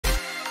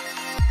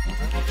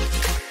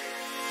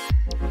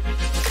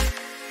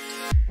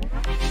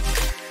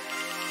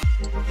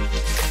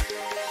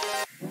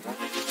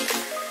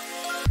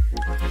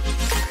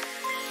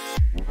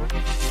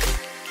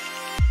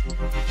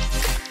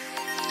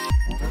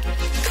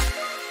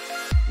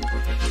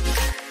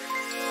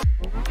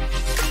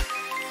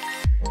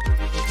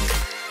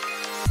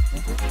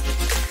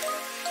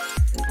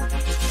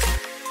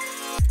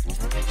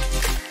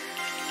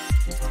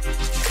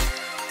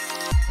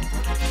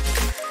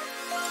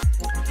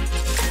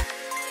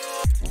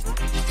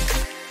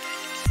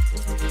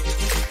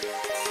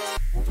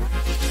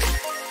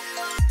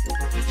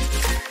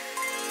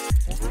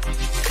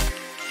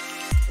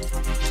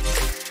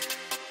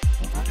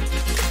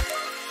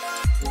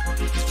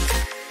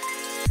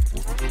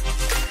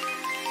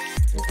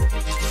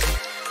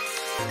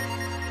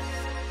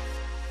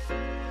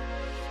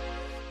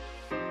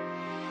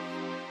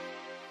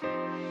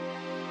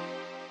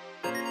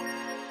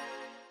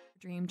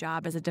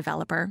job as a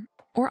developer?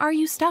 Or are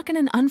you stuck in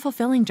an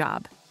unfulfilling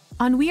job?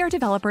 On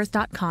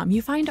WeAreDevelopers.com,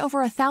 you find over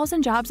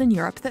 1,000 jobs in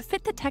Europe that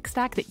fit the tech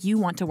stack that you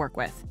want to work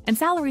with, and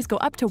salaries go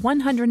up to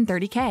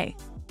 $130K.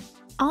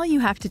 All you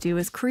have to do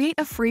is create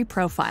a free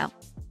profile,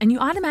 and you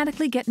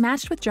automatically get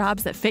matched with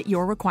jobs that fit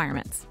your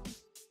requirements.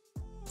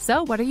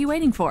 So what are you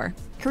waiting for?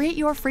 Create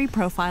your free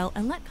profile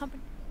and let companies...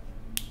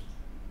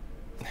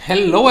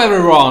 Hello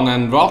everyone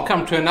and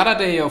welcome to another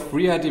day of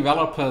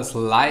WeAreDevelopers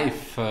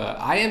Live.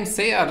 I am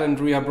Sead and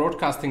we are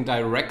broadcasting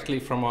directly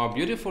from our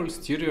beautiful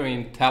studio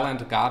in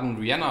Talent Garden,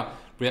 Vienna.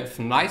 We have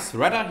nice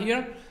weather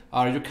here.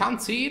 You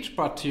can't see it,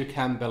 but you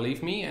can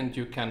believe me, and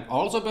you can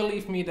also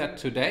believe me that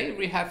today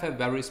we have a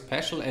very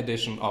special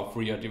edition of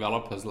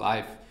WeAreDevelopers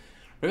Live.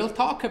 We will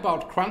talk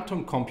about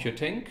quantum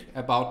computing,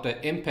 about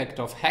the impact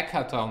of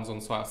hackathons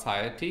on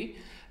society,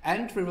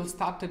 and we will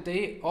start the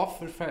day off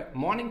with a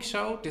morning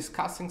show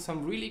discussing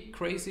some really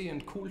crazy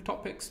and cool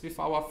topics with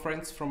our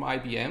friends from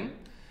IBM.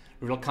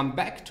 We will come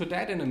back to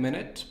that in a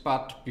minute,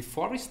 but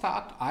before we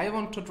start, I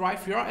want to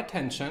drive your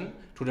attention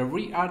to the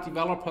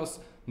WeAreDevelopers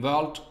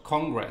World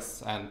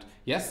Congress. And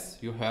yes,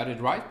 you heard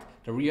it right,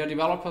 the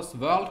WeAreDevelopers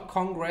World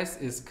Congress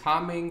is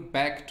coming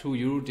back to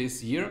you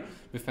this year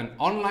with an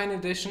online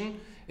edition.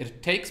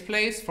 It takes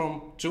place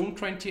from June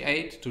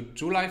 28th to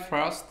July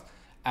 1st.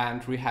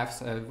 And we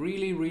have a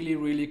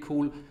really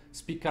cool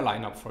speaker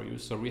lineup for you.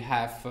 So we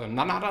have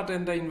none other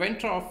than the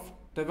inventor of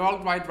the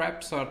World Wide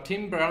Web, Sir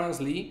Tim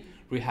Berners-Lee.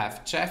 We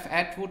have Jeff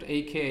Atwood,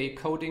 aka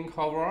Coding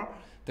Horror,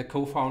 the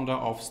co-founder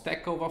of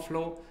Stack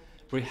Overflow.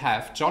 We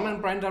have John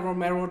and Brenda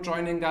Romero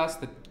joining us,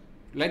 the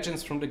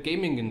legends from the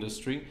gaming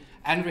industry.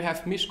 And we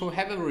have Miško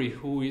Hevery,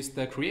 who is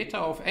the creator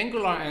of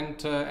Angular and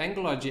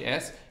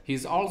AngularJS.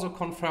 He's also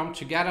confirmed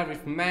together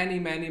with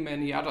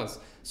many others.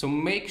 So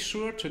make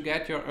sure to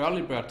get your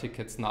early bird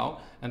tickets now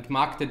and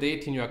mark the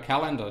date in your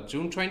calendar.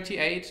 June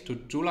 28th to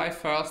July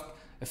 1st,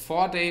 a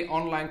 4-day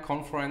online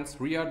conference,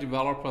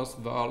 WeAreDevelopers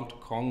World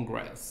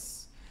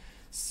Congress.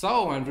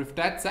 So, and with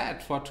that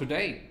said, for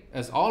today,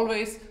 as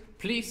always,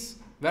 please,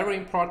 very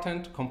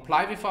important,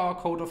 comply with our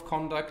code of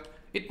conduct.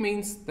 It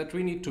means that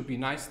we need to be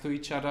nice to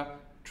each other,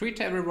 treat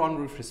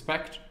everyone with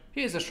respect.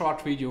 Here's a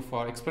short video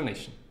for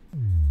explanation.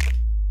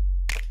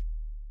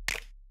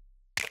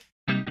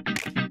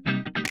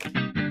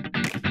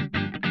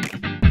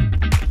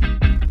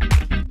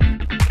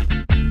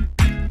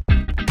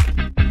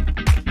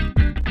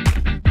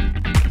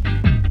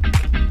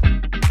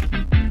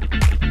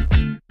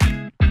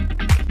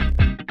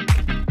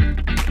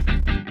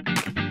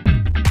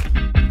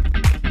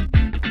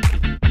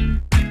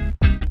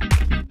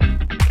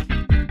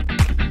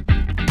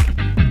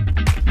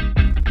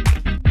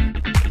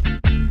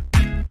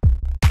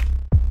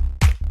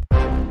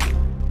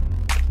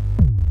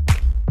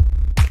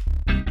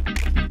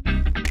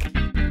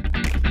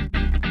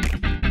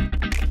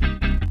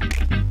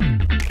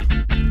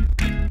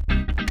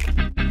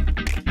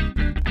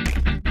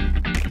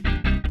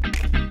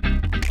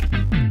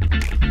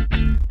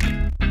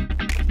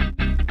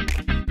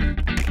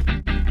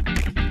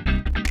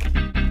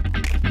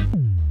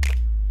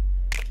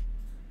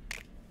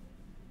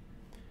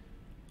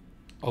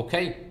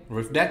 Okay,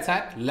 with that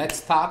said, let's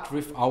start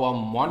with our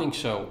morning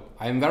show.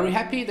 I'm very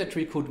happy that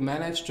we could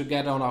manage to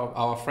get on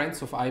our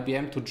friends of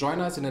IBM to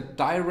join us in a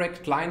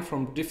direct line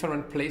from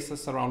different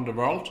places around the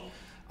world.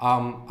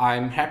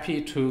 I'm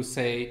happy to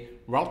say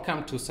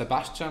welcome to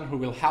Sebastian, who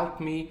will help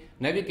me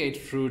navigate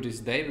through this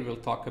day. We will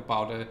talk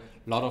about a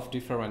lot of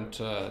different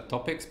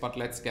topics, but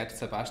let's get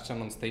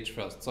Sebastian on stage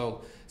first.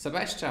 So,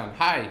 Sebastian,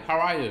 hi, how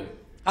are you?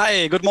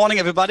 Hi, good morning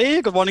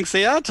everybody. Good morning,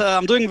 Sead.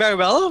 I'm doing very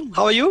well.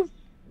 How are you?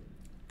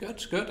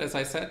 Good. As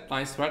I said,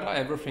 nice weather,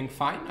 everything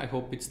fine. I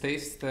hope it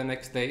stays the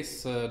next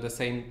days the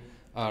same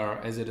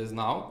as it is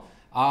now.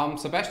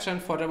 Sebastian,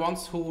 for the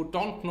ones who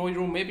don't know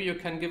you, maybe you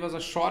can give us a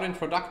short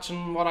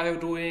introduction. What are you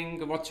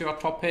doing? What's your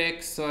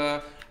topics?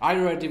 Are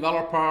you a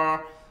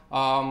developer?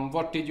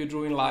 What did you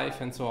do in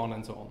life? And so on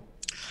and so on.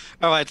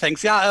 All right,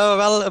 thanks. Yeah,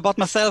 well, about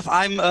myself,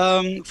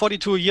 I'm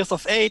 42 years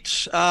of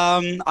age.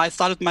 I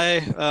started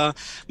my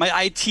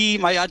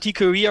IT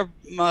career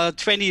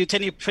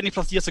 20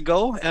 plus years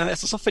ago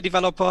as a software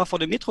developer for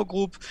the Metro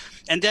Group,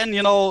 and then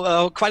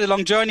quite a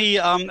long journey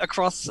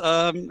across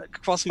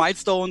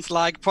milestones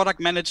like product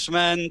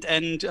management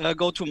and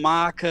go to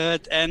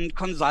market and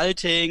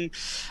consulting,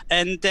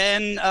 and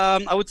then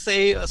I would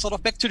say sort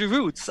of back to the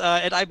roots.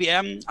 At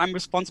IBM, I'm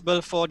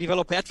responsible for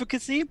developer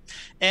advocacy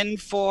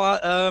and for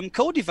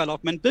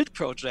co-development build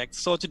projects.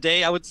 So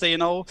today I would say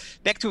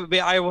back to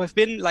where I have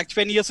been like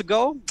 20 years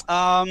ago,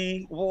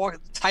 more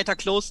tighter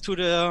close to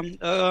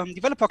the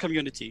developer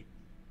community.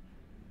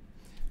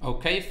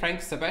 Okay,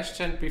 thanks,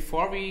 Sebastian.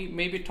 Before we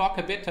maybe talk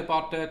a bit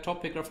about the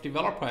topic of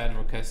developer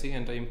advocacy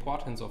and the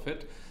importance of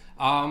it,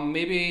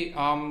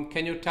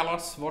 can you tell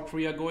us what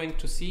we are going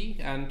to see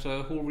and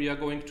who we are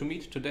going to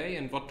meet today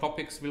and what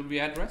topics will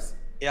we address?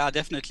 Yeah,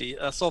 definitely.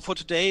 So for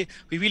today,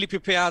 we really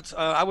prepared,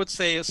 I would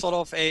say, sort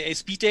of a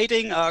speed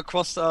dating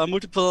across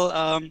multiple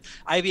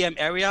IBM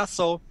areas.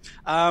 So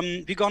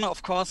we're going to,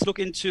 of course, look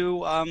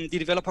into the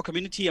developer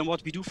community and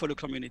what we do for the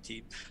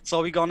community.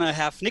 So we're going to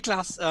have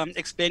Niklas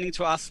explaining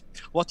to us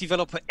what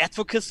developer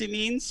advocacy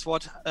means,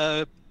 what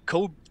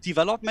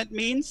co-development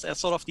means,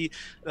 sort of the,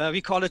 we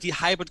call it the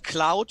hybrid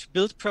cloud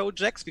build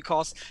projects,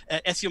 because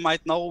as you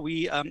might know,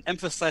 we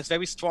emphasize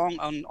very strong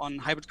on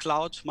hybrid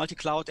cloud,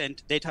 multi-cloud,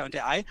 and data and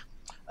AI.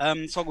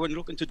 So we're going to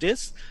look into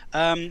this.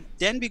 Then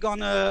we're going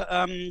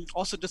to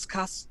also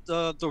discuss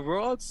the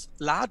world's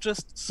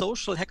largest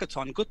social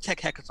hackathon, Good Tech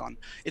Hackathon.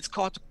 It's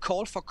called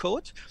Call for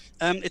Code.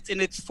 It's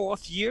in its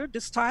 4th year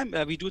this time.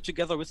 We do it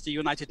together with the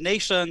United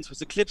Nations, with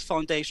the CLIPS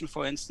Foundation,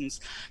 for instance.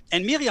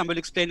 And Miriam will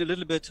explain a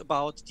little bit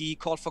about the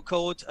Call for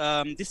Code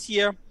this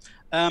year.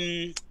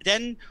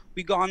 Then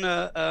we're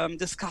gonna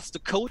discuss the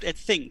Code at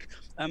Think.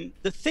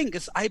 The Think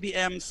is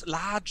IBM's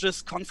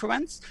largest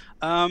conference,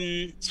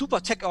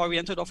 super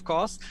tech-oriented, of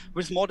course,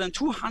 with more than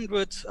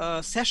 200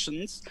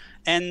 sessions.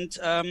 And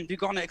we're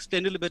gonna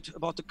explain a little bit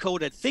about the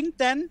Code at Think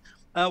then,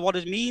 what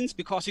it means,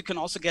 because you can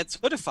also get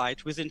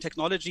certified within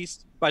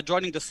technologies by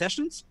joining the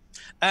sessions.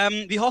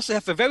 We also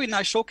have a very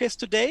nice showcase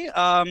today,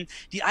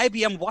 the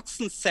IBM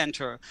Watson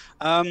Center.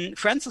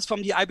 Francis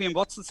from the IBM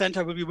Watson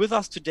Center will be with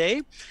us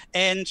today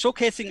and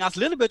showcasing us a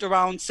little bit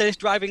around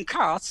self-driving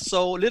cars.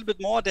 So a little bit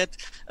more that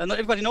not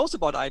everybody knows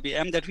about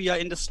IBM, that we are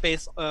in the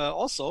space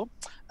also.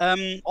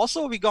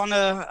 Also, we're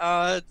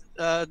gonna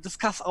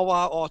discuss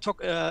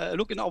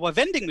look in our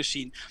vending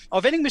machine. Our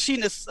vending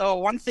machine is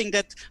one thing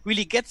that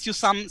really gets you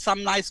some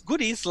nice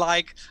goodies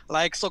like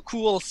so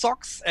cool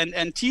socks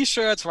and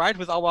T-shirts, right,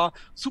 with our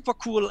super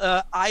cool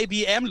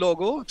IBM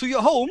logo to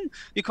your home,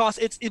 because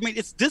it's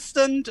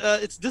distant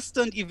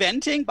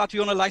eventing, but we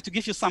want to like to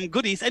give you some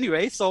goodies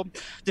anyway. So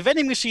the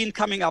vending machine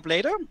coming up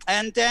later,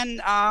 and then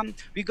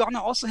we're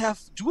gonna also have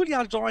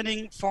Julia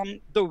joining from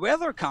the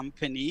weather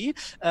company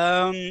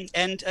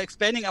and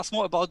explaining us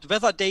more about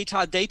weather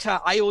data,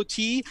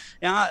 IoT,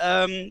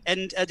 yeah,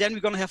 and then we're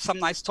gonna have some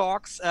nice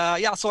talks.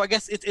 Yeah, so I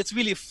guess it's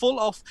really full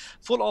of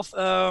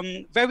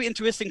very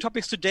interesting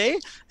topics today,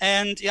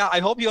 and yeah, I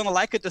hope you're gonna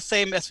like it the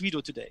same as we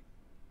do today.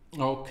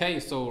 Okay,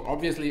 so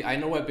obviously I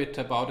know a bit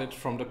about it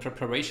from the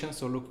preparation,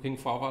 so looking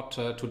forward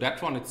to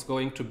that one. It's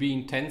going to be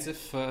intensive.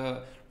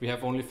 We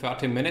have only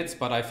 30 minutes,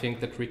 but I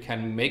think that we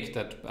can make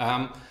that.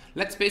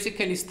 Let's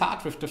basically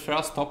start with the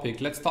first topic.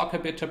 Let's talk a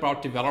bit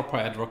about developer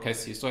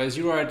advocacy. So as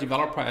you are a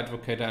developer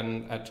advocate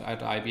at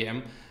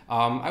IBM,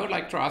 I would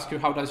like to ask you,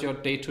 how does your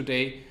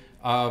day-to-day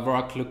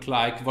work look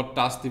like? What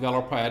does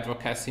developer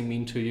advocacy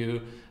mean to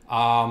you?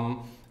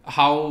 How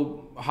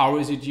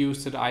is it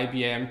used at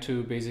IBM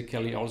to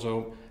basically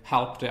also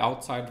help the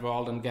outside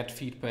world and get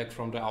feedback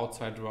from the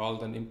outside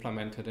world and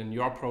implement it in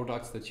your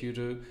products that you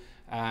do?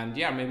 And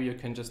yeah, maybe you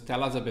can just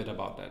tell us a bit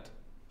about that.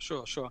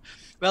 Sure.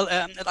 Well,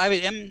 at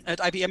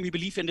IBM, we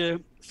believe in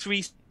the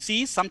 3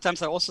 C's.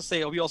 Sometimes we also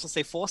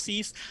say 4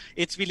 C's.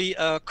 It's really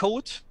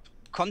code,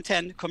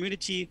 content,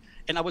 community,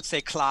 and I would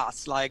say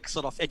class, like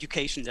sort of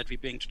education that we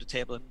bring to the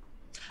table.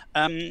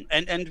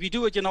 And we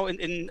do it,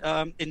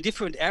 in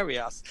different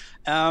areas.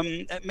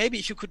 Maybe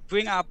if you could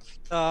bring up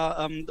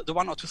the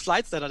 1 or 2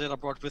 slides that I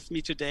brought with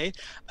me today,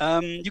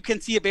 you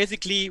can see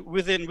basically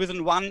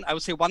within one, I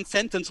would say 1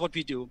 sentence, what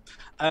we do.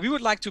 We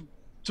would like to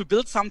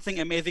build something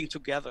amazing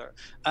together.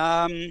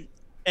 At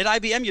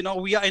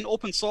IBM, we are in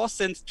open source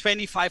since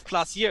 25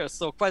 plus years,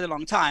 so quite a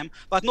long time,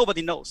 but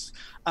nobody knows.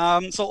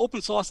 So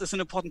open source is an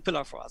important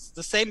pillar for us.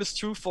 The same is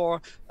true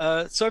for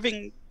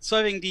serving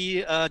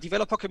the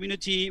developer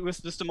community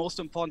with the most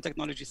important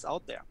technologies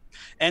out there.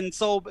 And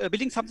so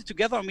building something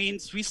together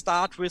means we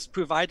start with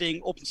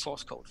providing open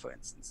source code, for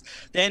instance.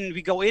 Then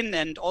we go in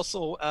and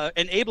also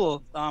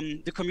enable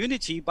the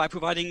community by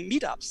providing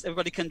meetups.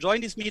 Everybody can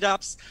join these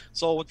meetups.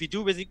 So what we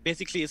do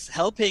basically is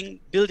helping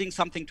building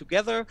something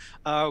together.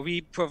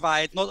 We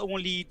provide not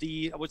only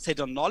the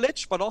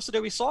knowledge, but also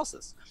the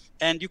resources.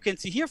 And you can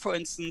see here, for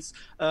instance,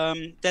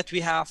 that we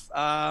have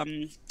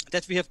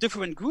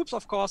different groups,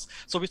 of course.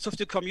 So we serve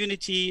the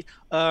community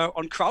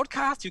on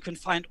Crowdcast. You can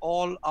find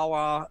all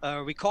our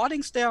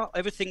recordings there.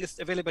 Everything is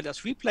available as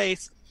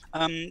replays.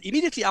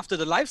 Immediately after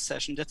the live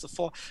session, that's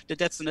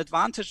an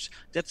advantage.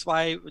 That's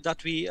why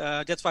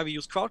we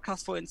use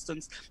Crowdcast, for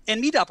instance,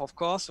 and Meetup, of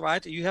course,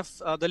 right? You have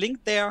the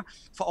link there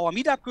for our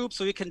Meetup group,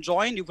 so you can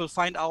join. You will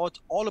find out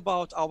all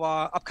about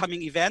our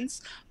upcoming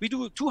events. We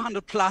do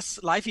 200 plus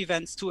live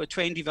events to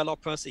train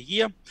developers a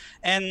year,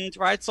 and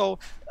right. So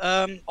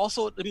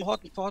also the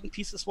important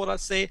piece is what I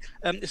say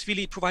is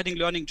really providing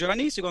learning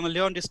journeys. You're going to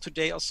learn this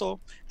today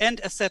also, and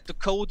as said, the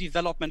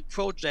co-development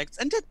projects,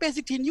 and that's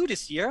basically new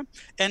this year.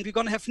 And we're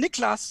going to have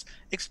Niklas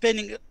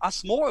explaining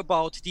us more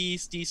about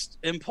these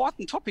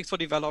important topics for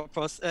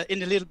developers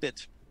in a little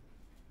bit.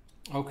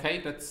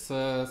 Okay, that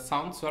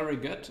sounds very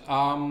good.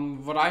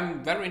 What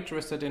I'm very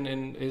interested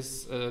in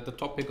is the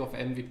topic of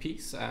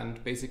MVPs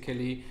and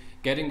basically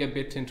getting a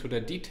bit into the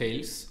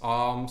details.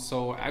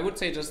 So I would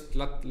say just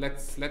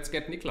let's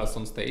get Niklas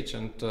on stage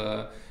and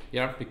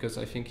yeah, because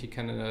I think he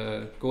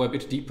can go a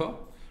bit deeper,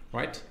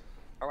 right?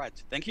 All right,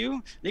 thank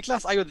you.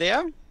 Niklas, are you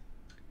there?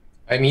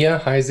 I'm here.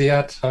 Hi,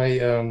 Seat.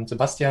 Hi,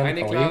 Sebastian. Hi,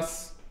 How are you?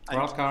 Niklas.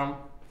 Welcome.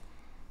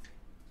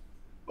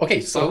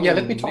 Okay, so yeah,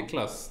 let me talk.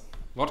 Niklas,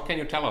 what can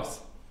you tell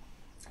us?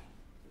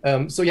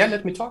 So yeah,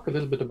 let me talk a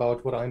little bit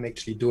about what I'm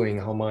actually doing,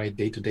 how my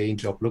day-to-day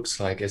job looks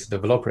like as a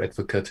developer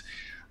advocate.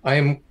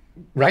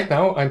 Right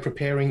now, I'm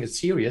preparing a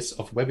series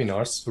of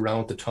webinars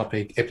around the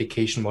topic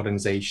application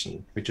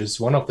modernization, which is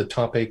one of the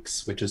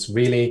topics which is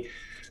really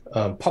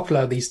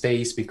popular these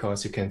days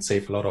because you can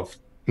save a lot of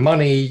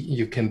money.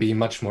 You can be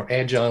much more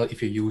agile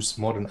if you use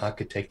modern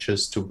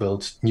architectures to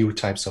build new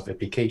types of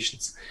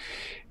applications.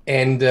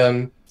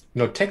 And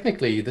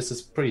technically, this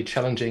is pretty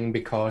challenging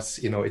because,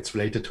 it's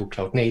related to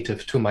cloud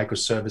native, to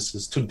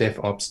microservices, to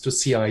DevOps, to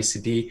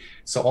CI/CD.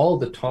 So all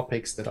the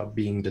topics that are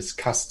being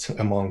discussed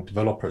among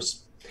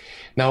developers.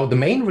 Now, the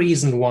main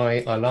reason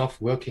why I love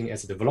working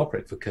as a developer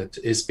advocate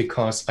is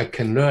because I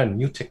can learn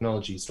new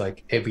technologies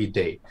like every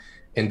day.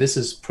 And this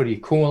is pretty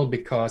cool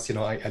because,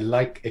 I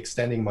like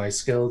extending my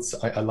skills.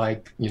 I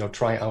like,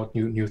 try out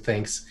new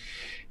things.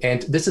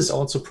 And this is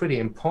also pretty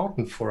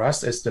important for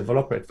us as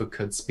developer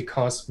advocates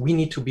because we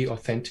need to be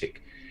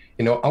authentic.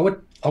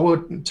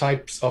 Our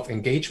types of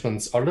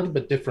engagements are a little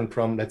bit different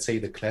from, let's say,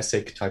 the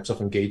classic types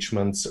of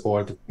engagements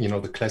or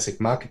the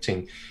classic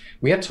marketing.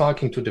 We are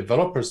talking to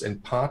developers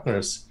and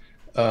partners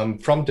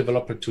from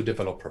developer to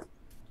developer,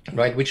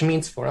 right? Which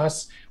means for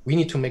us, we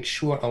need to make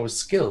sure our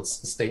skills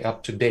stay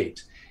up to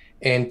date.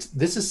 And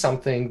this is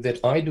something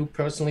that I do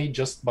personally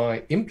just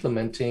by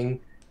implementing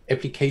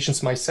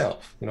applications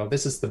myself.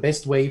 This is the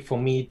best way for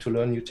me to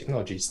learn new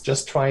technologies.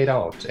 Just try it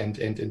out, and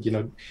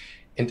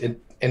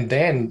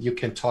then you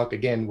can talk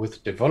again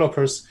with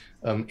developers,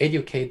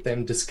 educate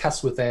them,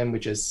 discuss with them,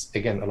 which is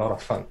again a lot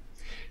of fun.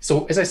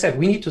 So as I said,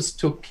 we need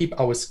to keep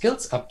our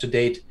skills up to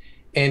date,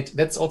 and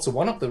that's also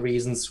one of the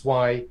reasons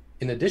why,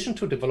 in addition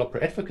to developer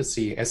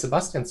advocacy, as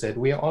Sebastian said,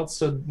 we are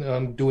also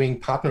doing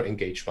partner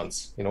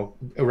engagements,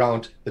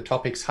 around the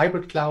topics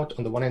hybrid cloud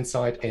on the one hand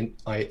side and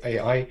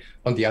AI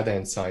on the other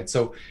hand side.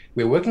 So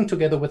we're working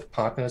together with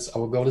partners.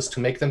 Our goal is to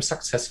make them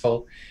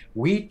successful.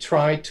 We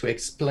try to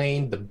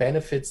explain the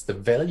benefits, the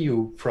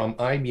value from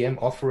IBM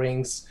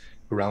offerings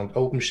around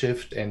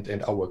OpenShift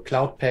and our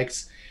cloud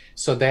packs,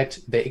 so that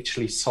they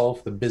actually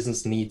solve the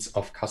business needs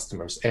of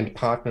customers and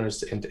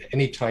partners and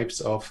any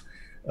types of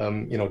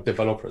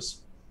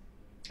developers.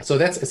 So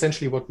that's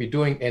essentially what we're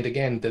doing. And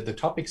again, the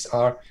topics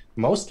are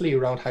mostly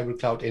around hybrid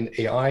cloud and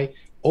AI.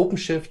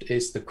 OpenShift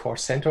is the core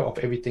center of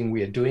everything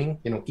we are doing.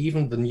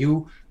 Even the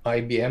new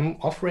IBM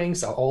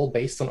offerings are all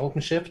based on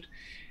OpenShift.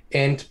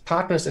 And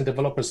partners and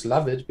developers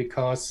love it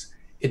because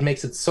it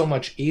makes it so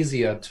much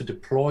easier to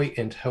deploy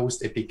and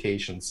host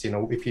applications.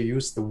 If you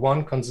use the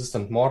one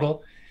consistent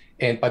model.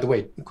 And by the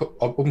way,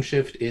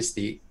 OpenShift is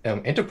the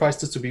enterprise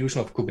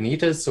distribution of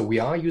Kubernetes. So we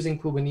are using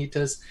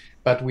Kubernetes,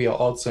 but we are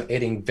also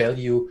adding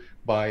value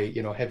by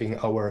having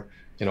our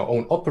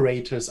own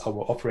operators,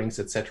 our offerings,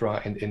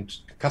 etc. And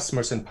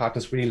customers and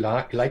partners really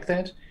like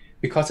that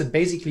because it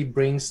basically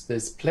brings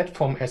this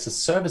platform as a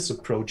service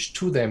approach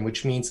to them,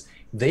 which means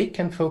they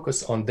can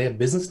focus on their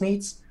business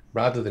needs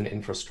rather than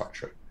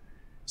infrastructure.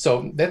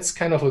 So that's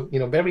kind of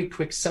a very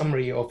quick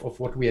summary of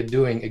what we are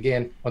doing.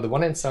 Again, on the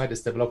one hand side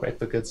is developer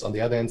advocates, on the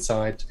other hand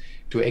side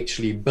to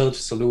actually build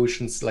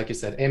solutions, like you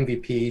said,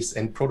 MVPs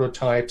and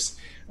prototypes.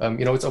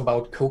 It's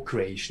about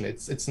co-creation.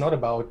 It's not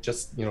about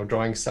just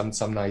drawing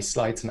some nice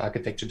slides and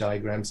architecture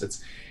diagrams.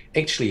 It's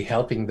actually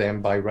helping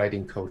them by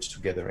writing code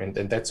together, and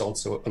that's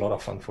also a lot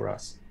of fun for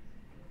us.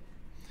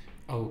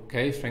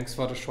 Okay, thanks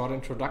for the short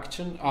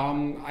introduction.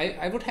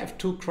 I would have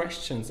two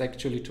questions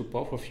actually to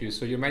both of you.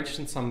 So you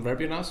mentioned some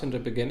webinars in the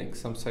beginning,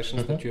 some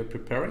sessions that you're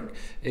preparing.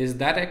 Is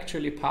that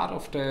actually part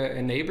of the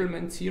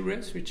enablement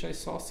series, which I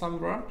saw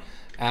somewhere?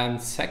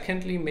 And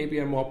secondly, maybe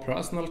a more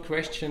personal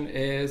question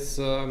is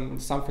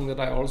something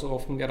that I also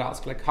often get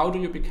asked, like how do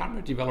you become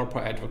a developer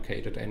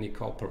advocate at any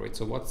corporate?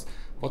 So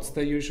what's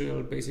the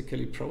usual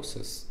basically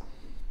process?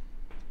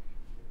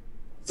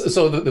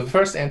 So the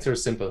first answer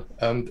is simple.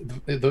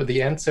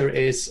 The answer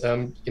is,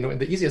 in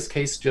the easiest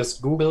case,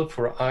 just Google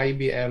for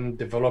IBM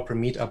Developer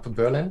Meetup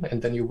Berlin,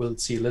 and then you will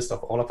see a list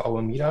of all of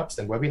our meetups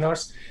and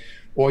webinars,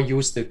 or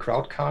use the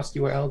Crowdcast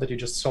URL that you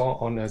just saw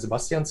on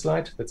Sebastian's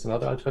slide. That's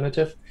another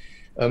alternative.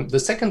 The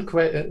second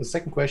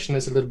question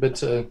is a little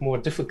bit more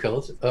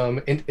difficult,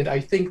 and I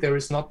think there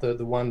is not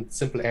the one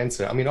simple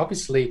answer. I mean,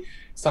 obviously,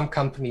 some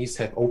companies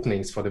have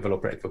openings for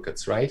developer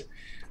advocates, right?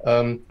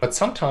 But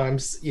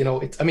sometimes,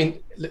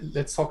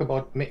 let's talk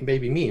about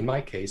maybe me in my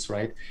case,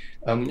 right?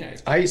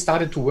 I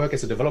started to work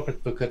as a developer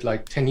advocate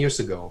like 10 years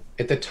ago.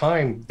 At the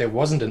time, there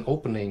wasn't an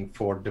opening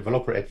for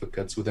developer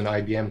advocates within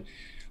IBM.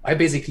 I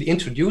basically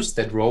introduced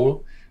that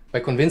role by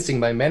convincing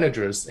my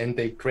managers, and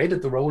they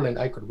created the role and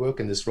I could work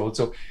in this role.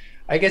 So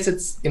I guess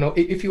it's,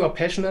 if you are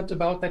passionate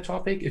about that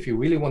topic, if you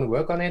really want to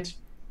work on it,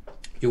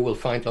 you will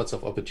find lots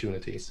of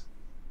opportunities.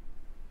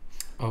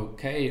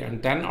 Okay,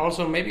 and then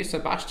also maybe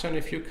Sebastian,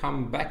 if you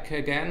come back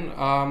again,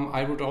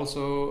 I would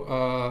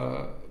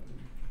also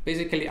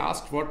basically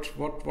asked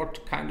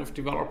what kind of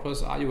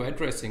developers are you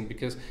addressing,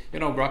 because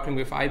working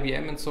with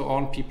IBM and so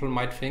on, people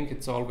might think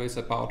it's always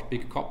about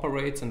big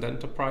corporates and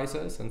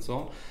enterprises and so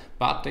on,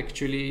 but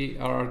actually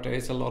there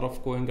is a lot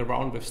of going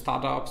around with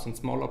startups and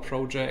smaller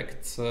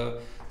projects.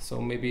 So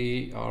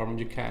maybe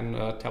you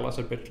can tell us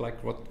a bit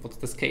like what's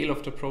the scale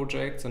of the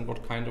projects and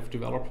what kind of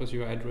developers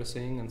you are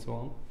addressing and so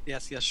on.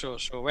 Yes, sure.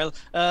 Well,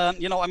 I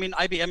mean,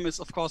 IBM is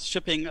of course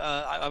shipping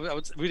I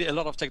would really a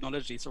lot of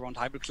technologies around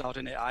hybrid cloud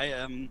and AI.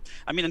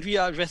 I mean, and we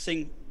are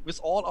addressing with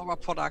all our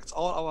products,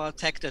 all our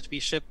tech that we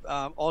ship,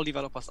 all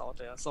developers out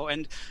there. So,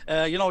 and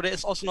there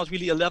is also not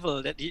really a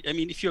level that, I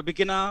mean, if you're a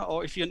beginner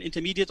or if you're an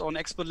intermediate or an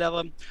expert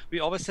level, we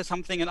always have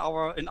something in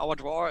our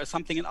drawer,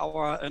 something in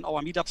our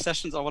meetup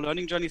sessions, our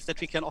learning journeys that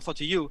we can offer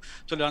to you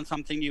to learn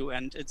something new.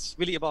 And it's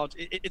really about,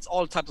 it's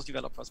all types of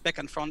developers, back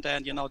and front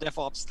end,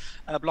 DevOps,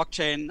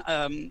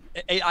 blockchain,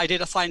 AI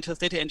data scientists,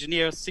 data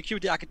engineers,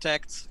 security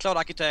architects, cloud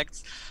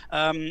architects.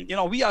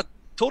 We are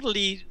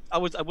totally, I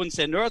wouldn't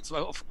say nerds,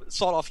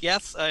 sort of,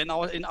 yes. In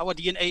our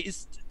DNA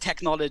is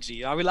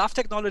technology. We love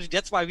technology.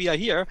 That's why we are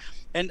here.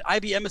 And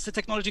IBM is a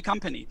technology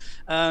company.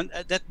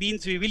 That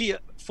means we really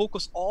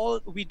focus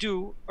all we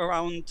do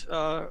around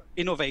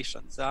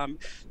innovations.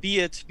 Be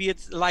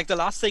it like the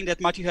last thing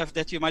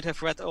that you might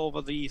have read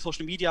over the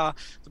social media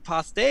the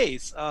past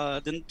days,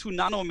 the 2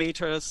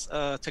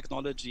 nanometers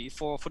technology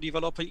for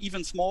developing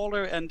even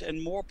smaller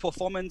and more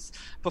performance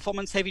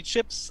heavy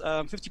chips,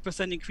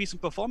 50% increase in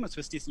performance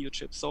with these new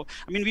chips. So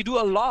I mean, we do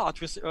a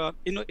lot with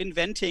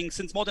inventing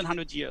since more than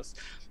 100 years.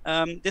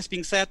 This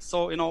being said,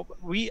 so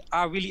we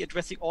are really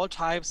addressing all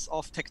types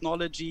of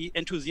technology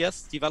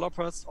enthusiasts,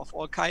 developers of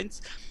all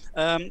kinds,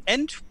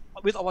 and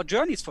with our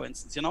journeys, for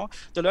instance,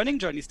 the learning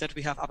journeys that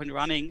we have up and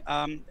running,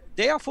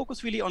 they are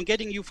focused really on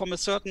getting you from a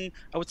certain,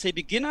 I would say,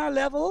 beginner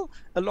level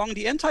along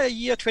the entire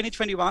year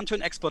 2021 to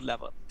an expert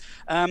level.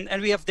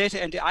 And we have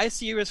data and AI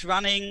series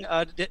running.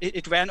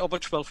 It ran over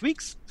 12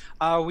 weeks.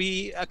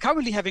 We are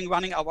currently having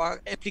running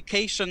our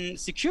application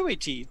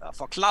security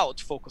for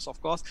cloud focus,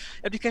 of course,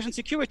 application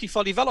security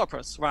for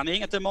developers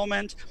running at the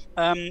moment.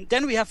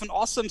 Then we have an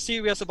awesome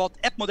series about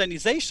app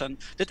modernization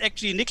that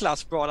actually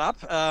Niklas brought up,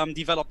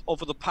 developed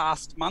over the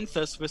past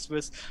months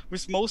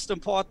with most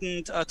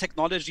important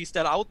technologies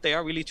that are out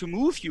there, really to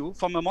move you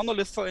from a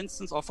monolith, for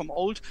instance, or from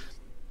old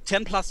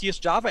 10 plus years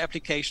Java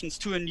applications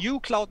to a new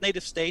cloud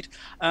native state.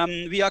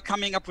 We are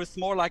coming up with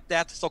more like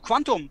that. So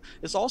Quantum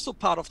is also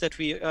part of that.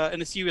 We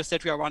in a series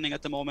that we are running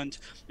at the moment.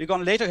 We're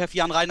going to later have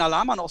Jan Rainer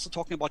Lahmann also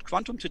talking about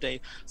Quantum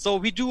today. So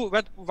we do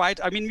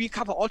I mean, we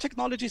cover all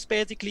technologies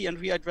basically, and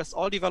we address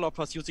all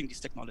developers using these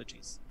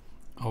technologies.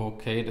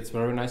 Okay, that's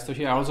very nice to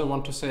hear. I also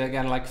want to say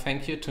again,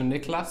 thank you to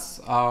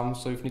Niklas.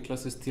 So if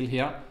Niklas is still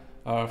here,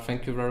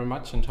 thank you very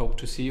much and hope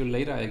to see you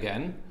later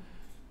again.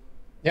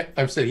 Yeah,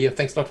 I'm still here.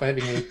 Thanks a lot for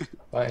having me.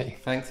 Bye.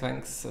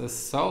 Thanks.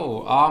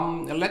 So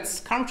let's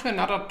come to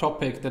another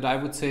topic that I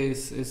would say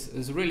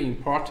is really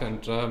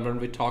important when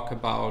we talk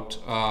about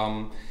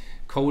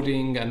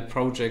coding and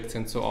projects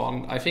and so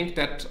on. I think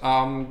that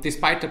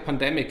despite the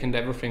pandemic and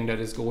everything that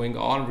is going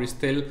on, we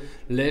still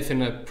live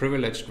in a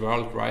privileged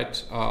world,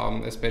 right?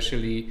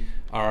 Especially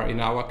in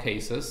our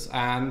cases.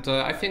 And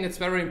I think it's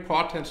very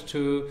important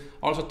to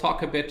also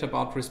talk a bit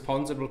about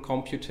responsible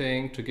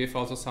computing, to give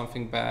also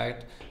something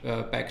back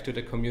to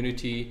the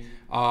community,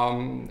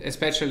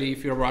 especially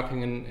if you're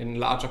working in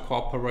larger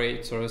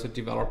corporates or as a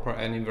developer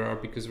anywhere,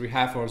 because we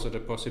have also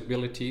the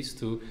possibilities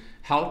to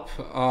help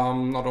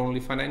not only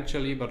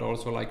financially, but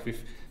also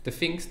with the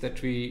things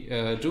that we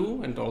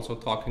do, and also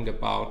talking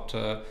about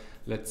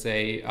let's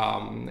say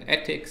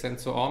ethics and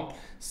so on.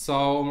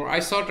 So I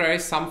saw there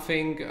is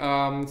something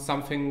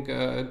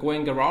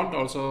going around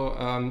also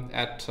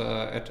at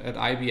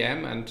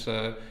IBM,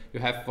 and you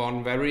have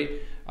one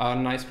very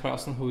nice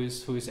person who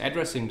is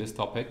addressing this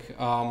topic,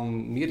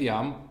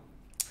 Miriam.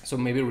 So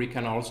maybe we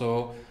can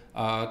also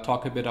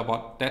talk a bit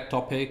about that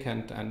topic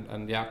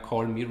and yeah,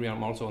 call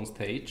Miriam also on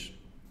stage.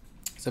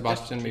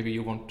 Sebastian, maybe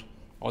you want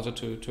also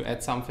to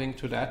add something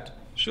to that.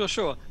 Sure.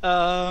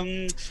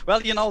 Well,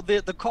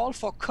 the call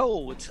for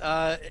code,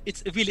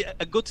 it's really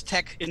a good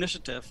tech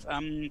initiative.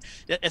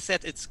 As I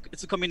said,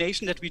 it's a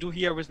combination that we do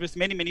here with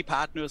many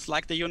partners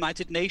like the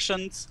United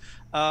Nations,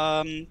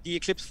 the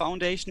Eclipse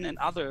Foundation, and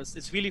others.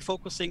 It's really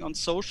focusing on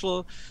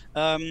social,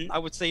 I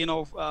would say,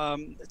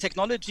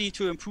 technology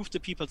to improve the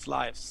people's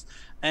lives.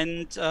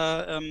 And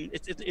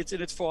it's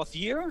in its 4th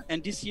year.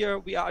 And this year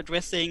we are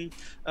addressing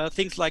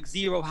things like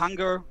zero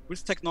hunger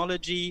with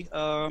technology,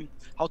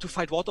 how to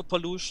fight water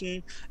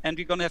pollution. And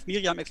we're going to have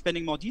Miriam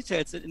explaining more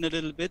details in a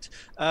little bit.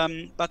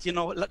 But,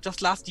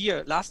 just last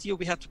year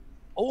we had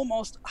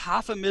almost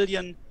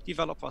 500,000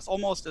 developers,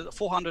 almost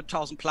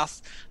 400,000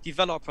 plus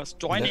developers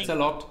joining. That's a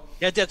lot.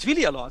 Yeah, that's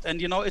really a lot.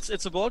 And,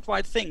 it's a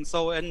worldwide thing.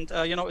 So, and,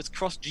 it's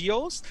cross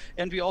geos,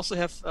 and we also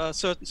have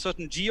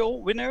certain geo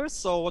winners.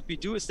 So what we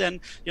do is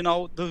then,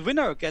 the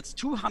winner gets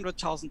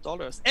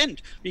 $200,000,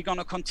 and we're going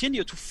to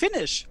continue to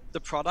finish the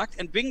product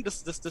and bring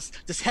this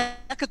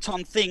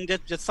hackathon thing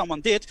that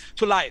someone did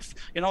to life.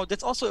 You know,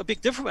 that's also a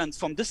big difference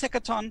from this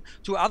hackathon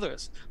to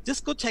others. This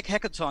Good Tech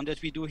Hackathon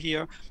that we do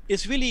here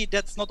is really,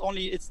 that's not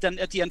only it's then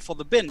at the end for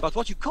the bin, but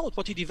what you code,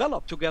 what you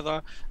develop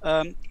together,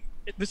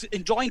 with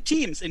enjoying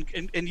teams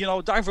in you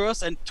know,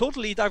 diverse and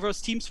totally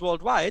diverse teams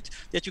worldwide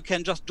that you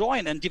can just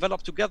join and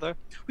develop together.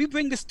 We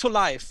bring this to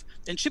life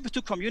and ship it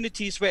to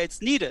communities where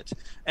it's needed.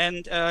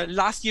 And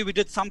last year we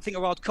did something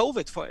about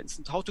COVID, for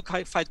instance, how to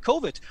fight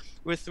COVID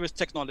with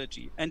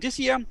technology. And this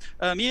year,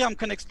 Miriam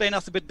can explain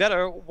us a bit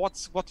better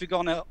what we're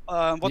gonna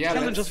what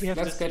challenges we have.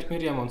 Let's get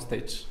Miriam on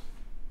stage.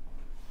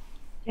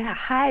 Yeah,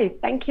 hi,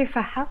 thank you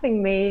for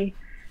having me.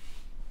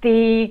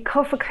 The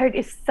Call for Code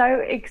is so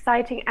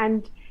exciting,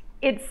 and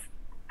it's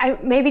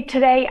maybe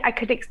today I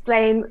could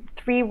explain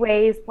 3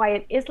 ways why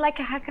it is like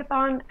a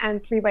hackathon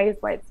and 3 ways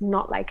why it's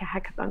not like a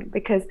hackathon,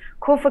 because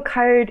Call for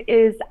Code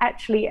is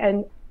actually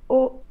an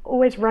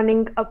always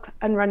running, up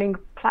and running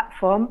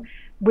platform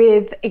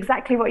with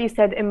exactly what you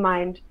said in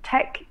mind: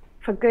 tech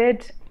for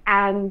good,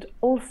 and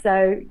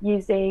also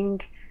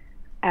using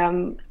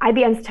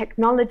IBM's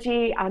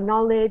technology, our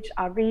knowledge,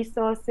 our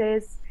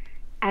resources.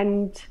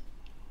 And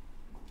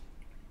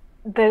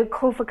the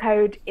Call for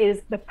Code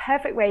is the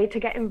perfect way to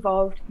get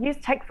involved, use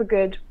tech for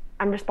good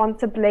and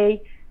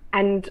responsibly,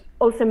 and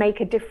also make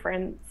a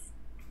difference.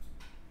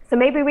 So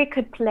maybe we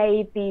could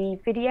play the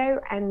video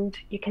and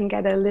you can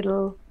get a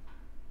little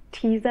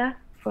teaser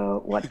for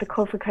what the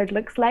Call for Code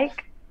looks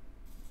like.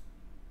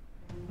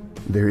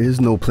 There is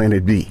no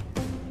planet B.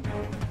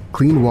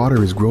 Clean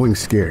water is growing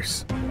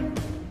scarce.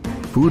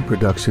 Food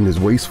production is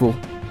wasteful.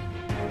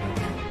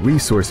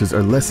 Resources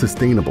are less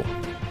sustainable.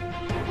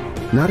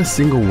 Not a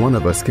single one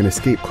of us can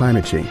escape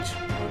climate change.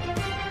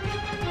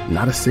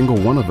 Not a single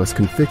one of us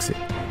can fix it.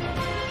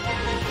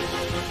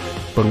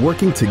 But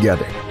working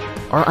together,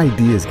 our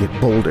ideas get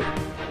bolder.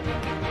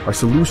 Our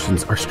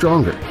solutions are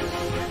stronger.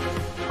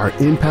 Our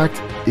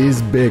impact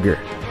is bigger.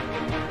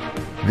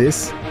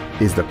 This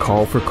is the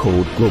Call for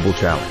Code Global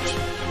Challenge.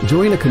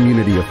 Join a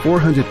community of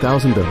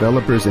 400,000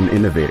 developers and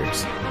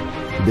innovators.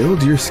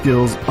 Build your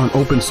skills on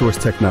open source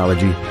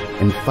technology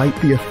and fight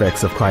the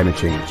effects of climate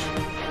change.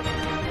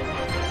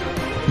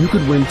 You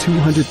could win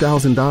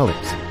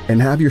 $200,000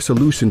 and have your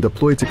solution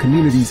deployed to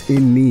communities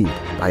in need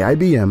by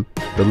IBM,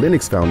 the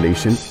Linux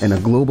Foundation, and a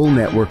global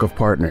network of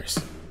partners.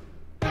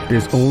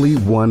 There's only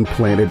one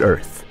planet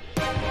Earth,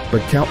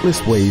 but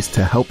countless ways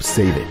to help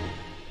save it.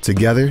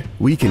 Together,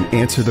 we can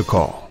answer the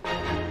call.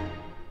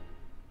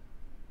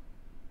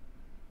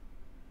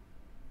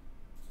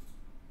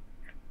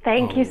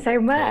 Thank you so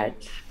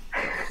much.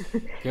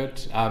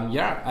 Good.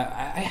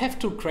 Yeah, I have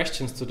 2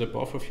 questions to the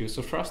both of you.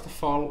 So first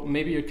of all,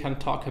 maybe you can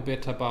talk a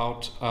bit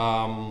about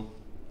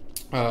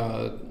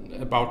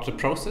the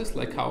process,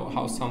 like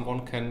how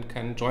someone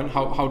can join.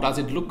 How does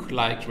it look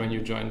like when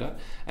you join that?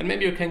 And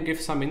maybe you can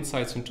give some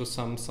insights into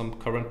some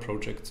current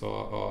projects,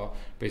 or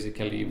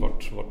basically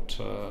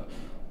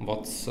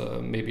what's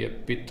maybe a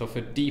bit of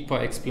a deeper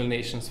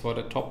explanations for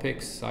the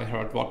topics. I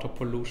heard water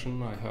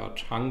pollution. I heard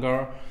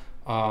hunger.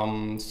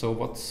 So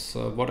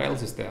what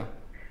else is there?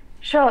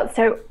 Sure.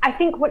 So I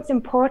think what's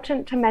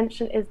important to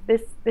mention is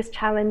this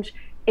challenge.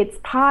 It's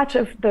part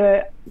of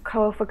the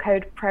Call for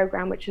Code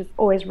program, which is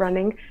always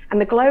running. And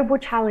the global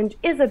challenge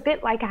is a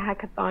bit like a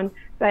hackathon,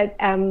 but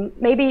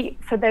maybe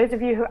for those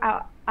of you who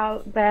are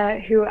out there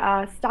who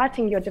are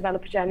starting your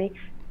developer journey,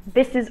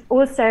 this is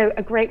also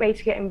a great way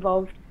to get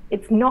involved.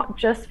 It's not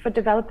just for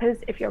developers.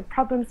 If you're a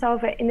problem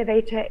solver,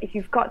 innovator, if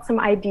you've got some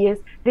ideas,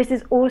 this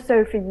is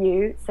also for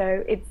you.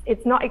 So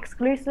it's not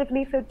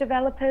exclusively for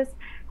developers.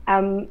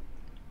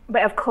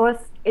 But of course,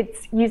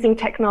 it's using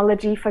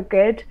technology for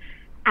good.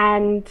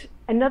 And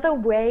another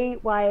way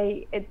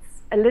why it's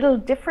a little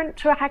different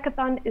to a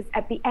hackathon is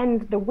at the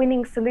end, the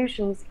winning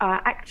solutions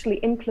are actually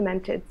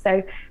implemented.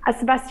 So as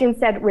Sebastian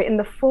said, we're in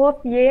the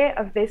 4th year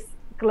of this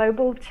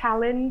global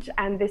challenge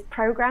and this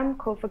program,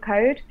 Call for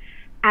Code.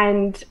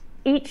 And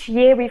each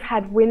year we've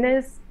had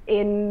winners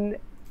in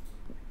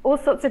all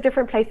sorts of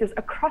different places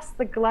across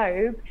the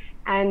globe,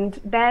 and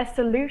their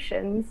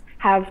solutions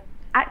have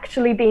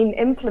actually been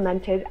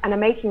implemented and are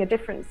making a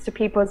difference to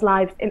people's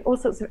lives in all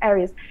sorts of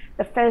areas.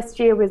 The first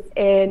year was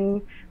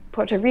in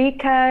Puerto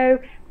Rico,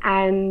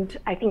 and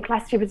I think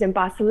last year was in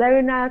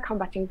Barcelona,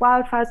 combating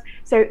wildfires.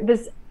 So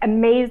there's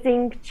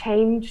amazing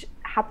change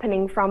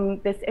happening from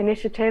this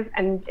initiative,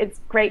 and it's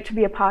great to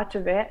be a part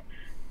of it.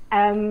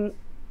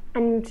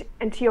 And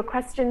to your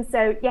question,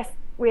 so yes,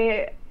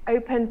 we're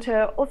open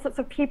to all sorts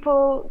of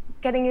people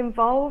getting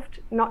involved,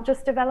 not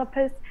just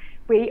developers.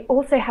 We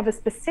also have a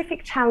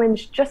specific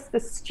challenge just for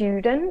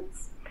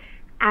students,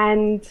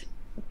 and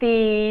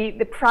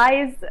the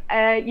prize,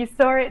 you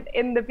saw it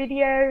in the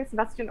video,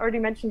 Sebastian already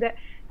mentioned it.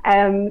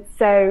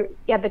 So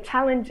yeah, the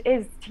challenge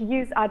is to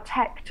use our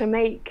tech to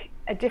make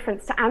a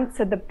difference, to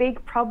answer the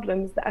big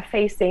problems that are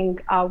facing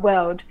our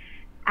world.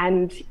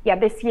 And yeah,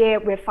 this year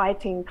we're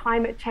fighting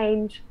climate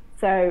change.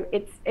 So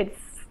it's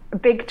a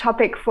big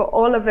topic for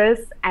all of us,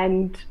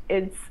 and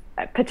it's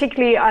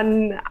particularly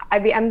on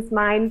IBM's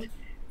mind.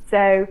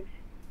 So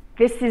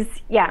this is,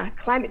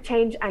 climate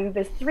change, and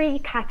there's 3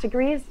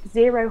 categories: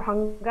 zero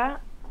hunger,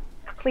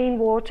 clean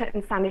water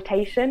and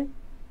sanitation,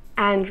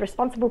 and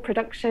responsible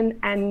production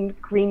and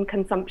green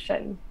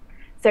consumption.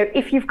 So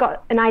if you've got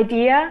an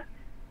idea,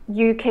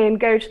 you can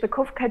go to the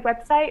Call for Code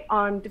website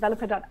on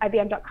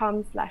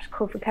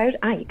developer.ibm.com/call-for-code.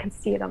 You can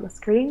see it on the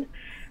screen.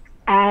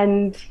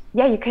 And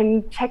you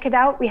can check it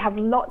out. We have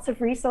lots of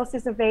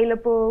resources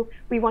available.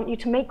 We want you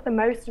to make the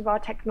most of our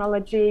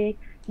technology.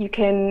 You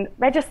can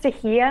register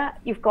here.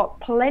 You've got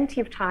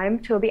plenty of time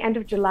till the end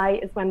of July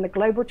is when the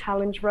global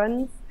challenge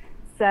runs.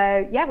 So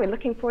we're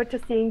looking forward to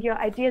seeing your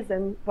ideas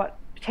and what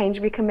change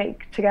we can make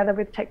together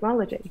with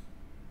technology.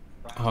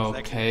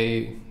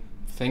 Okay.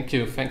 Thank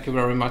you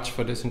very much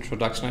for this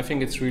introduction. I think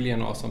it's really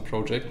an awesome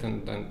project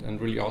and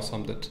really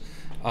awesome that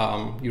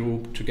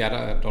you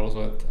together and also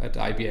at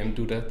IBM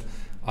do that.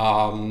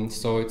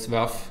 So it's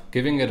worth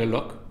giving it a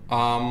look.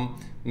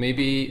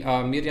 Maybe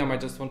Miriam, I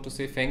just want to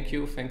say thank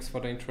you. Thanks for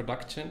the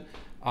introduction.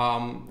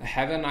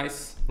 Have a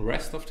nice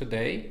rest of the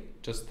day.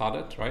 Just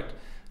started, right?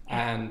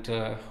 And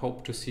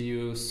hope to see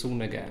you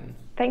soon again.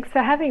 Thanks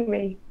for having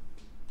me.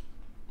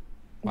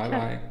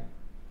 Bye-bye.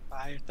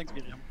 Bye. Thanks,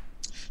 Miriam.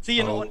 See,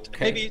 and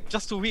maybe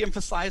just to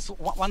re-emphasize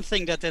one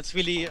thing that's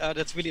really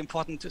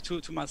important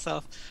to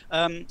myself.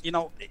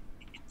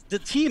 The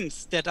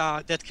teams that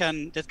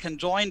can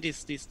join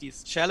this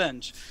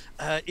challenge,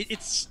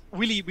 it's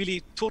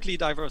really totally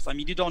diverse. I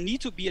mean, you don't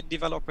need to be a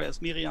developer,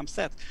 as Miriam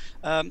said.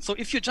 So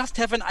if you just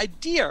have an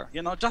idea,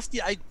 just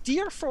the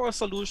idea for a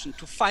solution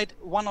to fight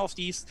one of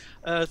these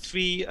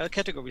 3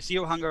 categories: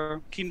 zero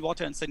hunger, clean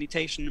water and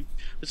sanitation,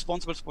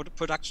 responsible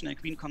production and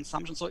green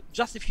consumption. So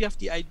just if you have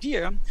the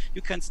idea,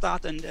 you can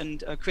start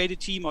and create a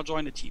team or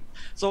join a team.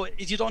 So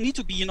you don't need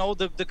to be,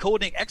 the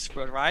coding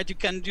expert, right? You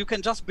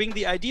can just bring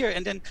the idea,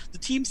 and then the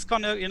team's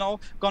gonna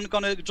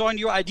join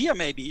your idea.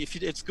 Maybe if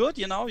it's good,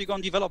 you're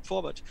gonna develop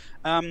forward.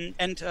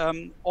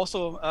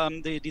 Also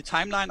the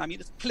timeline. I mean,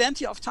 it's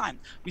plenty of time.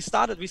 We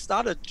started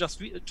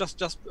just a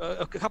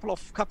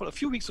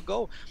few weeks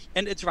ago,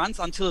 and it runs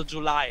until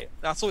July.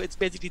 So it's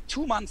basically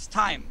 2 months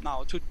time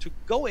now to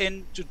go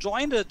in, to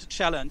join the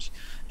challenge,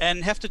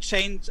 and have the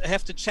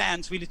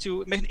chance really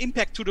to make an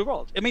impact to the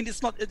world. I mean,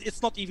 it's not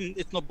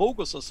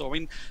bogus or so. I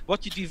mean,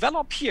 what you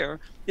develop here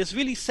is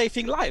really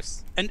saving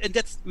lives, and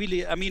that's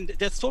really, I mean,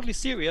 that's totally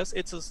serious.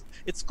 It's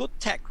good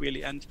tech,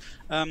 really, and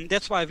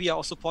that's why we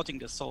are supporting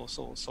this so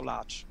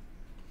large.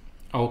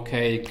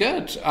 Okay,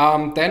 good.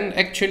 Then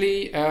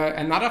actually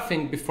another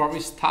thing before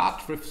we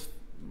start with,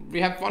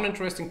 we have one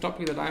interesting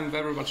topic that I'm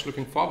very much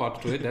looking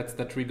forward to it. That's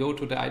that we go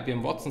to the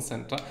IBM Watson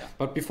Center.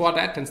 But before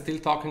that, and still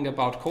talking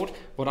about code,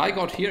 what I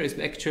got here is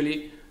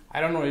actually,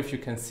 I don't know if you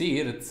can see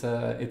it. It's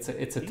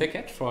a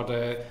ticket for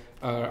the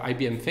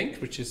IBM Think,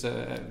 which is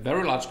a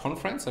very large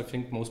conference. I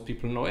think most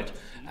people know it.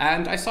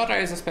 And I saw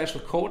there is a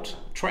special code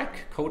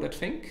track, Code at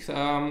Think,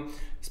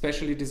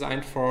 specially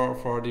designed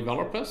for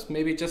developers.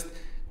 Maybe just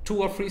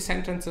 2 or 3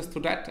 sentences to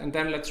that, and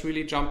then let's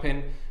really jump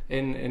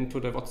into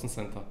the Watson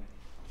Center.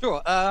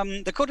 Sure.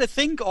 The Code at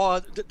Think, or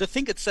the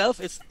Think itself,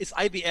 is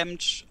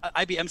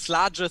IBM's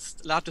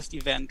largest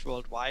event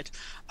worldwide,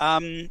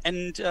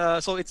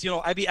 so it's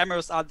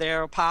IBMers are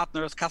there,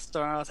 partners,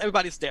 customers,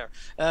 everybody's there.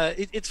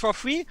 It's for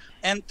free,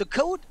 and the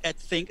Code at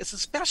Think is a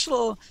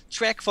special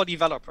track for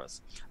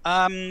developers.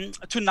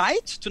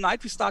 Tonight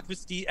we start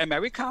with the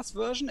Americas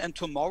version, and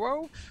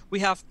tomorrow we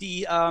have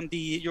the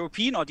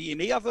European or the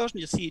EMEA version.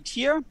 You see it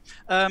here,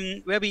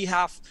 where we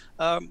have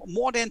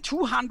more than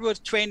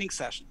 200 training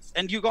sessions,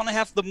 and you're gonna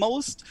have the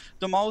most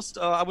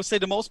I would say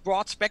the most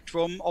broad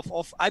spectrum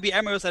of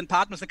IBMers and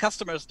partners and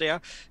customers there,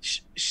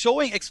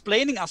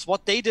 explaining us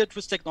what they did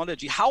with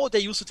technology, how they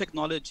use the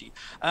technology.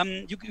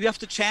 You have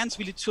the chance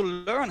really to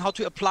learn how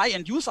to apply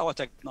and use our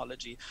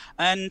technology,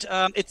 and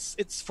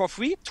it's for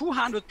free,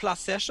 200+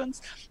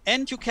 sessions,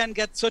 and you can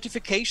get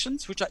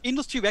certifications which are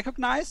industry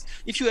recognized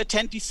if you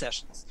attend these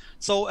sessions.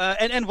 So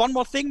and one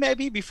more thing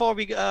maybe before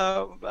we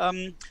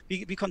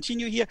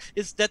continue here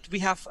is that we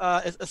have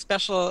a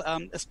special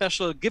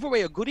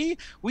giveaway, a goodie.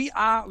 We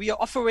are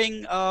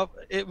offering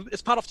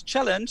as part of the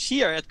challenge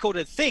here at Code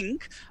at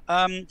Think.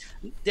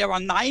 There are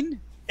 9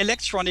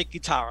 electronic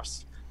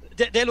guitars.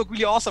 They look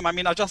really awesome. I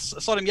mean, I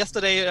just saw them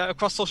yesterday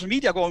across social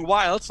media going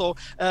wild. So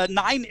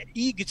 9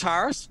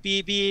 e-guitars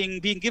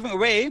being given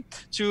away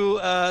to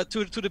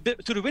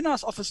the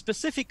winners of a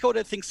specific Code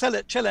at Think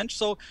challenge.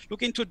 So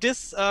look into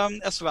this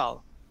as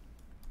well.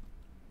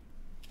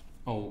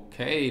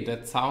 Okay,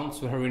 that sounds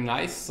very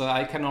nice.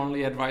 I can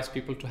only advise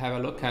people to have a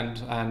look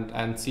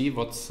and see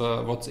what's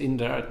in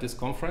there at this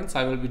conference.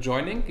 I will be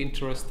joining.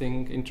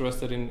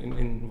 Interested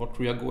in what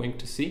we are going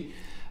to see.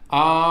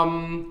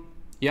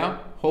 Yeah,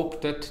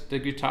 hope that the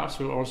guitars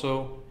will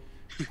also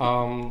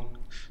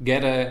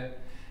get a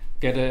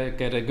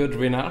good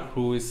winner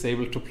who is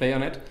able to play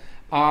on it.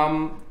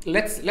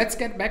 Let's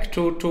get back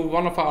to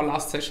one of our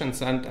last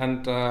sessions, and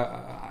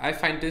I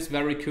find this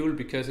very cool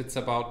because it's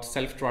about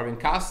self-driving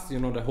cars.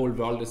 The whole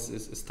world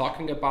is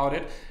talking about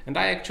it, and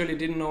I actually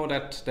didn't know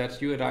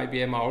that you at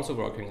IBM are also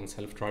working on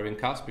self-driving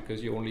cars,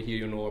 because you only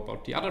hear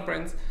about the other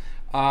brands.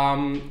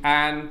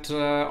 and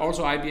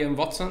also IBM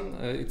Watson.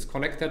 It's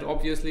connected,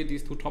 obviously,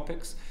 these two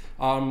topics.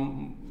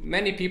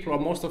 Many people, or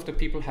most of the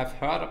people, have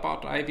heard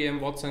about IBM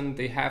Watson.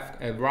 They have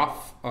a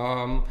rough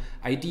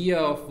idea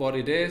of what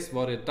it is,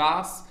 what it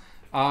does,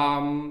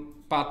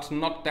 but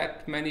not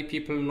that many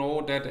people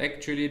know that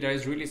actually there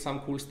is really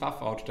some cool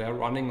stuff out there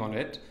running on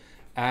it.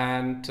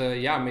 And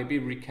yeah, maybe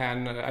we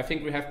can, I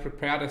think we have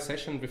prepared a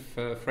session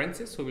with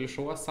Francis, who will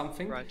show us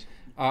something. Right.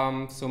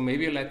 So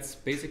maybe let's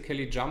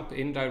basically jump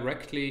in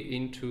directly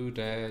into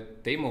the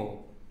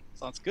demo.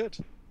 Sounds good.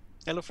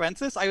 Hello,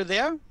 Francis. Are you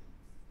there?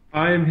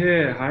 I am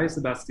here. Hi,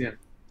 Sebastian.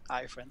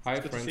 Hi, Francis. Hi,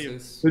 good Francis. To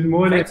see you. Good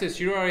morning. Francis,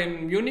 you are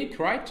in Munich,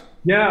 right?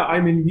 Yeah,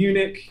 I'm in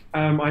Munich.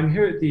 I'm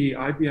here at the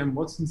IBM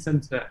Watson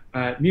Center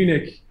at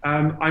Munich.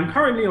 I'm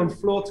currently on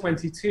floor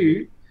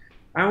 22,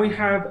 and we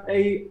have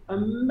an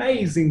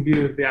amazing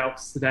view of the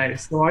Alps today.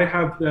 So I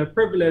have the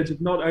privilege of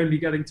not only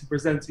getting to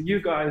present to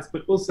you guys,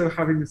 but also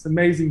having this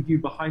amazing view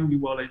behind me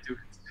while I do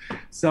it.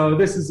 So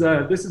this is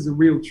a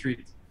real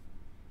treat.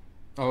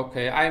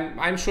 Okay,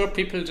 I'm sure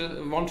people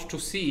want to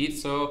see it,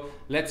 so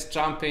let's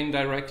jump in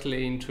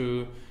directly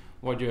into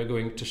what you're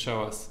going to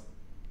show us.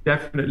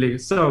 Definitely.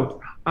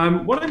 So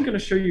what I'm going to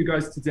show you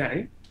guys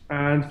today,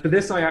 and for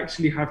this I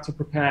actually have to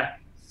prepare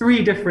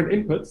 3 different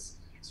inputs.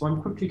 So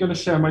I'm quickly going to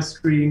share my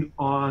screen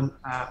on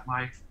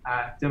my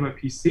demo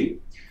PC,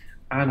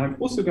 and I'm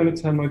also going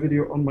to turn my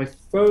video on my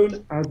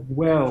phone as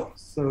well.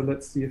 So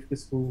let's see if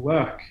this will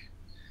work.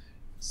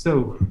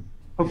 So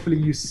hopefully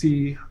you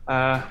see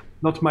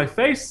not my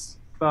face,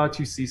 but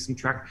you see some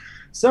track.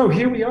 So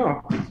here we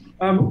are.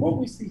 What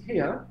we see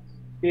here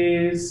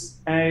is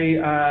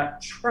a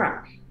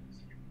track,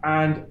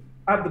 and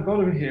at the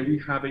bottom here we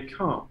have a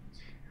car.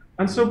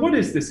 And so what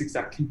is this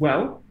exactly?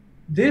 Well,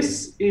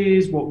 this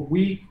is what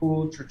we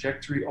call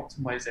trajectory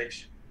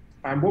optimization.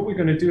 And what we're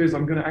going to do is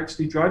I'm going to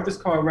actually drive this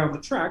car around the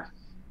track,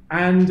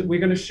 and we're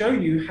going to show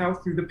you how,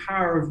 through the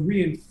power of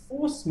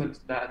reinforcement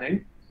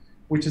learning,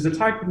 which is a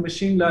type of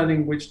machine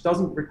learning which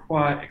doesn't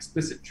require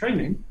explicit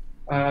training,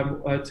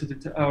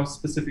 to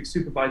specific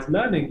supervised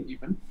learning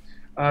even.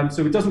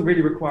 So it doesn't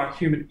really require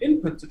human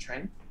input to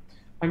train.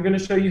 I'm going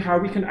to show you how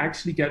we can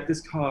actually get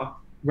this car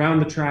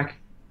round the track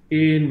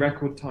in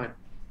record time.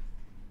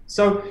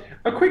 So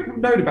a quick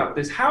note about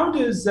this. How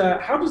does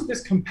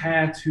this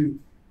compare to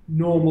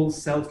normal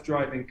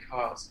self-driving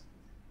cars?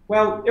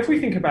 Well, if we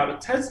think about a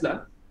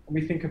Tesla, and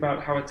we think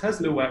about how a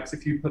Tesla works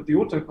if you put the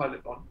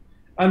autopilot on,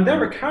 and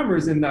there are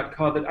cameras in that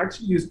car that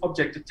actually use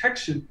object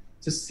detection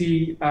to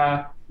see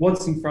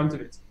what's in front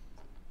of it.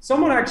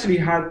 Someone actually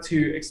had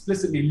to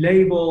explicitly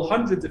label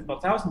hundreds, if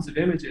not thousands, of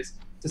images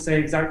to say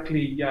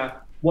exactly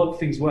what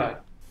things were.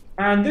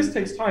 And this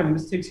takes time, and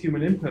this takes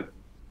human input.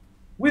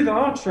 With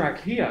our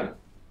track here,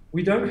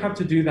 we don't have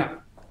to do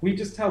that. We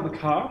just tell the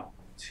car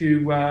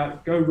to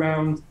go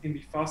round in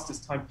the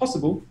fastest time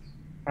possible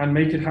and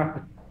make it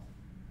happen.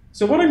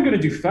 So what I'm going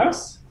to do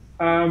first,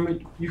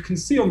 you can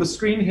see on the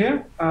screen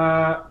here,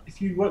 if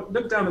you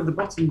look down at the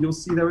bottom, you'll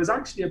see there is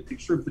actually a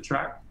picture of the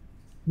track.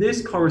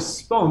 This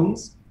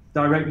corresponds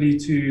directly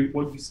to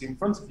what you see in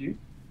front of you.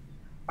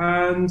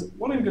 And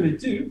what I'm going to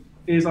do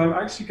is I'm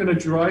actually going to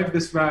drive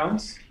this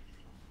round.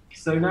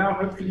 So now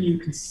hopefully you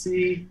can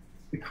see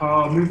the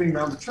car moving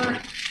around the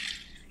track.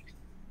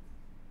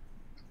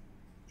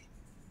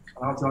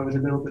 I'll drive it a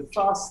little bit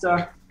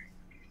faster.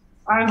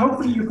 And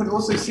hopefully you can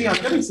also see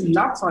I'm getting some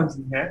lap times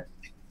in here.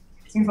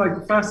 Seems like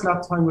the first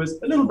lap time was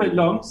a little bit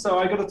long, so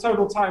I got a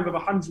total time of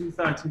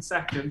 113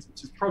 seconds,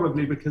 which is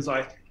probably because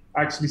I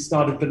actually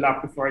started the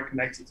lap before I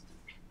connected.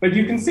 But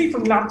you can see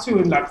from lap 2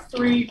 and lap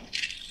 3,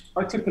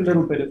 I took a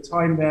little bit of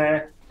time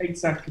there, 8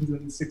 seconds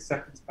and 6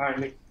 seconds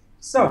apparently.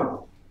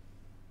 So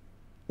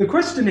the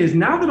question is,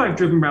 now that I've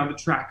driven around the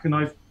track and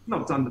I've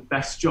not done the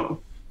best job,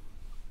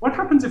 what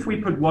happens if we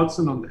put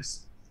Watson on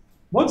this?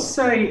 Let's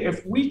say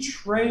if we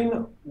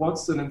train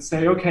Watson and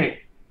say,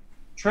 okay,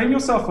 train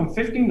yourself on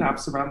 15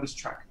 laps around this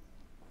track.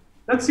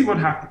 Let's see what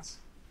happens.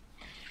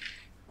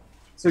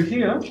 So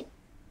here,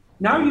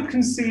 now you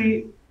can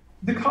see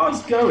the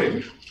car's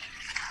going,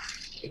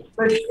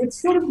 but it's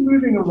sort of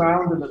moving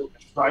around a little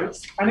bit, right?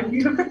 And if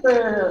you look at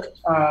the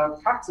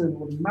pattern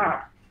or the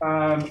map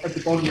at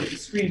the bottom of the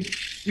screen,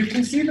 you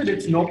can see that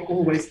it's not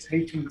always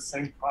taking the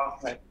same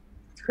pathway.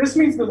 This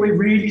means that we're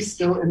really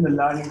still in the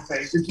learning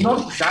phase. It's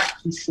not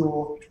exactly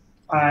sure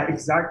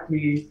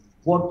exactly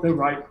what the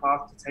right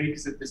path to take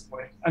is at this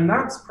point. And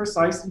that's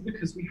precisely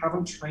because we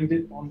haven't trained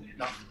it on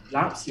enough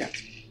laps yet.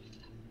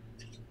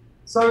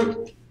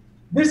 So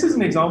this is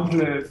an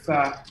example of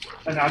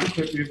an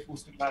adequate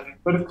reinforcement learning.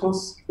 But of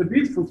course, the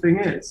beautiful thing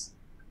is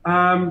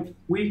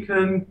we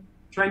can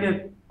train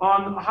it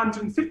on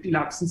 150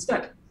 laps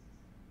instead.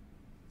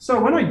 So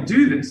when I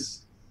do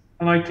this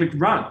and I click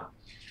run,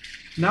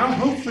 now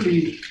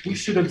hopefully we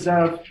should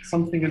observe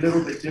something a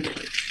little bit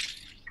different.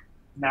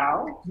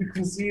 Now you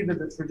can see that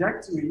the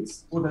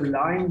trajectories or the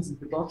lines at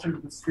the bottom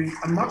of the screen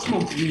are much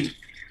more green.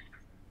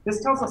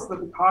 This tells us that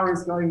the car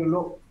is going a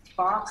lot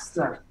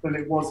faster than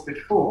it was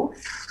before.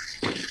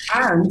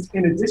 And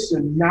in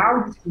addition,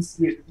 now you can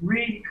see it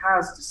really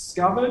has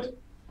discovered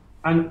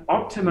an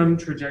optimum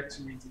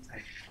trajectory to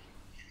take.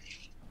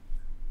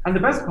 And the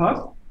best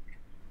part,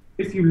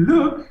 if you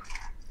look,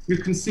 you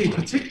can see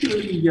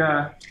particularly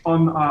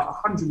on our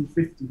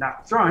 150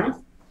 lap drive,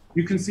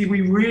 you can see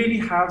we really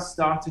have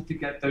started to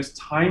get those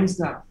times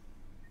down.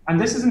 And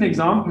this is an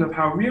example of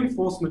how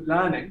reinforcement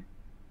learning,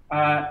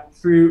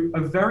 through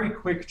a very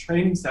quick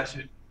training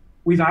session,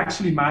 we've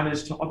actually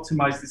managed to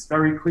optimize this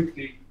very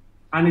quickly.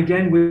 And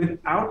again,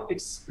 without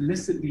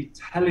explicitly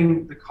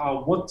telling the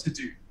car what to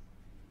do.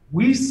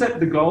 We set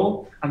the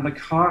goal and the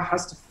car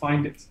has to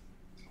find it.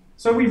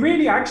 So we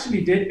really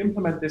actually did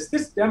implement this.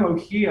 This demo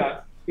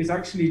here is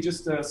actually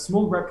just a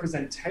small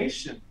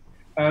representation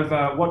of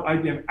what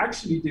IBM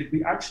actually did.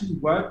 We actually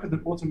worked with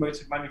an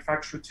automotive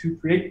manufacturer to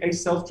create a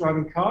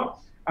self-driving car,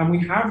 and we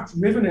have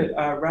driven it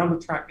around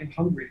the track in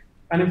Hungary.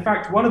 And in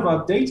fact, one of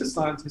our data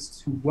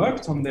scientists who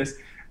worked on this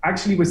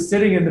actually was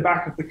sitting in the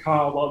back of the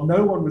car while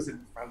no one was in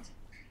the front.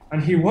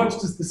 And he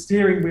watched as the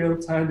steering wheel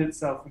turned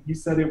itself, and he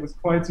said it was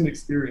quite an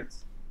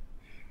experience.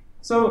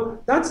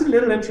 So that's a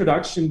little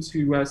introduction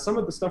to some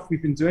of the stuff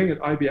we've been doing at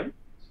IBM.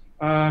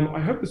 I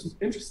hope this was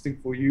interesting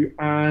for you,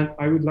 and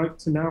I would like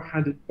to now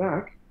hand it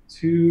back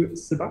to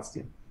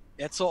Sebastian.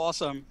 That's so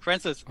awesome.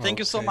 Francis, thank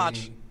you so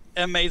much.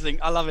 Amazing.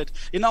 I love it.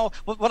 You know,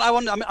 what I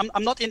want,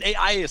 I'm not in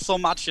AI so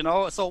much, you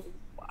know, so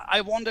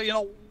I wonder, you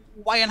know,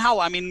 why and how?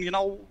 I mean, you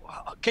know,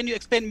 can you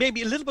explain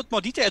maybe a little bit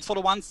more details for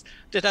the ones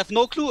that have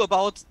no clue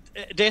about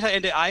data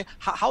and AI?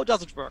 How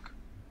does it work?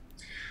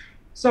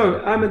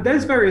 So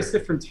there's various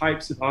different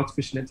types of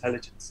artificial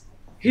intelligence.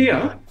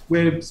 Here,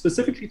 we're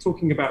specifically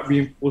talking about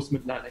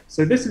reinforcement learning.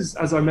 So this is,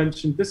 as I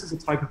mentioned, this is a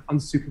type of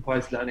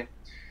unsupervised learning.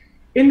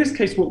 In this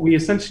case, what we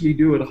essentially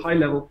do at a high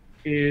level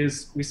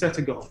is we set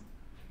a goal.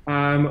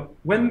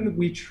 When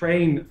we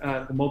train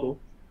the model,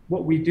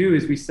 what we do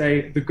is we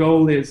say the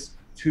goal is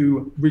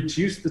to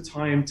reduce the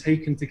time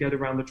taken to get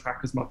around the track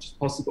as much as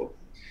possible.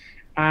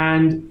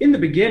 And in the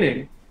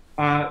beginning,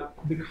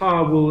 the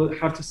car will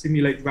have to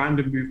simulate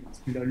random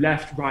movements, you know,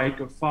 left, right,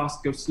 go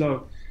fast, go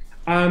slow.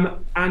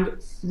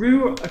 And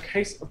through a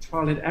case of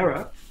trial and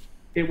error,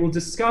 it will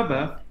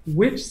discover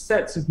which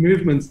sets of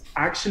movements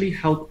actually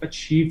help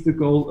achieve the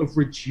goal of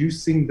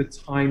reducing the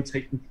time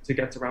taken to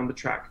get around the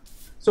track.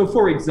 So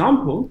for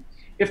example,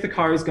 if the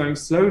car is going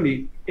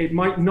slowly, it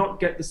might not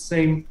get the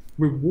same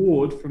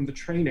reward from the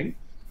training,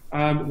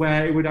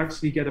 where it would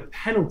actually get a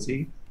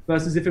penalty,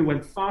 versus if it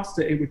went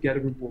faster, it would get a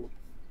reward.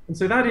 And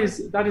so that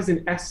is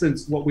in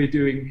essence what we're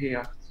doing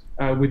here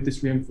with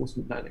this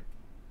reinforcement learning.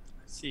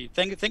 See,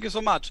 thank you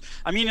so much.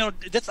 I mean, you know,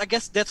 I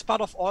guess that's part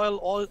of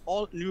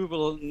all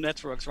neural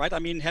networks, right? I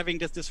mean, having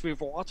this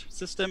reward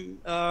system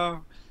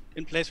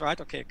in place, right?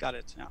 Okay, got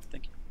it. Yeah,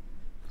 thank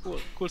you.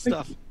 Cool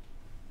stuff.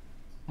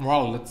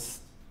 Wow,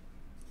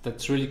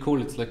 that's really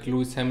cool. It's like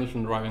Lewis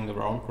Hamilton driving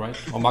around, right?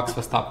 Or Max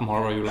Verstappen,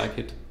 however you like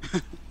it.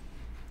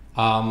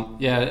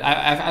 Yeah,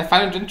 I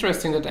find it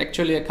interesting that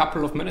actually a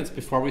couple of minutes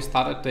before we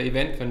started the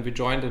event, when we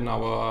joined in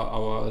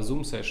our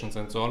Zoom sessions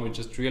and so on, we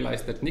just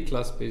realized that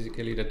Niklas,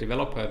 basically the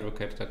developer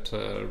advocate that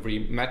we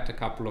met a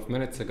couple of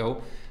minutes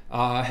ago,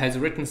 has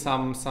written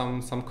some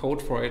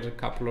code for it a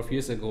couple of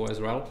years ago as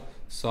well.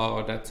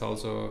 So that's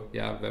also,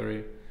 yeah,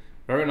 very,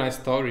 very nice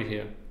story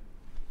here.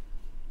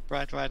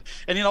 Right.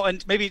 And, you know,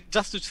 and maybe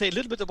just to say a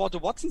little bit about the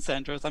Watson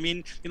centers. I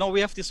mean, you know, we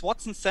have these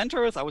Watson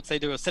centers, I would say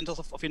the centers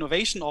of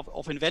innovation,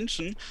 of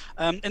invention,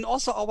 and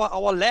also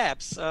our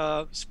labs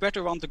spread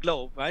around the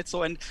globe, right?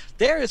 So, and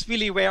there is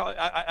really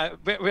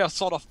where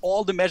sort of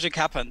all the magic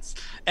happens.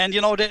 And, you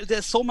know,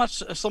 there's so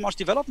much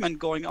development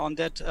going on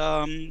that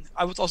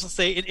I would also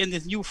say in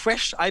this new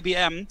fresh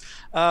IBM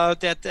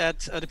that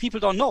the people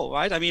don't know,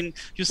 right? I mean,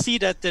 you see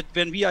that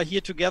when we are here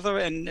together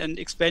and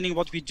explaining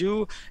what we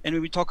do, and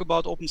when we talk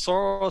about open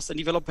source and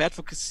developer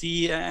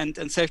advocacy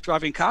and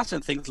self-driving cars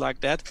and things like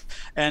that.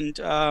 And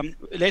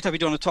later we're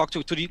going to talk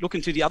look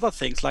into the other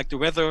things like the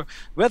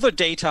weather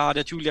data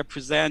that Julia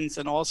presents,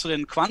 and also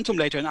then quantum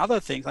later and other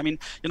things. I mean,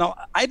 you know,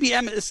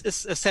 IBM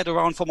is set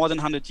around for more than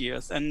 100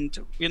 years, and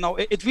you know,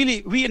 it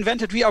really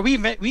reinvented. We are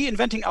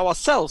reinventing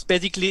ourselves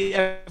basically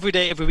every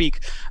day, every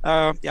week.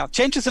 Yeah,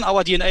 changes in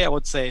our DNA, I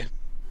would say.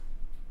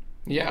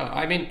 Yeah,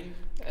 I mean,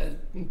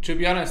 to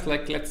be honest,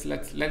 like let's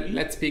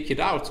speak it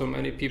out. So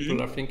many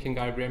people are thinking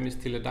IBM is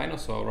still a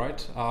dinosaur,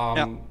 right?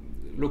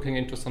 Looking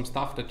into some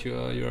stuff that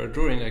you're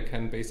doing, I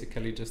can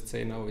basically just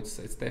say no, it's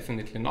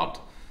definitely not.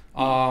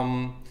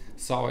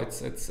 So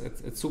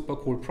it's super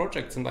cool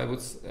projects, and I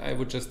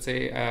would just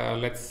say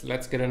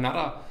let's get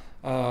another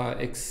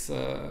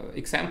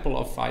example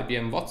of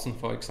IBM Watson,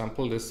 for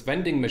example. This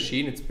vending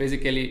machine, it's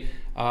basically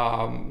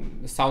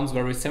sounds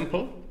very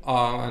simple,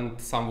 and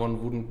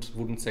someone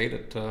wouldn't say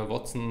that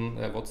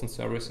Watson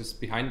service is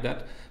behind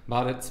that,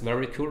 but it's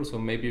very cool. So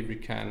maybe we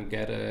can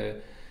get a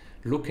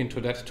look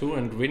into that too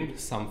and win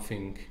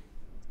something.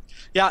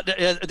 Yeah,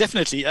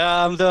 definitely.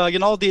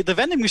 The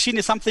vending machine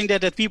is something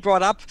that we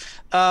brought up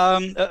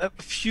a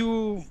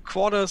few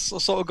quarters or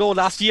so ago.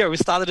 Last year, we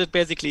started it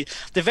basically.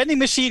 The vending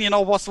machine,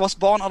 was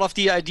born out of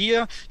the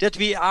idea that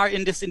we are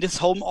in this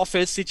home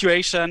office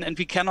situation, and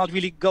we cannot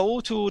really go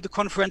to the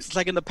conferences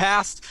like in the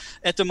past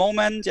at the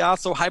moment. Yeah,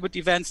 so hybrid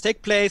events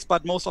take place,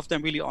 but most of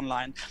them really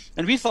online.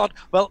 And we thought,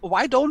 well,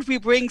 why don't we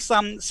bring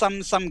some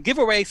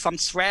giveaways, some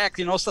swag,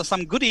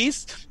 some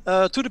goodies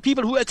to the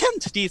people who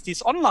attend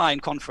these online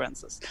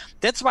conferences.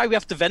 That's why we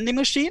have the vending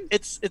machine.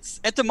 It's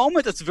at the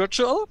moment it's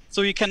virtual,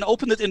 so you can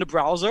open it in the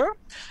browser,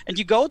 and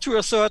you go to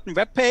a certain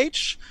web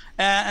page,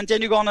 and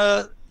then you're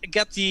gonna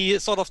get the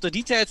sort of the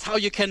details how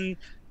you can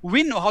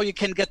win or how you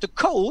can get the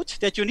code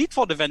that you need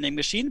for the vending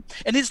machine.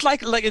 And it's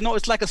like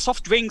it's like a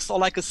soft drinks or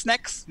like a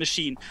snacks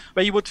machine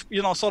where you would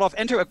sort of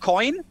enter a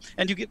coin,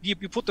 and you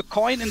put the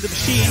coin in the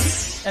machine,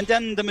 and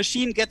then the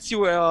machine gets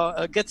you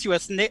a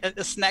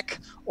snack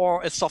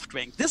or a soft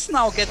drink. This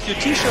now gets you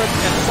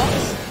t-shirts and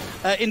socks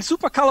in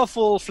super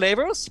colorful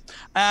flavors,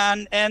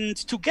 and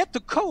to get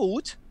the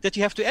code that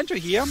you have to enter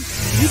here,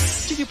 you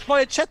need to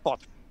deploy a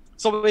chatbot.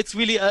 So it's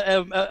really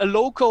a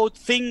low-code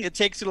thing. It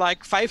takes you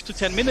like 5 to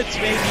 10 minutes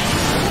maybe.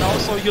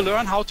 So you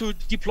learn how to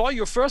deploy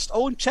your first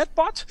own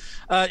chatbot.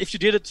 If you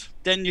did it,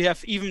 then you're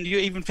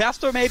even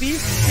faster maybe.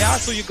 Yeah.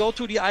 So you go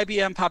to the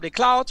IBM public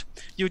cloud,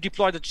 you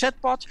deploy the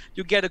chatbot,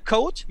 you get a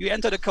code, you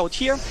enter the code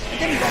here, and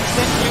then we're going to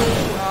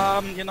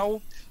send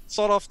you,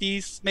 sort of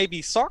these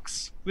maybe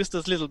socks with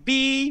this little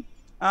bee,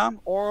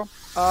 or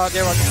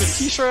there are different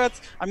t-shirts.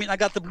 I mean, I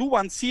got the blue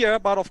ones here,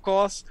 but of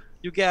course,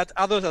 you get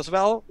others as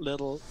well,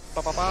 little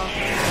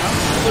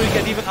so you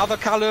get even other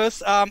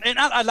colors, and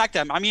I like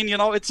them. I mean, it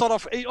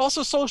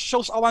also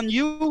shows our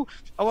new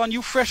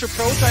fresh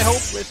approach, I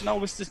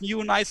hope, with this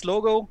new nice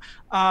logo,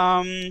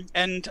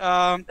 and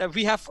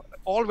we have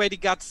already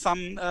got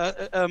some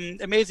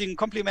amazing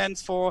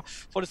compliments for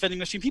the vending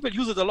machine. People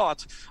use it a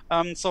lot,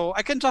 so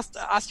I can just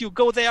ask you,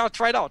 go there,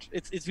 try it out.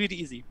 It's really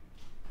easy.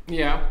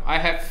 Yeah, I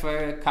have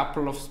a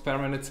couple of spare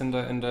minutes in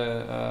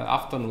the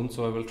afternoon,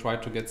 so I will try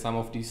to get some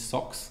of these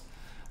socks.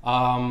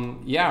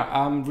 We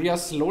are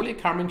slowly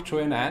coming to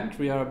an end.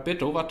 We are a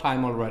bit over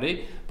time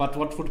already, but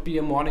what would be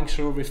a morning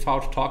show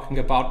without talking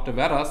about the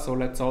weather? So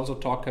let's also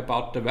talk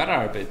about the weather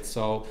a bit.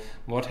 So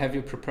what have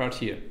you prepared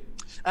here?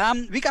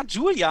 We got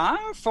Julia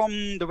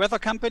from the weather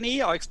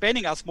company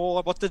explaining us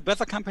more what the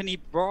weather company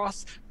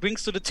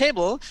brings to the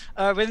table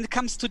when it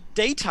comes to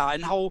data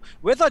and how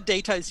weather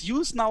data is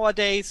used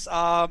nowadays.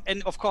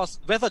 And of course,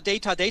 weather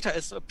data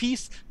is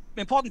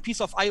important piece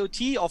of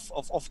IoT of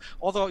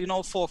other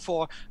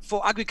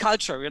for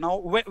agriculture.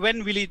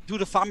 When really do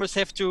the farmers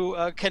have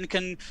to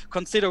can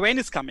consider rain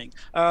is coming,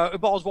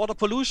 about water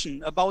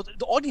pollution, about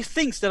all these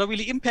things that are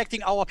really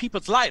impacting our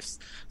people's lives.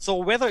 So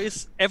weather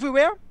is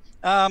everywhere.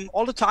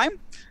 All the time,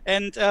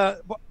 and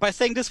by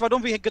saying this, why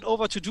don't we get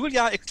over to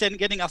Julia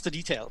getting us the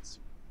details?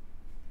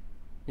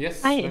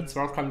 Yes, Hi. Let's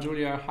welcome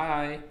Julia.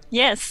 Hi.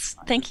 Yes,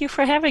 thank you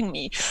for having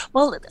me.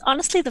 Well,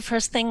 honestly, the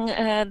first thing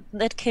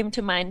that came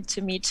to mind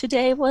to me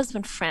today was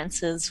when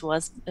Francis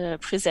was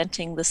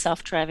presenting the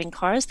self-driving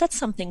cars. That's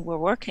something we're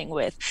working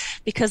with,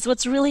 because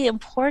what's really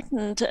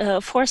important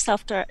for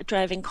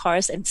self-driving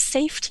cars and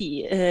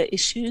safety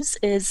issues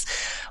is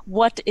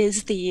what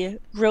is the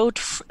road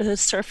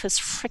surface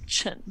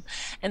friction.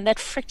 And that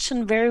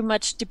friction very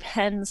much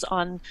depends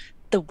on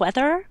the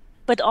weather,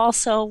 but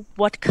also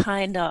what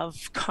kind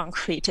of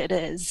concrete it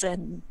is.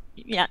 And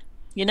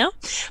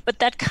but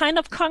that kind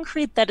of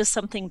concrete, that is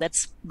something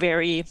that's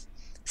very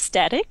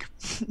static.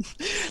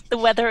 The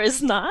weather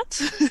is not.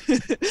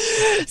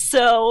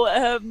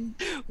 So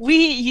we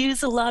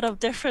use a lot of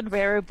different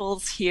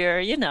variables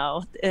here,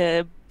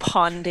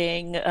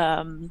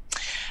 ponding,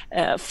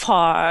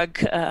 fog,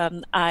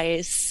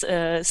 ice,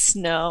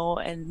 snow,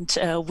 and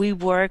we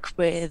work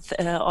with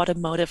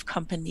automotive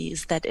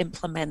companies that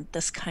implement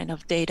this kind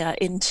of data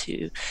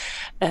into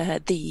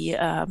the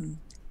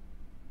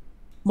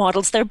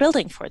models they're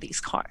building for these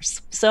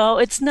cars. So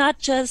it's not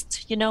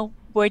just,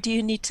 where do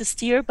you need to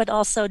steer, but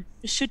also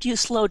should you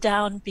slow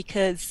down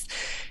because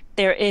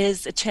there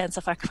is a chance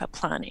of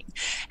aquaplaning.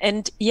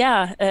 And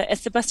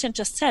as Sebastian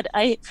just said,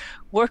 I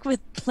work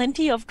with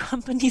plenty of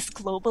companies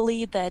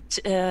globally that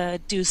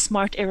do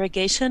smart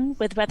irrigation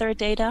with weather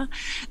data,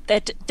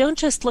 that don't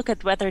just look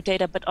at weather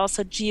data, but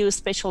also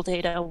geospatial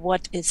data.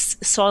 What is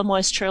soil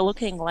moisture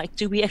looking like?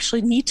 Do we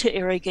actually need to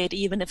irrigate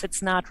even if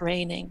it's not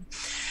raining?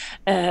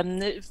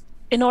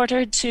 In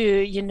order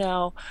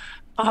to,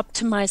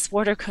 optimize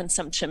water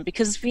consumption,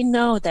 because we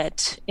know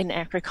that in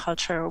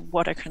agriculture,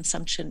 water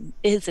consumption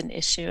is an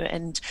issue.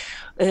 And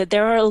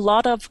there are a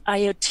lot of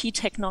IoT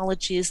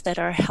technologies that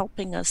are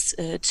helping us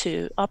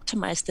to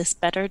optimize this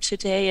better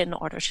today in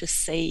order to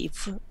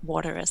save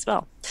water as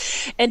well.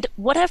 And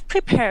what I've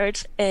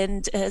prepared,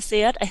 and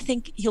Sead, I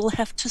think you'll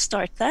have to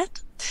start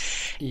that,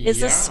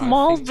 is a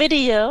small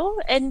video.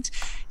 And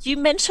you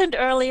mentioned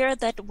earlier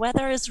that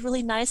weather is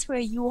really nice where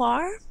you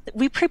are.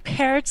 We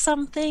prepared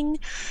something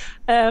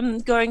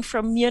going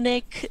from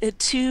Munich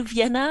to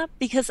Vienna,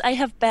 because I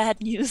have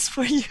bad news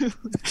for you.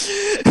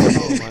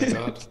 Oh my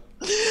God.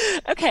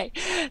 Okay,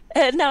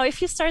 now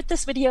if you start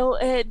this video,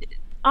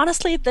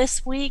 honestly,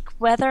 this week,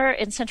 weather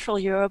in Central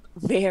Europe,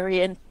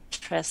 very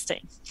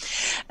interesting.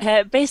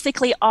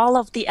 Basically, all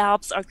of the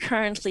Alps are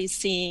currently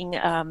seeing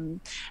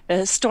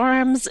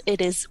storms.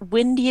 It is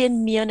windy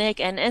in Munich,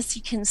 and as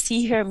you can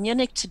see here,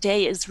 Munich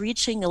today is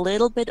reaching a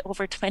little bit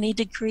over 20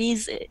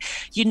 degrees.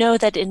 You know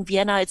that in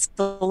Vienna it's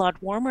a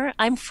lot warmer.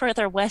 I'm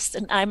further west,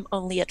 and I'm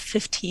only at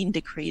 15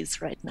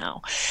 degrees right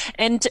now.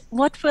 And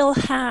what we'll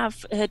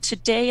have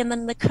today and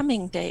then the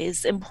coming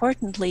days,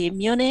 importantly,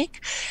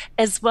 Munich,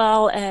 as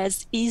well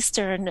as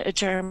Eastern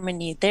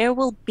Germany, there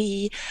will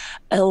be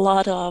a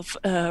lot of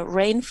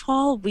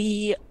rainfall.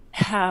 We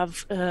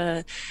have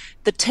the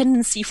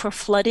tendency for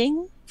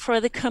flooding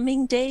for the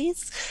coming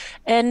days.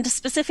 And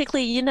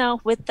specifically, you know,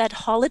 with that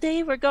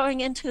holiday we're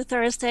going into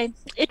Thursday,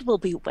 it will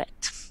be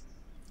wet.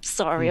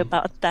 Sorry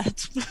about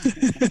that.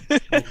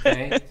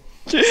 Okay.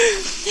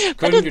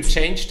 Couldn't you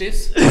change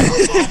this?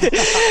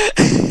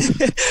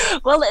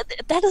 Well,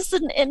 that is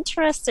an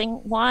interesting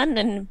one.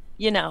 And,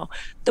 you know,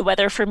 the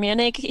weather for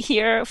Munich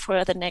here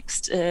for the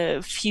next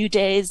few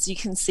days, you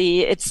can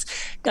see it's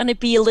going to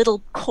be a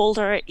little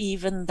colder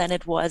even than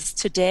it was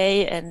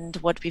today and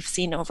what we've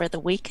seen over the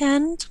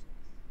weekend.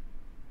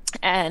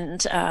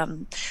 And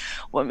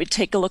when we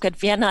take a look at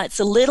Vienna, it's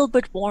a little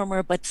bit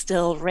warmer, but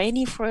still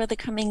rainy for the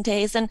coming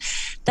days. And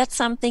that's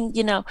something,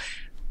 you know,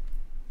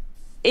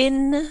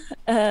 in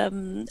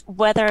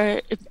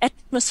weather,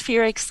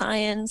 atmospheric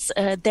science,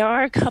 there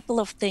are a couple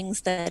of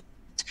things that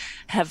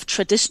have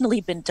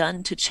traditionally been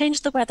done to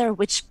change the weather,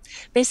 which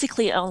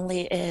basically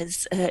only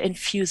is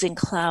infusing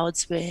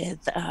clouds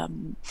with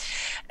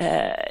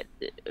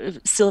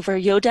silver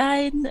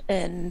iodine,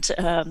 and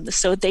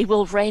so they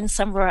will rain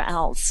somewhere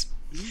else.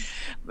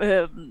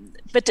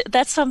 But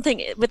that's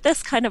something with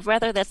this kind of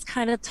weather that's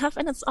kind of tough,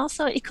 and it's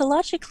also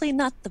ecologically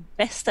not the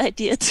best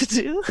idea to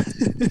do.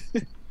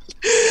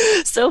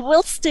 So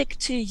we'll stick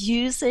to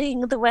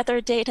using the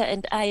weather data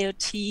and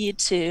IoT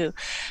to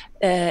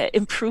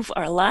improve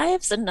our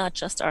lives, and not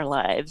just our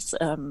lives.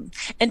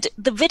 And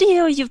the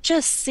video you've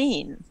just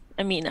seen,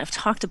 I mean, I've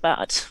talked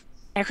about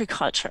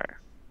agriculture,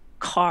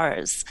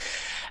 cars.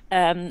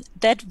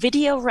 That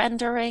video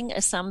rendering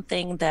is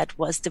something that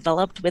was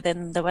developed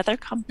within the weather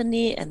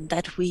company and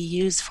that we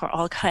use for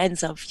all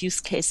kinds of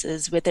use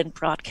cases within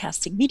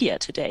broadcasting media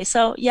today.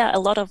 So yeah, a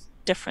lot of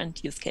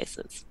different use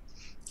cases.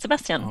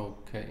 Sebastian.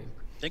 Okay.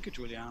 Thank you,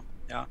 Julia.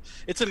 Yeah,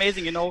 it's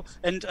amazing, you know.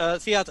 And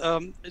Seat,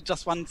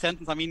 just one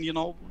sentence. I mean, you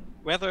know,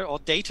 weather or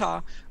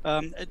data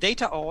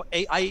or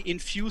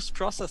AI-infused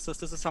processes.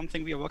 This is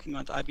something we are working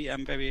on at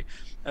IBM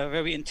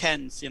very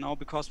intense, you know,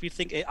 because we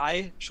think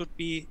AI should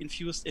be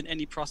infused in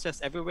any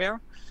process everywhere,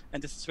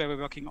 and this is where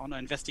we're working on,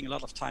 investing a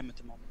lot of time at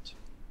the moment.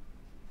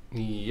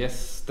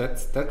 Yes,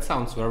 that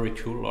sounds very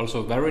cool.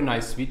 Also, very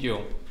nice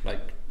video,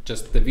 like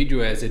just the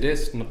video as it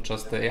is, not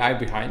just the AI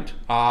behind.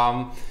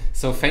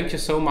 So thank you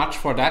so much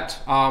for that.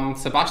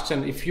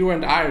 Sebastian, if you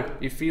and I,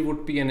 if we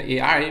would be an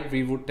AI,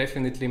 we would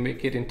definitely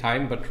make it in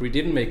time, but we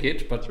didn't make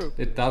it, but True.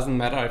 It doesn't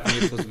matter. I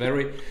think it was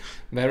very,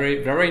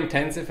 very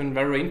intensive and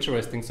very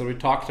interesting. So we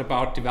talked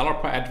about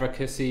developer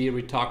advocacy,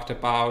 we talked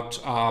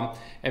about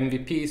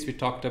MVPs, we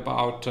talked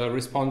about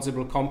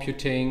responsible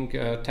computing,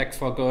 tech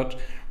for good.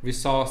 We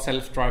saw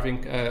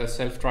self-driving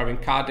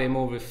car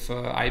demo with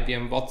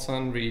IBM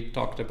Watson. We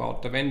talked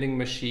about the vending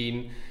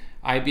machine,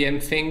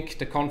 IBM Think,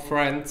 the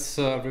conference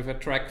with a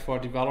track for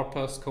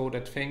developers, Code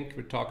at Think.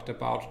 We talked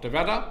about the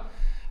weather.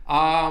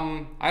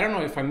 I don't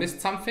know if I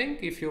missed something.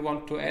 If you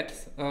want to add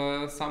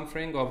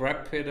something or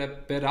wrap it a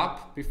bit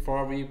up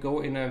before we go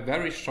in a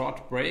very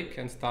short break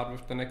and start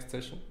with the next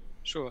session.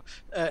 Sure.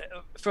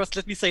 First,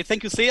 let me say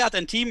thank you, Seat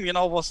and team. You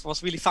know,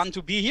 was really fun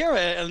to be here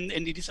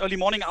in these early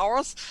morning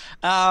hours.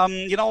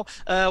 You know,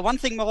 one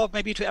thing more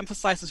maybe to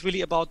emphasize is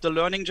really about the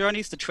learning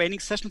journeys, the training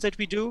sessions that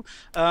we do.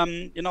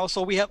 You know,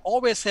 so we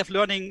always have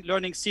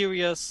learning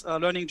series,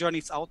 learning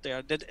journeys out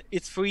there. That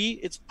it's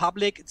free, it's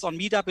public, it's on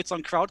Meetup, it's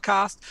on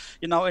Crowdcast.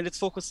 You know, and it's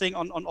focusing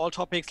on all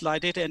topics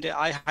like data and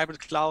AI,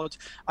 hybrid cloud,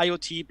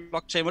 IoT,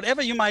 blockchain,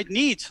 whatever you might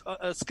need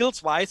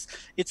skills-wise.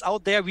 It's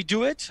out there. We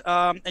do it,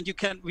 and you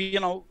can.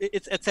 You know.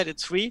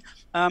 It's free.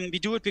 We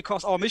do it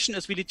because our mission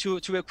is really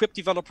to equip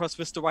developers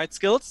with the right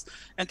skills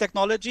and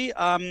technology.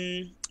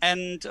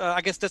 And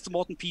I guess that's the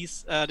important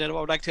piece that I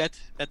would like to add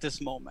at this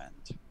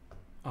moment.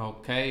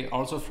 Okay.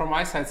 Also from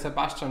my side,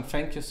 Sebastian,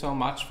 thank you so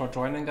much for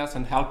joining us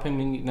and helping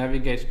me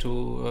navigate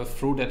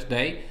through that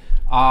day.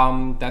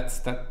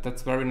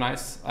 That's very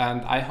nice,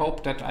 and I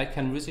hope that I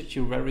can visit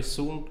you very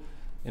soon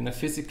in a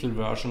physical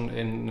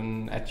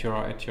version at your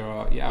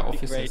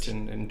offices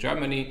in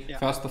Germany. Yeah.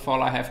 First of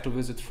all, I have to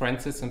visit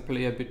Francis and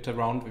play a bit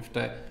around with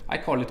I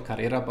call it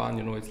Carrera-Bahn,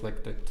 you know, it's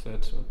like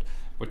that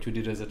what you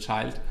did as a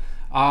child.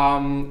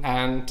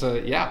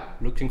 Yeah,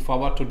 looking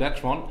forward to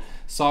that one.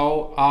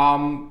 So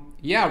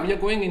Yeah, we are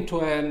going into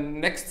a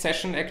next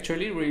session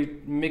actually. We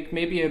make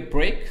maybe a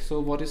break. So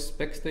what is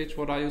backstage?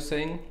 What are you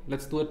saying?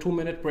 Let's do a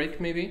 2-minute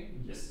break maybe?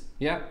 Yes.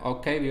 Yeah,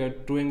 okay, we are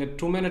doing a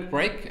 2-minute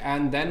break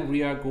and then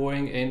we are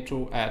going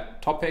into a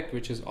topic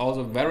which is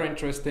also very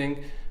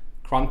interesting,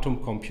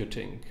 quantum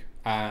computing.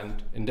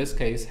 And in this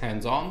case,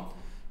 hands-on.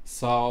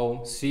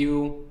 So see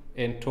you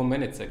in 2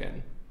 minutes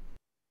again.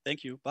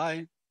 Thank you.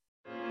 Bye.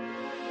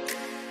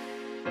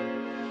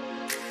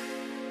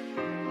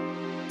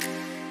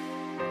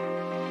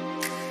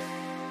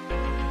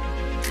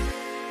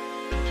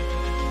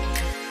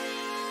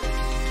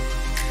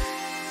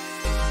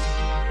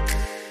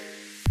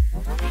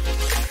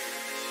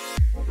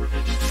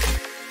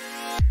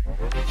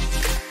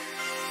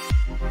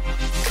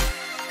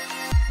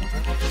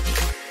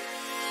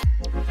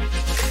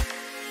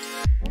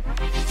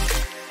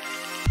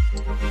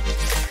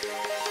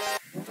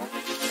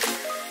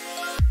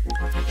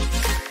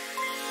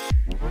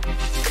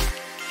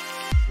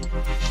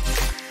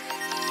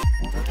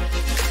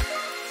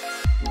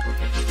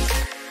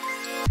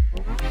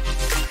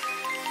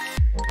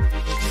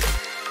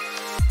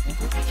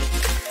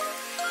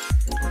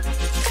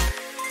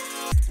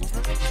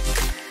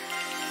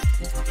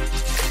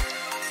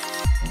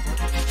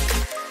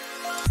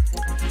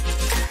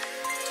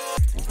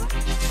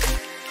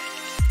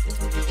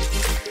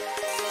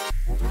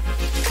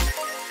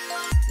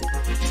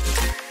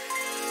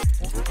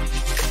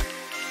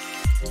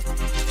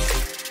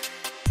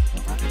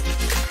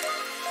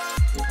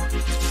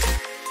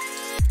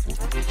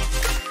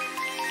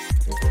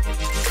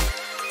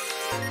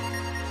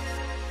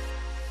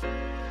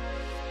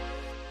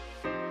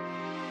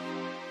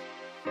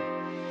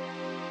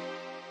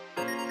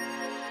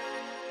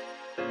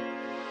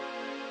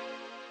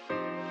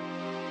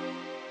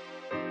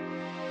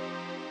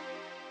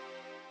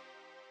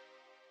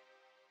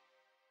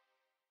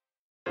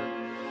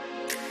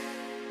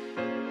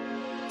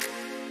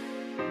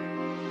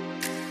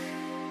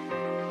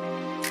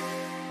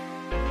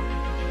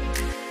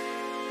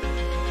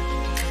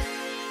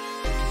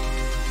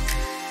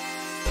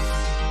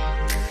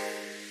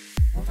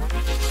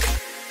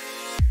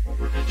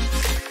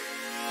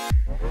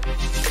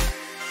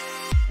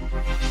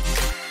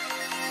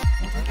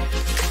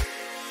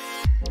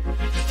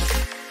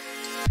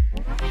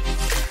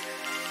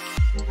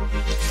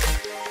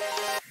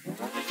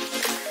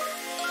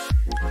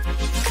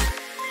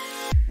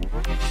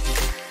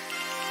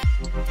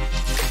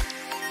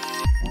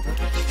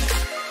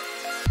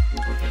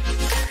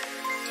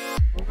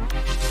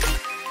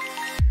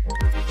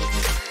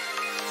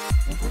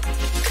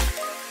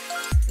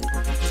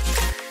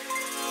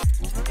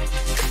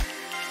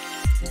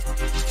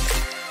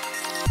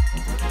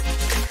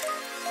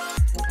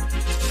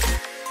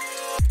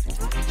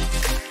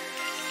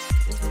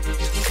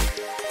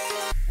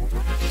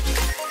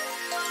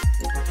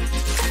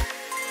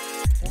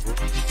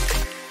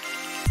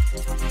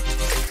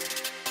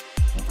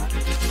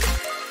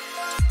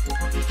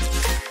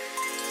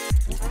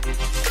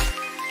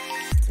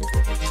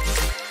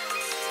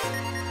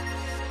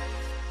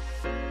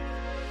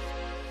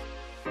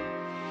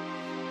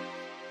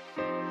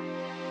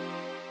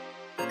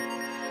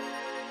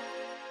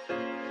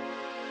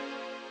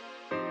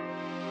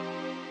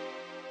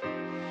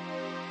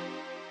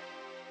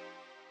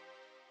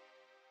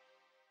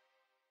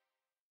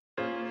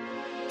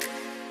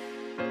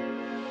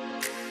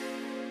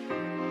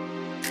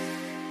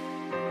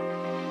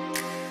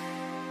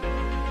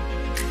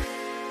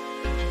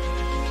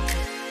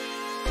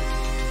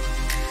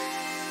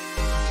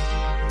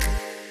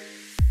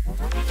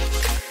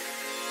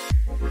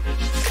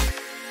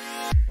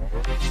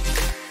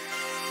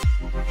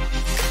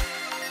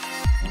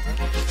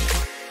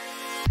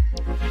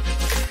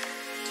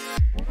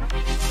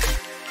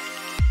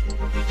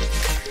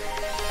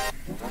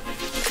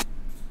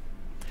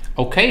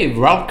 Okay,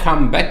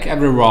 welcome back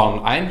everyone.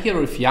 I'm here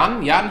with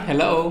Jan. Jan,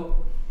 hello.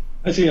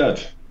 Hi,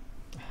 Seat.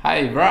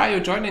 Hi, where are you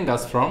joining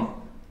us from?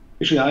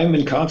 Actually, I'm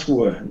in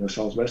Karlsruhe, in the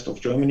southwest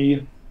of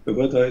Germany. The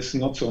weather is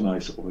not so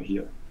nice over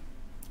here.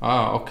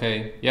 Ah,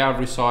 okay. Yeah,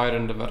 we saw it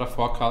in the weather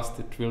forecast.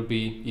 It will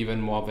be even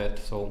more wet.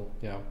 So,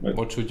 yeah, right.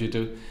 What should you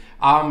do?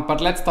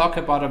 But let's talk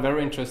about a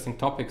very interesting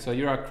topic. So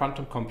you're a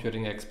quantum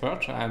computing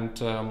expert.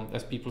 And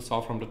as people saw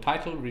from the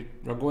title,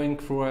 we're going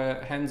through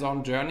a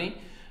hands-on journey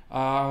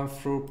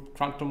through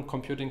quantum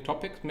computing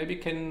topics. Maybe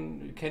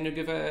can you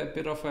give a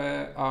bit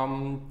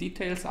of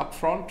details up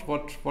front?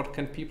 What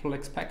can people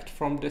expect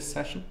from this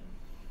session?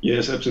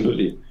 Yes,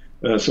 absolutely.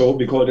 So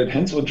we call it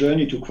hands-on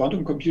journey to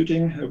quantum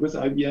computing with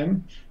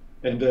IBM.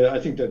 And I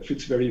think that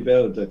fits very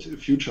well that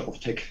Future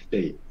of Tech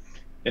Day.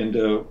 And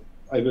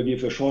I will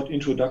give a short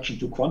introduction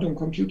to quantum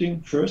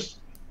computing first.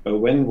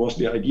 When was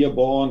the idea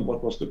born?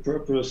 What was the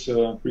purpose?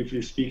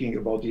 Briefly speaking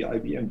about the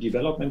IBM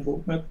development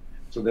roadmap.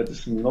 So that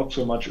is not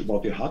so much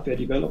about the hardware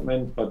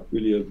development, but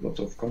really a lot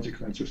of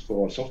consequences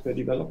for software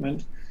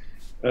development.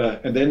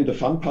 And then the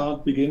fun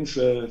part begins.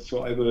 So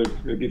I will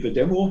give a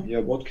demo,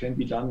 what can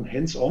be done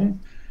hands-on.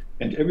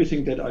 And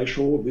everything that I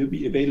show will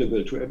be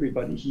available to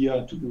everybody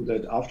here to do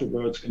that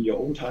afterwards in your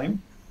own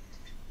time.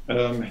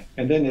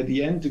 And then at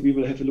the end, we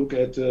will have a look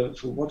at,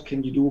 so what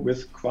can you do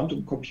with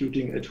quantum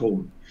computing at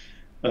home?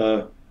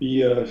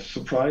 Be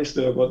surprised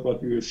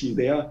what we will see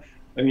there.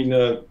 I mean,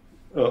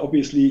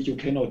 obviously you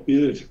cannot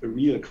build a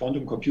real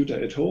quantum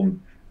computer at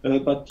home,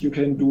 but you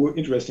can do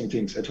interesting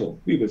things at home.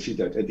 We will see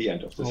that at the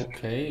end of this.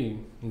 Okay,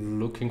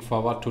 looking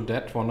forward to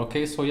that one.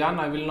 Okay, so Jan,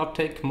 I will not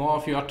take more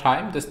of your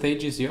time. The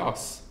stage is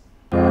yours.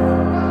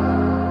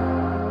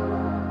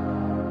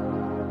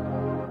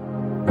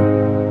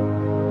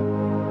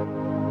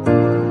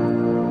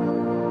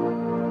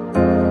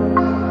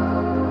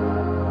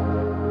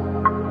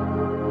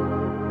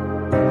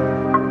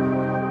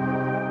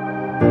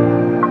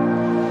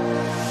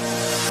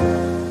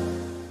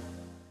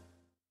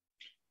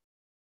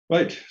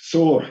 Right,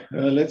 so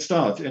let's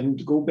start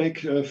and go back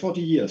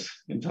 40 years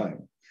in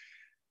time.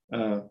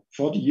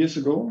 40 years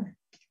ago,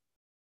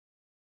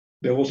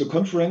 there was a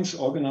conference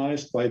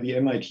organized by the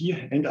MIT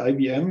and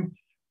IBM.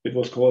 It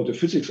was called the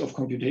Physics of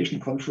Computation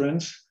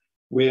Conference,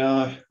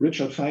 where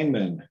Richard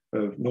Feynman,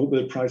 a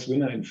Nobel Prize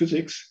winner in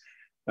physics,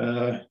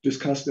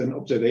 discussed an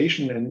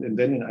observation and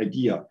then an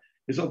idea.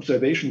 His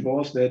observation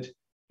was that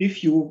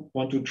if you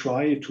want to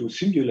try to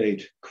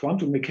simulate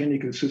quantum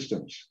mechanical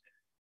systems,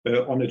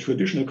 on a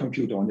traditional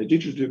computer, on a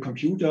digital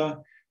computer,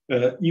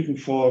 even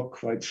for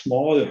quite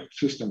small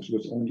systems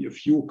with only a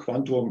few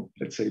quantum,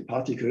 let's say,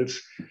 particles,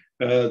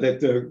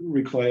 that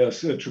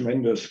requires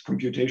tremendous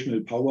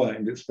computational power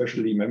and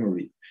especially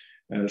memory.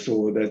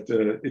 So that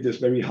it is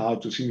very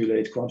hard to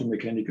simulate quantum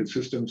mechanical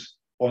systems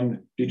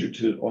on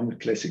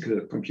classical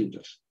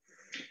computers.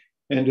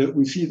 And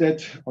we see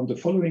that on the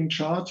following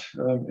chart,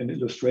 an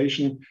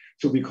illustration.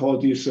 So we call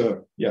these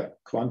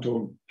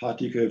quantum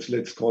particles,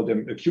 let's call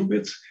them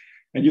qubits.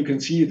 And you can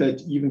see that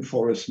even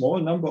for a small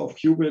number of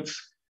qubits,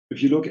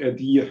 if you look at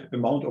the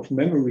amount of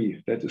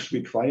memory that is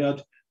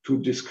required to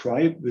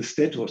describe the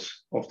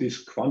status of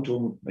these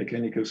quantum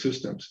mechanical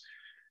systems,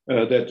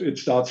 that it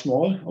starts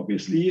small,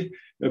 obviously,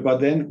 but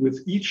then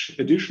with each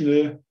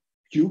additional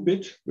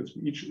qubit, with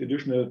each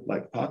additional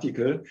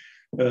particle,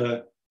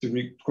 the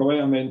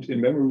requirement in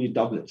memory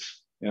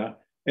doubles. Yeah.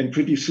 And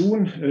pretty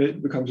soon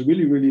it becomes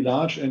really, really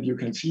large. And you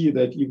can see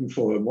that even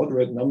for a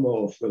moderate number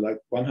of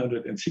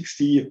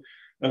 160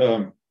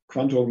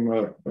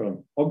 quantum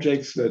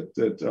objects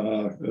that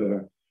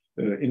are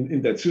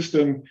in that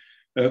system,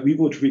 we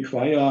would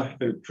require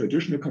a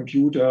traditional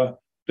computer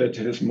that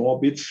has more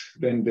bits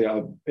than there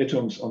are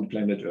atoms on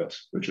planet Earth,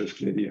 which is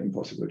clearly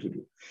impossible to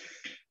do.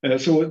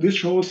 So this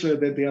shows that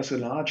there's a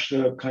large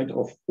kind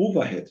of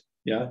overhead.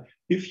 Yeah,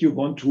 if you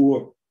want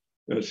to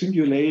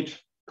simulate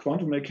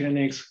quantum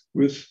mechanics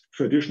with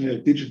traditional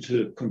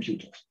digital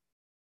computers.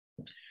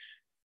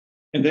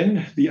 And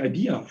then the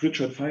idea of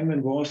Richard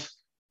Feynman was,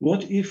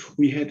 what if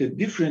we had a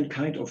different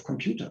kind of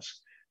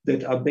computers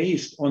that are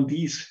based on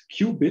these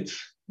qubits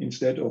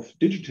instead of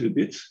digital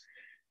bits,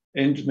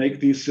 and make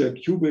these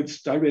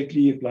qubits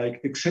directly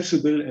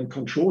accessible and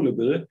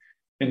controllable?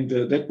 And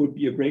that would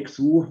be a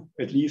breakthrough,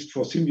 at least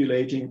for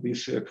simulating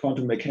these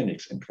quantum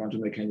mechanics and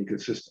quantum mechanical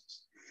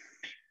systems.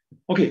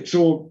 Okay,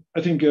 so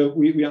I think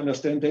we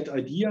understand that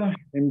idea.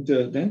 And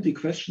then the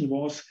question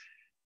was,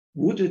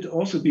 would it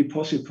also be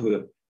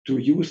possible to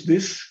use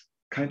this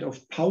kind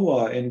of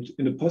power and,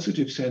 in a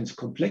positive sense,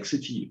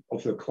 complexity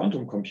of a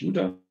quantum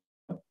computer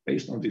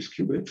based on these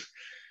qubits,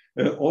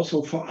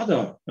 also for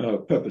other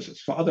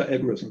purposes, for other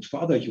algorithms,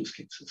 for other use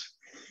cases?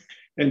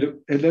 And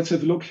let's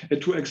have a look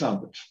at two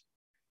examples.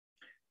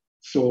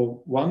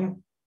 So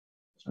one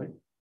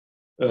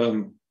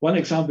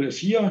example is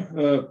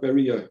here,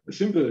 very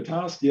simple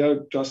task,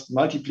 just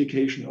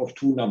multiplication of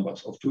two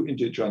numbers, of two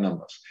integer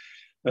numbers.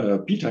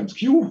 P times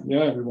Q, we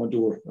want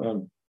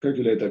to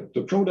calculate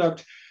the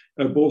product.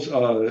 Both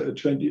are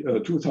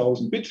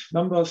 2000-bit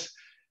numbers.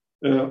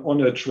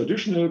 On a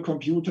traditional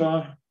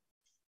computer,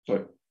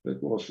 sorry,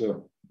 that was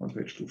one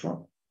page too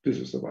far. This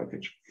is the right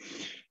page.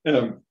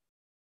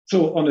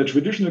 So on a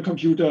traditional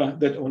computer,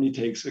 that only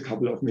takes a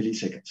couple of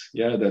milliseconds.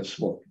 Yeah, that's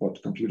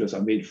what computers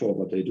are made for,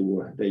 what they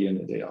do day in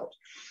and day out.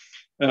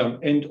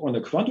 And on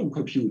a quantum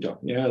computer,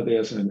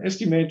 there's an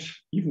estimate,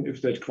 even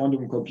if that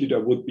quantum computer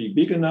would be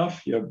big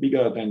enough,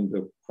 bigger than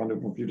the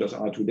quantum computers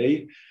are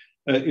today,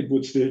 it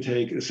would still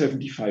take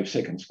 75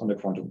 seconds on a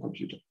quantum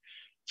computer.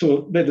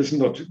 So that is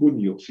not good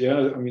news.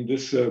 I mean,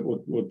 this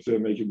would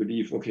make you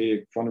believe,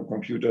 okay, quantum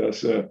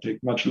computers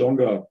take much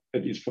longer,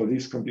 at least for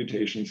these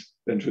computations,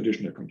 than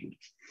traditional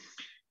computers.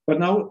 But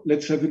now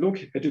let's have a look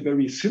at a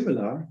very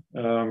similar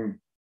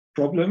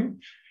problem,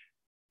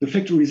 the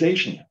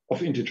factorization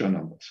of integer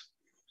numbers.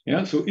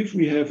 So if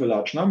we have a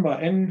large number,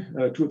 n,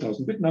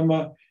 2000-bit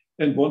number,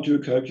 and want to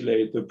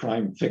calculate the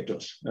prime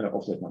factors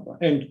of that number.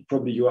 And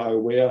probably you are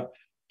aware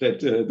that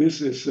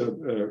this is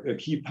a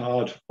key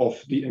part of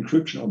the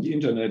encryption on the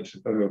internet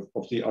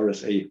of the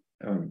RSA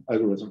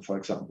algorithm, for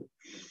example.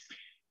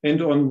 And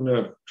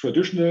on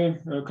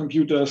traditional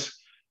computers,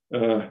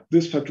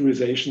 this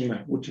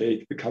factorization would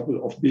take a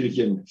couple of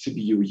billion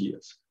CPU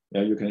years.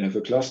 You can have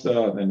a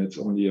cluster, and it's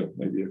only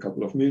maybe a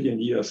couple of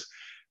million years,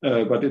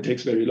 but it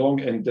takes very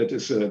long. And that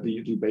is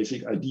the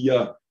basic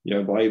idea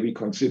why we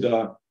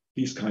consider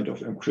these kind of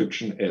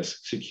encryption as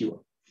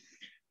secure.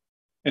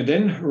 And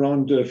then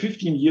around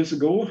 15 years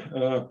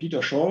ago,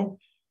 Peter Shaw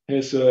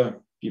has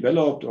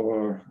developed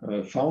or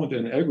found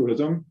an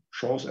algorithm,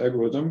 Shaw's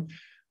algorithm,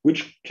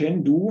 which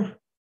can do,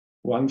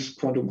 once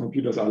quantum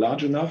computers are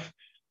large enough,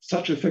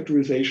 such a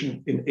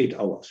factorization in 8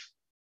 hours.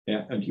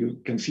 Yeah, and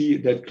you can see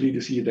that, clearly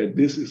see that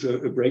this is a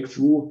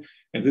breakthrough,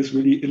 and this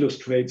really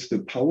illustrates the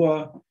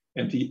power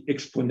and the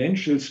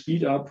exponential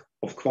speed up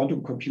of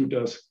quantum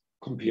computers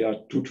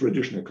compared to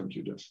traditional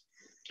computers.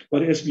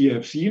 But as we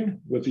have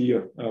seen with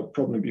the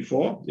problem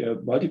before,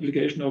 the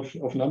multiplication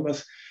of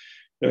numbers,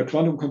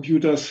 quantum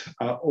computers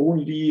are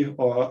only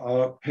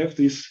or have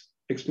this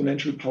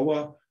exponential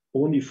power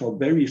only for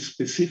very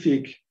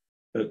specific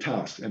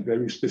tasks and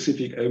very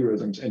specific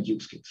algorithms and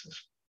use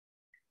cases.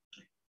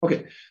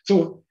 Okay,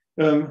 so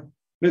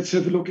let's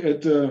have a look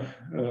at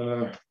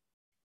a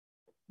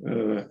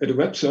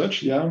web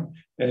search,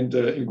 and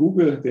in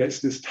Google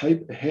there's this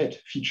type ahead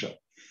feature.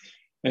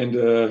 And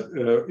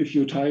if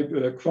you type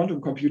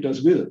quantum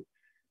computers will,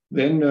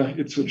 then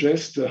it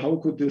suggests how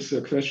could this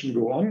question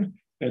go on.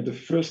 And the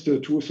first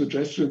 2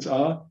 suggestions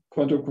are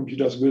quantum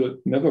computers will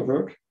never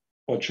work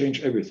or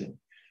change everything.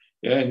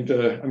 And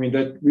I mean,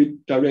 that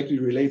directly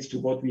relates to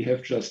what we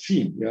have just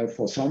seen.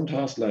 For some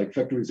tasks like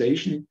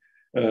factorization,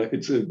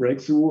 it's a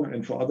breakthrough.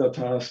 And for other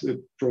tasks, it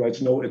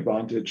provides no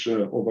advantage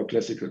over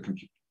classical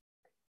computing.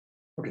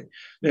 Okay,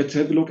 let's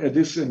have a look at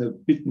this in a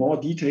bit more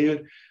detail.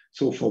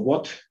 So for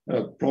what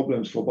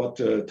problems, for what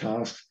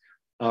tasks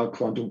are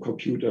quantum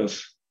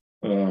computers,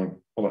 or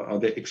are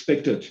they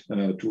expected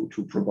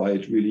to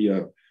provide really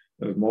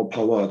more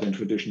power than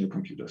traditional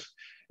computers?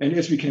 And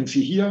as we can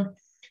see here,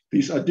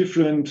 these are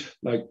different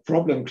like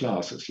problem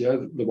classes.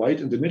 The white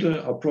in the middle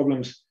are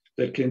problems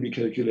that can be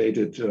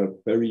calculated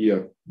very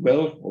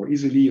well or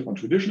easily on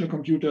traditional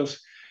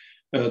computers.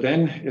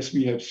 Then, as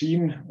we have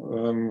seen,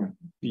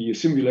 the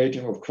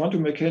simulating of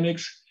quantum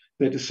mechanics,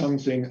 that is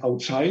something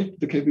outside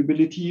the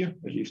capability, at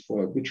least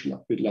for a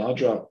bit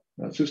larger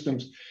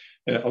systems,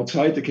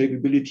 outside the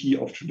capability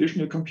of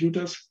traditional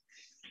computers.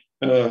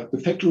 The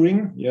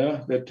factoring,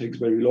 that takes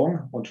very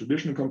long on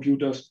traditional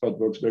computers, but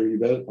works very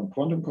well on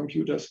quantum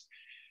computers.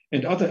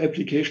 And other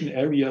application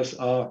areas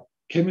are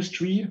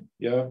chemistry,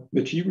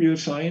 material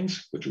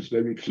science, which is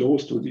very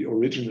close to the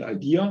original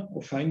idea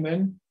of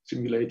Feynman,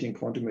 simulating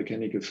quantum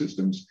mechanical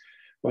systems,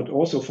 but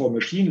also for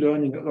machine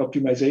learning and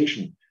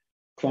optimization.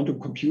 Quantum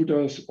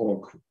computers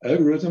or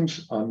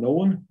algorithms are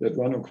known that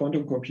run on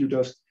quantum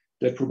computers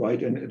that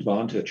provide an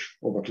advantage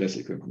over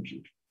classical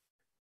compute.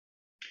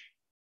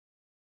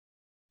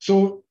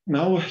 So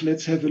now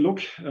let's have a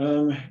look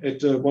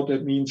at what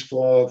that means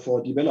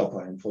for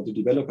developer and for the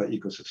developer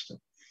ecosystem.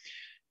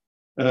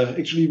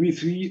 Actually,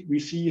 we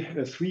see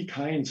 3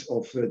 kinds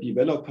of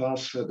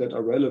developers that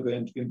are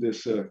relevant in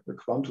this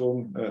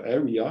quantum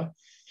area.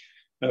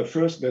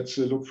 First, let's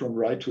look from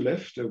right to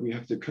left. We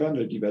have the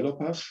kernel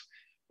developers.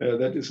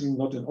 That is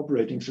not an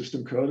operating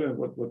system kernel,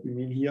 what we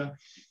mean here,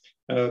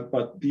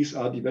 but these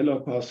are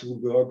developers who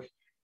work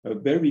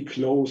very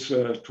close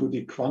to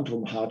the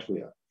quantum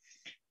hardware.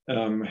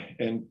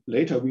 And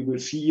later we will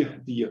see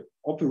the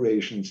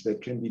operations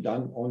that can be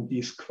done on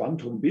these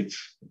quantum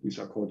bits. These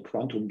are called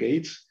quantum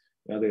gates.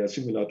 They are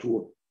similar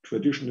to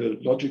traditional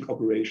logic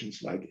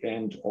operations like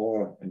AND,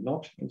 OR, and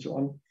NOT, and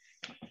so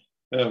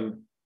on.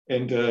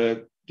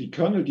 The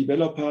kernel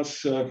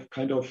developers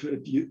kind of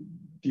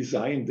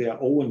design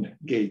their own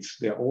gates,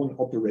 their own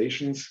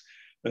operations,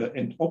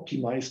 and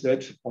optimize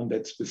that on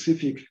that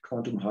specific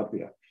quantum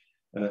hardware.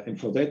 And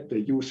for that, they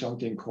use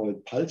something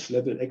called pulse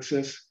level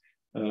access.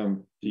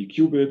 The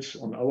qubits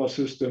on our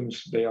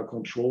systems, they are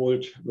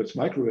controlled with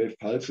microwave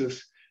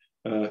pulses,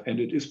 and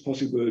it is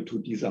possible to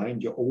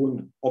design your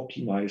own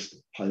optimized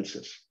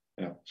pulses.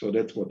 So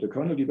that's what the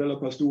kernel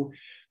developers do.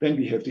 Then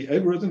we have the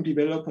algorithm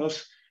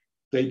developers.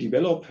 They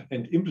develop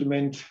and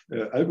implement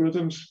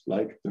algorithms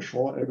like the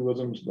Shaw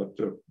algorithms, but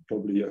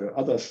probably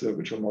others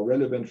which are more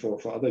relevant for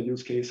other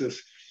use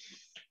cases,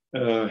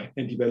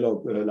 and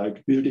develop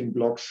like building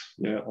blocks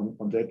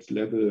on that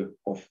level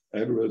of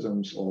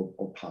algorithms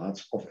or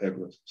parts of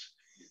algorithms.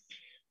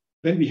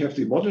 Then we have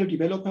the model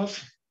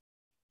developers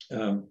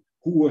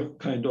who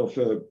kind of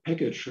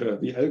package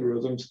the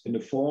algorithms in a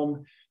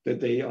form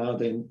that they are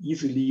then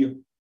easily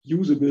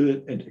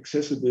usable and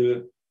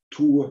accessible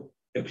to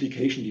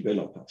application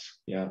developers,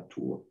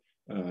 to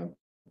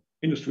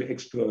industry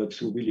experts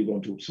who really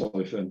want to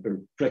solve a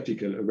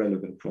practical,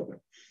 relevant problem.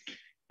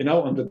 And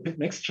now on the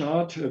next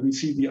chart, we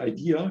see the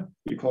idea,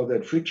 we call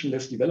that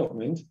frictionless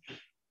development,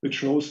 which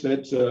shows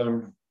that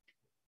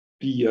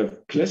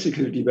the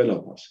classical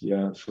developers,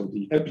 so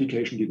the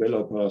application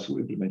developers who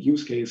implement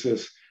use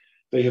cases,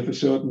 they have a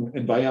certain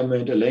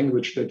environment, a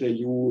language that they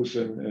use,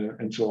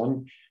 and so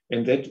on,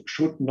 and that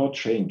should not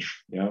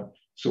change.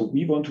 So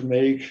we want to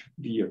make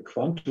the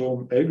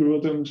quantum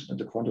algorithms and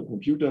the quantum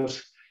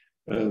computers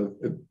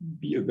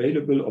be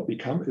available or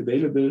become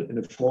available in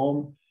a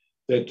form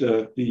that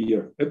the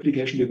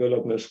application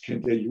developers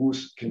can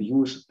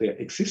use their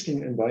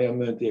existing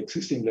environment, the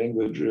existing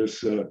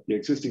languages, the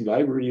existing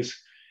libraries,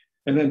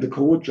 and then the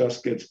code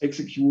just gets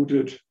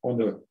executed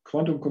on a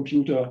quantum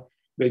computer,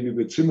 maybe a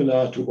bit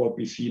similar to what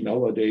we see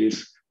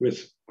nowadays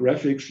with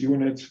graphics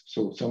units.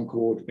 So some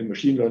code in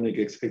machine learning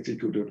gets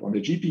executed on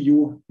a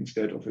GPU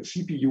instead of a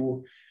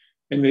CPU.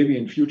 And maybe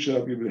in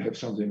future, we will have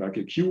something like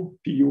a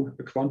QPU,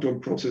 a quantum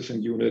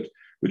processing unit,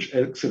 which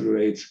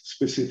accelerates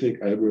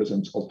specific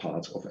algorithms or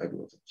parts of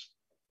algorithms.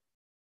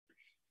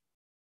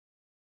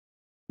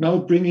 Now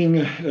bringing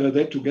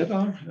that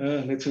together,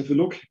 let's have a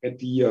look at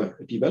the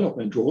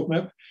development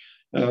roadmap.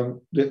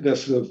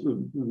 There's a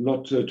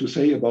lot to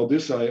say about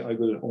this. I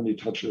will only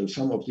touch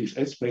some of these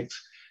aspects.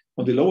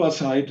 On the lower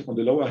side, on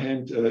the lower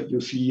hand,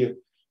 you see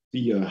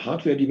the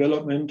hardware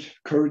development.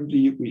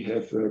 Currently, we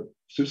have a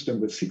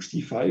system with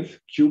 65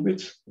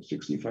 qubits,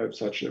 65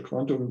 such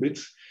quantum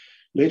bits.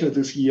 Later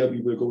this year,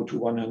 we will go to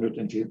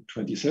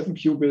 127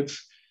 qubits,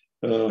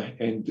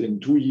 and in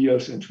 2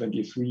 years, in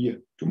 23,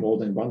 to more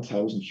than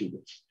 1,000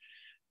 qubits.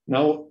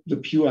 Now, the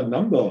pure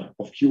number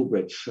of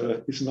qubits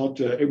is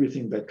not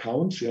everything that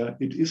counts. Yeah?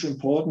 It is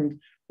important,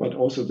 but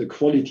also the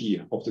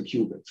quality of the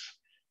qubits,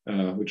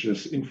 which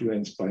is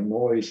influenced by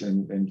noise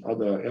and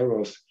other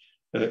errors,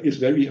 is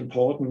very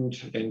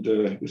important and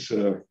is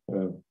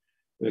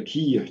a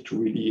key to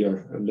really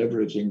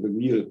leveraging the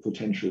real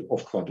potential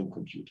of quantum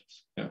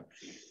computers. Yeah.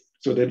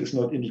 So that is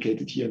not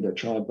indicated here in that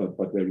chart,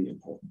 but very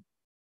important.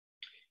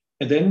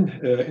 And then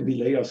in the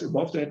layers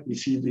above that, we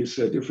see these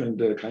different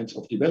kinds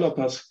of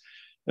developers.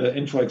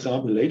 And for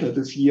example, later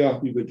this year,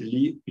 we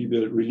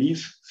will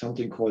release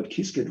something called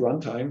Qiskit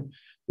Runtime,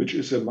 which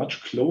is a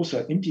much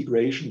closer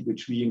integration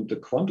between the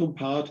quantum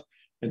part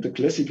and the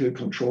classical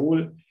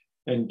control.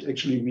 And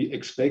actually, we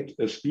expect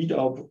a speed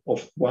up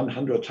of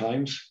 100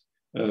 times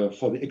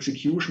for the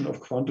execution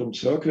of quantum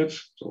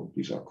circuits. So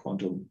these are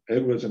quantum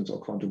algorithms or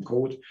quantum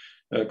code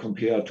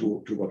compared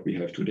to what we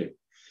have today.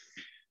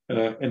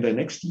 And then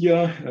next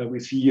year, we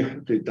see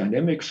the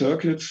dynamic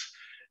circuits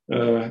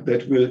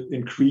that will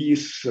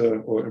increase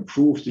or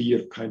improve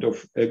the kind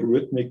of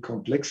algorithmic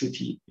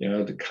complexity,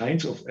 the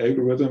kinds of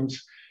algorithms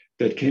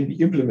that can be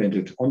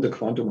implemented on the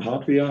quantum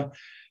hardware.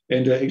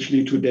 And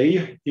actually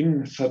today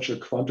in such a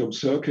quantum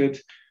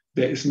circuit,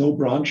 there is no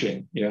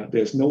branching.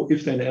 There's no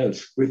if then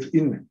else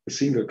within a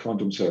single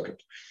quantum circuit.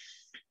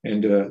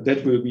 And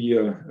that will be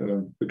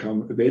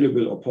become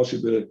available or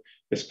possible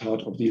as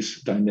part of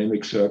these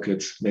dynamic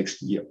circuits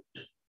next year.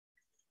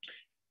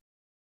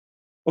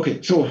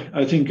 Okay, so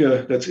I think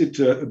that's it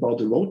about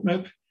the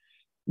roadmap.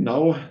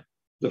 Now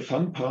the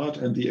fun part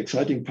and the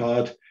exciting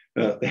part,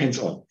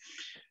 hands-on.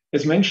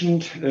 As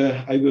mentioned,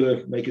 I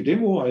will make a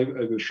demo. I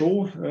will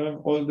show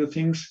all the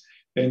things,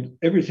 and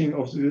everything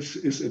of this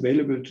is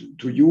available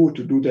to you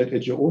to do that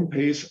at your own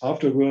pace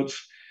afterwards.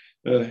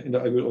 And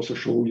I will also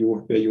show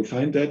you where you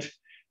find that.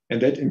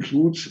 And that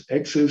includes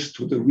access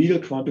to the real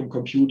quantum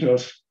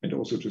computers and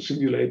also to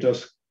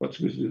simulators, but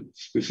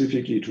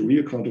specifically to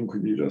real quantum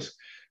computers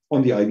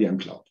on the IBM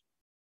cloud.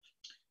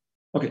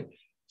 Okay,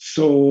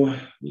 so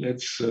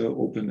let's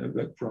open a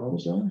web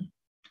browser.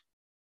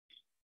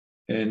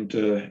 And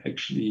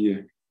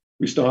actually,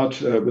 we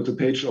start with the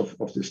page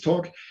of this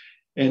talk.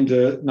 And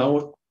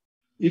now,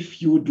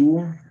 if you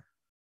do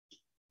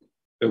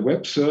a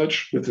web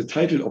search with the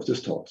title of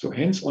this talk, so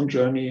hands-on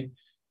journey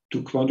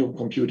to quantum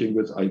computing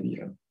with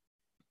IBM,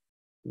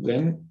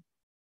 then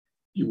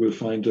you will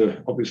find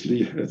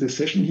obviously this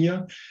session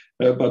here,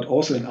 but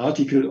also an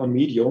article on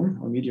Medium,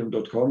 on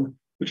medium.com,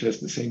 which has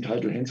the same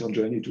title, Hands-on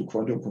Journey to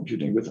Quantum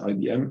Computing with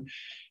IBM.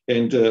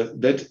 And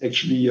that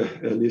actually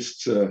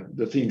lists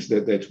the things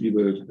that we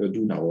will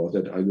do now, or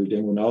that I will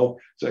demo now.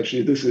 So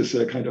actually this is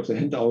kind of the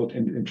handout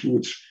and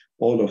includes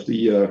all of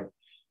the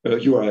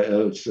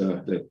URLs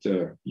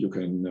that you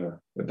can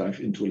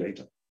dive into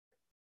later.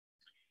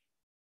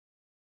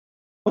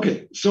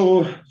 Okay,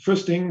 so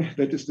first thing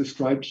that is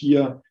described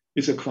here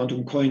is a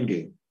quantum coin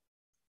game.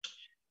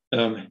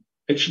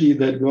 Actually,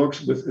 that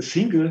works with a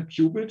single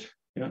qubit,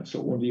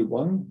 so only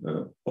one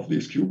of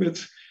these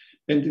qubits,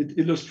 and it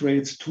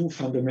illustrates two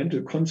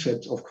fundamental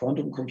concepts of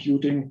quantum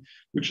computing,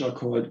 which are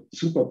called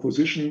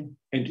superposition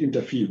and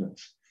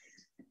interference.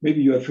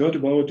 Maybe you have heard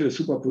about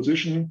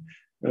superposition.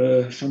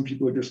 Some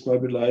people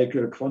describe it like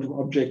a quantum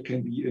object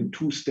can be in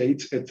two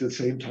states at the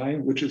same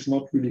time, which is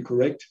not really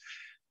correct.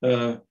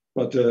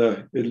 But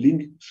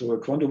so a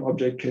quantum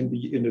object can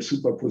be in a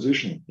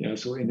superposition,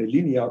 so in a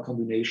linear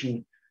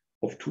combination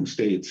of two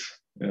states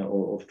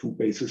or of two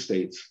basis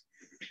states.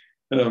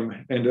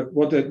 And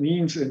what that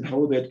means and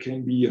how that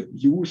can be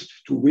used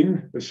to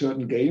win a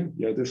certain game,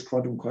 this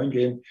quantum coin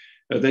game,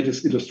 that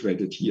is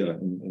illustrated here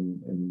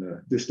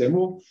in this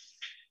demo.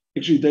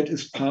 Actually, that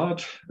is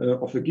part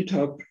of a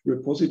GitHub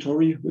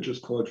repository, which is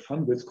called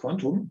Fun with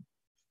Quantum.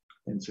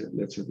 And so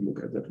let's have a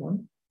look at that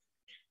one.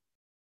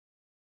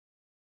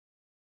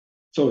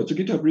 So it's a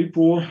GitHub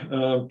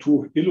repo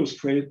to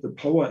illustrate the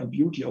power and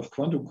beauty of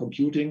quantum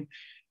computing.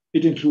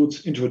 It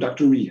includes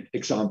introductory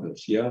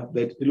examples,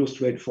 that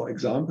illustrate, for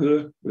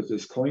example, with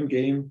this coin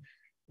game,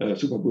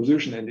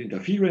 superposition and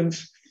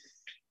interference.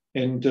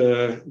 And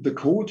the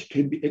code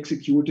can be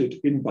executed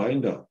in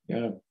Binder.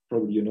 Yeah,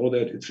 probably you know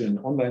that it's an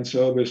online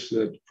service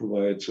that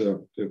provides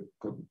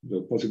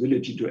the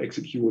possibility to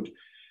execute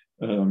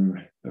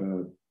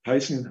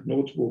Python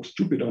notebooks,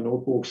 Jupyter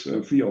notebooks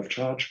free of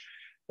charge.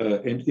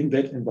 And in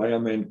that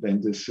environment,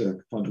 then this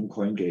quantum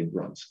coin game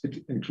runs.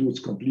 It includes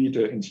complete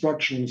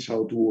instructions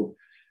how to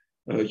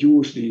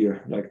use the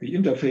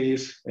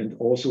interface, and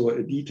also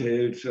a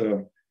detailed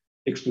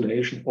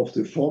explanation of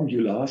the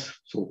formulas,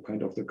 so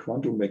kind of the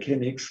quantum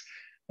mechanics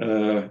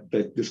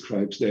that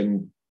describes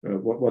then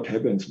what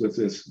happens with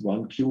this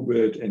one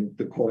qubit and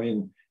the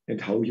coin,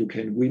 and how you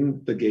can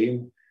win the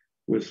game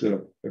with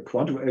a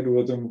quantum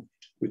algorithm,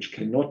 which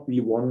cannot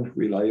be won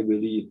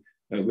reliably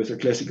with a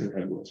classical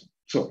algorithm.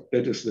 So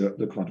that is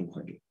the quantum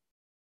coin game.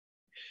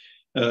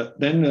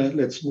 Then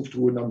let's move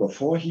to number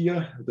 4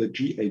 here, the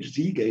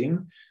GHZ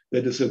game.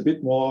 That is a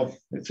bit more,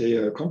 let's say,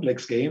 a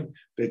complex game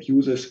that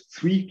uses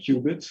 3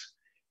 qubits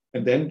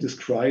and then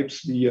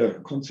describes the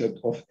concept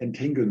of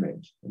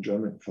entanglement, in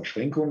German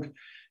Verschränkung.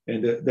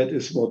 And that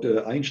is what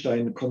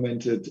Einstein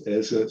commented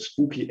as a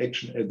spooky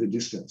action at a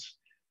distance.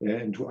 Yeah,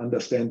 and to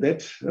understand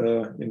that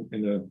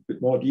in a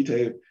bit more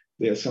detail,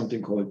 there's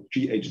something called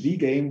GHZ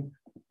game,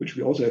 which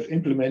we also have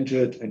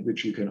implemented and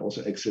which you can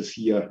also access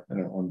here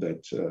on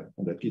that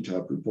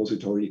GitHub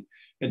repository.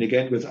 And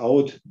again,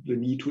 without the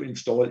need to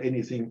install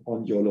anything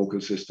on your local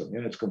system.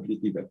 Yeah, it's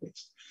completely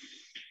web-based.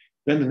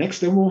 Then the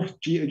next demo,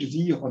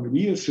 GHZ on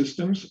real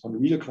systems,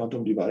 on real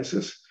quantum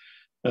devices,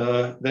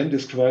 then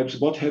describes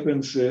what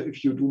happens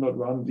if you do not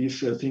run these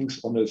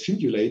things on a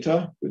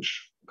simulator,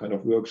 which kind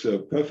of works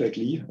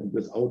perfectly and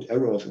without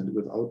errors and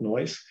without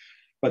noise,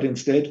 but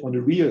instead on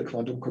a real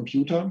quantum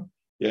computer.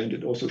 Yeah, and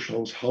it also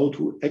shows how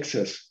to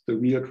access the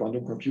real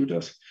quantum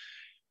computers.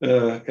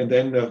 And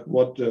then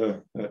what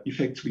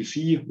effects we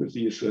see with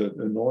these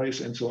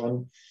noise and so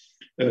on,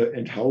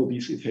 and how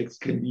these effects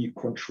can be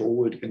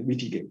controlled and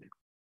mitigated.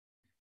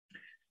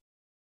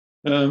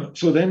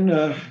 So then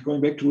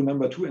going back to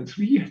number 2 and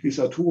 3, these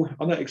are 2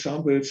 other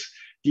examples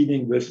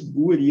dealing with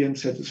Boolean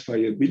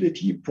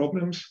satisfiability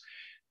problems.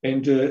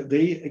 And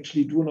they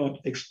actually do not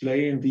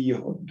explain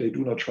they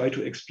do not try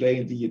to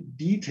explain the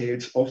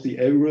details of the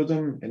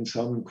algorithm and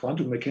some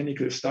quantum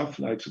mechanical stuff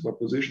like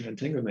superposition,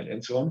 entanglement,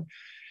 and so on.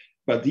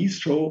 But these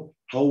show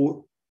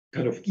how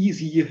kind of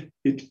easy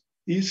it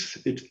is,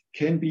 it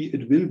can be,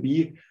 it will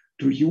be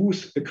to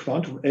use a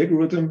quantum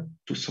algorithm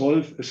to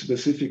solve a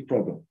specific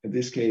problem. In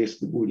this case,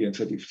 the Boolean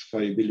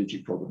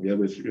satisfiability problem, yeah,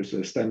 which is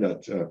a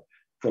standard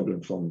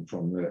problem from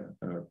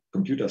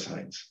computer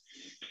science.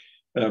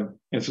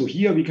 And so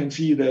here we can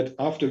see that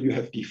after you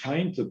have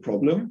defined the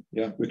problem,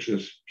 yeah, which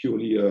is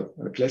purely a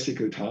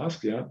classical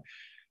task, yeah,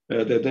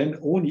 that then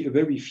only a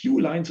very few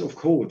lines of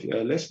code,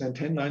 less than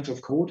 10 lines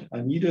of code,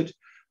 are needed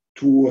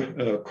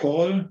to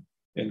call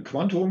in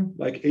quantum,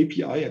 like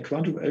API, a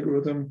quantum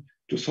algorithm,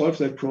 to solve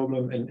that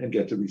problem and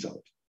get the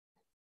result.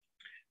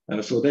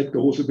 So that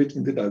goes a bit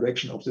in the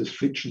direction of this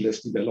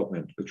frictionless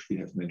development, which we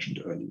have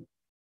mentioned earlier.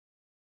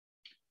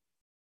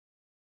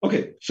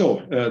 Okay,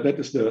 so that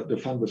is the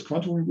fun with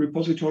quantum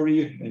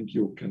repository, and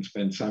you can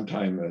spend some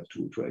time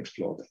to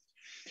explore that.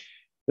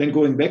 Then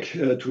going back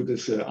to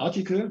this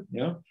article,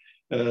 yeah,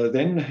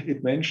 then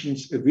it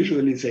mentions a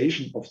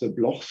visualization of the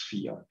Bloch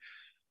sphere.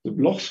 The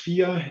Bloch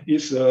sphere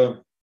is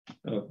a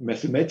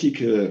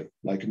mathematical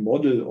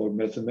model or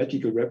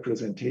mathematical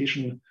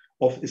representation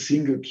of a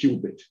single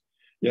qubit.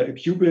 Yeah, a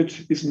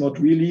qubit is not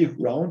really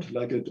round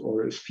like it,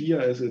 or a sphere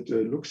as it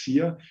looks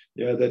here.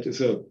 Yeah, that is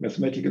a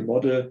mathematical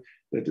model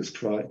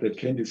that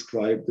can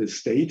describe the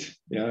state,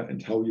 yeah,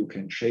 and how you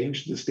can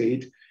change the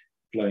state,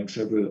 applying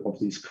several of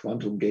these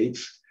quantum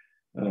gates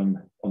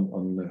on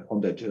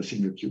that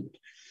single qubit.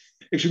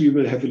 Actually, we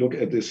will have a look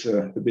at this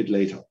a bit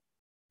later.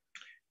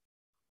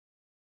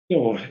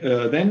 So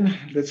then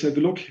let's have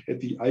a look at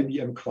the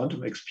IBM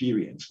Quantum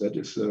Experience. That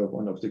is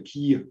one of the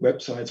key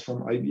websites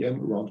from IBM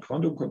around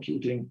quantum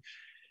computing.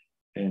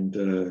 And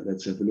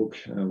let's have a look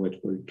what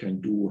we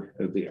can do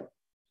there.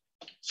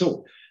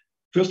 So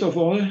first of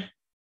all,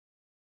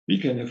 we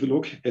can have a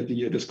look at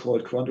it is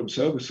called quantum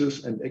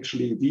services. And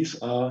actually, these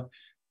are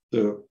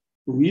the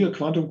real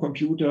quantum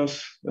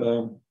computers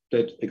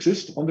that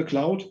exist on the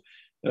cloud.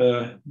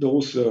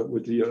 Those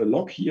with the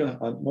lock here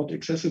are not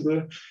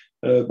accessible.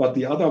 But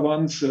the other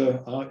ones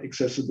are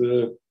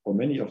accessible, or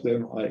many of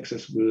them are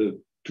accessible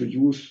to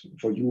use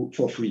for you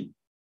for free.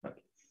 Right.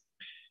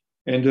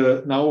 And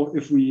now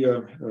if we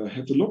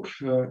have a look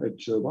at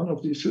one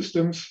of these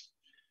systems,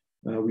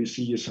 we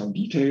see some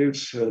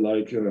details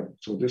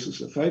so this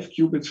is a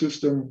 5-qubit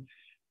system,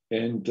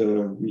 and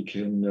we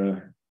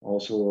can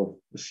also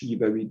see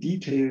very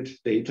detailed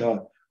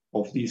data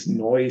of these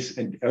noise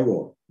and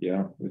error,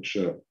 yeah, which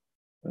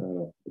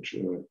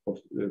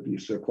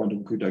this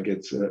quantum computer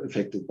gets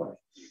affected by.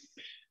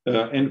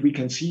 And we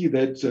can see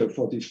that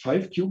for these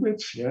 5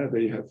 qubits, yeah,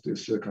 they have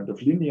this kind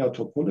of linear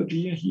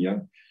topology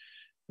here,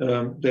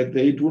 that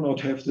they do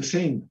not have the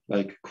same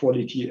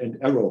quality and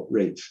error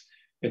rates.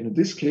 And in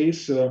this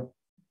case,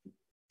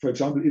 for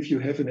example, if you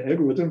have an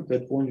algorithm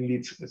that only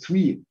needs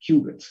 3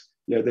 qubits,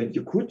 yeah, then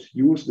you could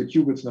use the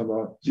qubits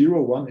number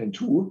 0, 1, and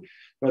 2,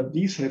 but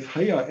these have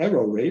higher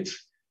error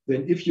rates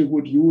than if you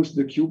would use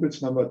the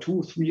qubits number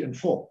 2, 3, and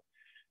 4.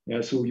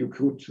 Yeah, so you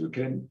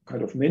can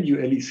kind of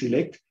manually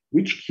select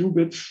which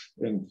qubits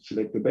and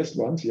select the best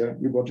ones, yeah,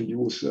 you want to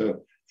use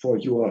for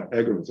your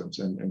algorithms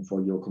and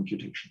for your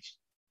computations.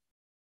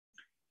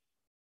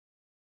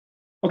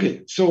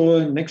 Okay,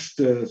 so next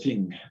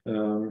thing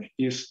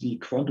is the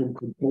quantum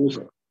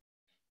composer.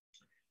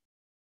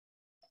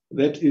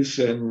 That is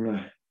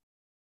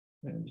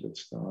and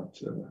let's start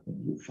a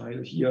new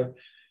file here.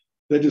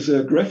 That is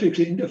a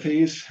graphical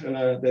interface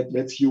that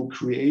lets you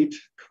create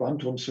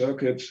quantum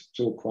circuits,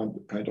 so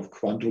kind of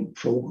quantum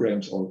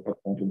programs or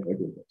quantum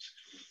algorithms.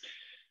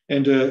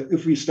 And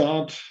if we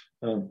start,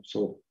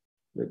 so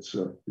let's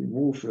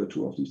remove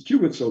 2 of these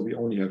qubits, so we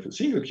only have a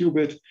single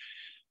qubit,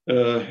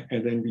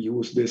 and then we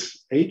use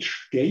this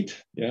H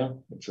gate, yeah,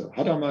 it's a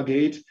Hadamard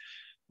gate,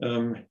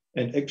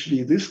 and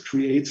actually this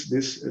creates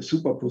this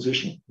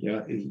superposition,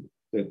 yeah,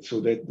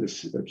 so that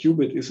this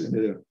qubit is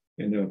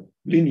in a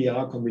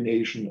linear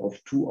combination of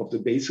 2 of the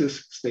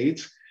basis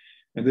states.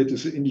 And that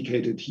is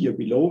indicated here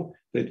below,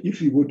 that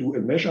if we would do a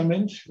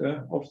measurement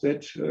of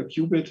that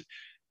qubit,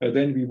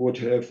 then we would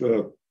have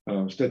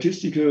a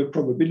statistical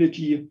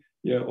probability,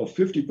 yeah, of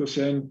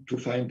 50% to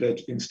find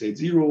that in state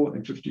 0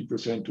 and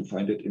 50% to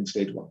find it in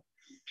state 1.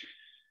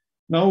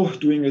 Now,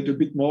 doing it a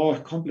bit more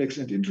complex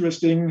and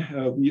interesting,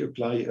 we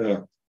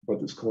apply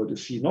what is called a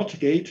C0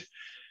 gate,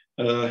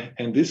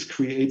 and this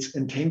creates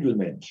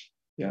entanglement,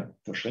 yeah,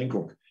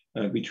 Verschränkung,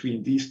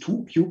 between these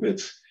 2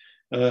 qubits.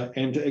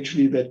 And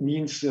actually that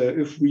means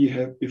if we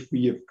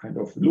kind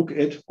of look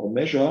at or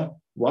measure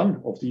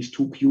one of these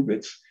 2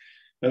 qubits,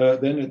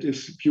 then it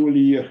is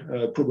purely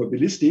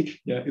probabilistic,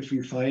 yeah, if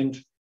we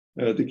find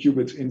the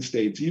qubits in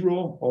state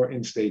 0 or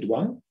in state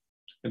 1,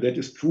 and that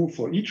is true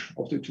for each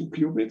of the 2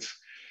 qubits.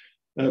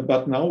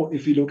 But now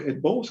if we look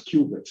at both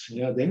qubits,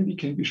 yeah, then we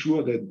can be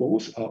sure that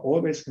both are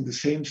always in the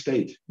same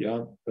state.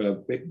 Yeah,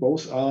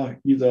 both are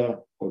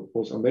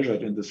both are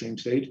measured in the same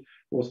state.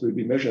 Both will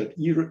be measured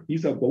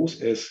either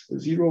both as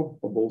 0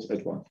 or both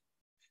at 1.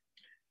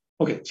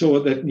 Okay, so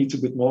that needs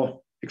a bit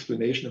more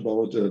explanation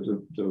about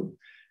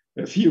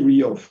the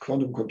theory of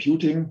quantum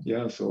computing.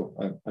 Yeah, so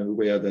I'm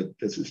aware that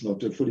this is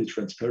not fully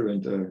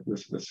transparent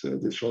with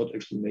this short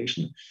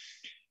explanation.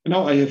 And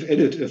now I have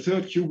added a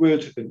 3rd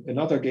qubit,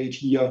 another gate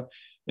here,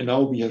 and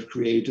now we have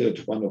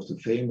created one of the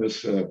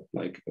famous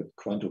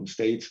quantum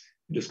states.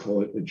 It is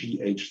called a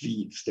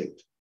GHZ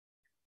state,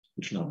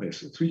 which now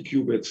has 3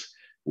 qubits,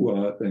 who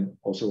are then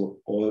also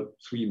all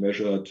 3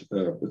 measured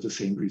with the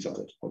same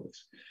result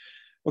always.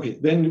 Okay,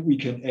 then we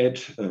can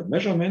add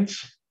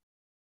measurements.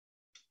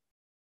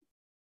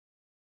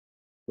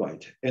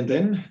 Right, and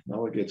then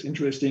now it gets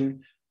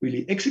interesting,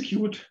 really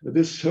execute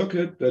this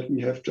circuit that we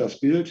have just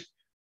built.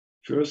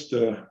 First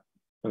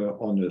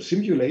on a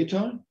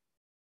simulator.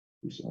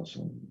 These are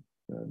some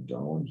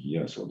down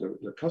here. So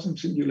the cousin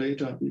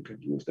simulator, we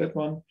can use that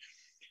one.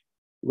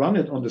 Run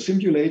it on the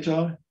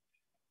simulator.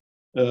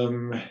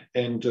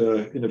 And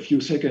in a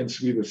few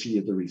seconds, we will see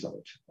the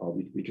result, or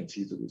we can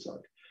see the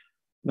result.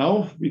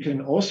 Now we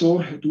can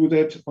also do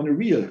that on a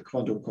real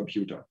quantum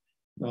computer.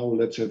 Now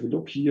let's have a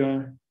look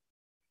here.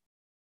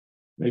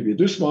 Maybe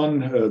this one,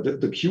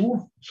 the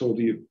queue. So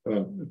the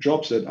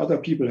jobs that other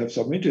people have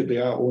submitted,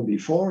 there are only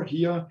 4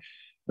 here.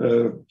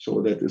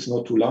 So that is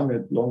not too long.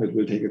 It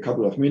will take a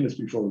couple of minutes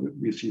before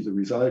we see the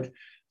result.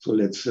 So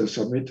let's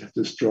submit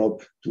this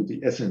job to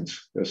the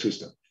Essence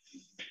system.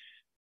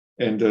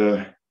 And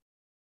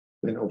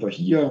then over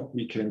here,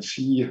 we can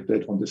see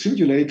that on the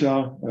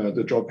simulator,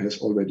 the job has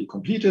already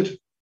completed.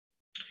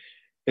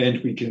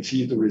 And we can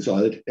see the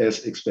result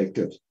as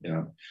expected.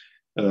 Yeah.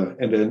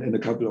 And then in a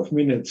couple of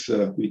minutes,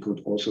 we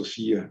could also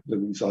see the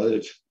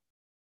result.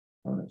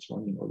 It's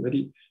running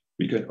already.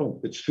 We can, oh,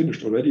 it's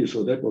finished already.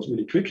 So that was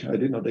really quick. I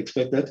did not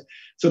expect that.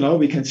 So now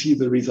we can see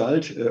the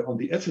result on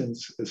the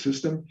Essence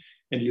system.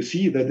 And you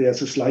see that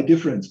there's a slight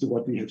difference to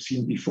what we have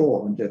seen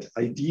before on that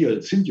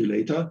ideal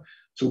simulator.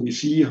 So we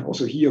see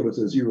also here with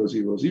the 0,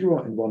 0,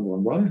 0 and 1,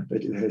 1, 1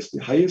 that it has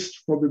the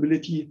highest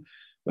probability.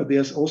 But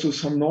there's also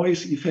some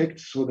noise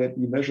effect so that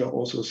we measure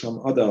also some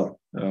other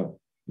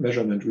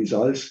measurement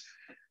results,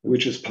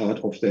 which is part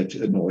of that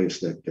noise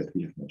that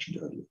we have mentioned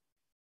earlier.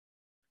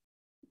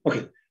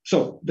 Okay,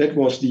 so that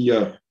was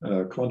the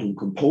quantum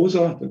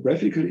composer, the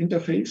graphical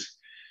interface.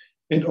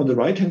 And on the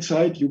right-hand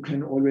side, you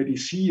can already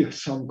see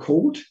some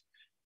code.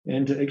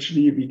 And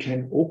actually, we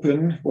can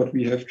open what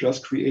we have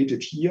just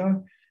created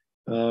here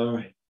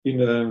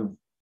in a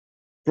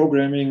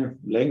programming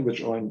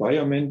language or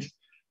environment,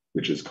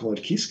 which is called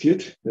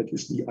Qiskit. That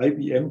is the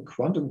IBM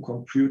quantum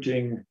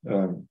computing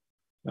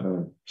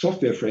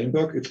software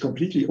framework. It's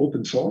completely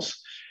open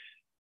source.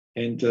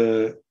 And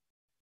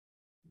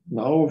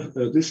now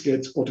this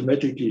gets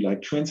automatically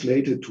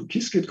translated to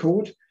Qiskit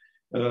code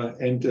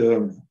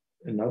and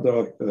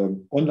another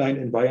online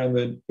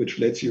environment which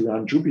lets you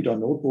run Jupyter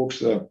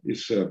notebooks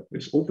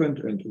is opened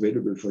and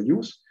available for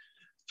use.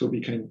 So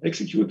we can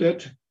execute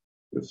that.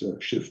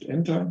 with Shift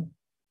Enter.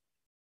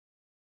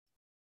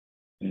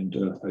 And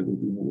I will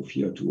move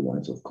here 2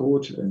 lines of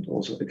code and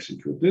also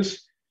execute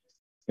this.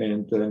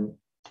 And then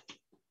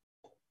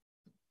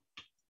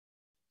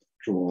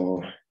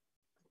draw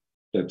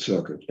that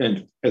circuit.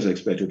 And as I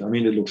expected, I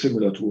mean, it looks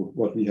similar to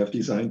what we have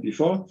designed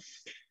before.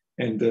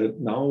 And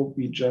now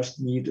we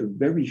just need a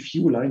very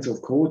few lines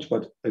of code,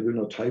 but I will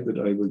not type it.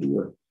 I will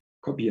do a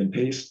copy and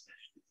paste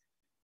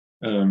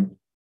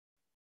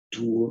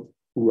to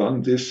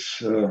run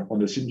this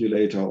on a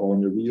simulator or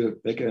on a real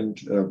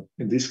backend.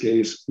 In this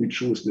case, we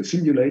choose the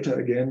simulator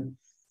again.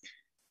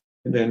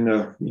 And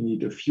then we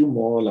need a few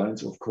more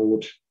lines of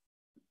code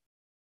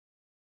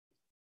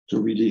to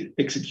really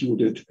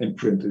execute it and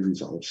print the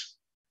results.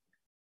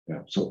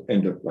 Yeah, so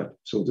right.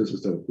 So this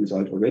is the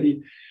result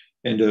already.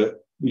 And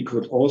we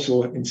could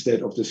also,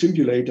 instead of the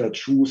simulator,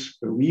 choose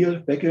a real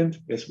backend,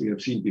 as we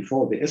have seen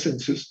before, the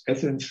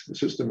Athens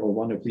system or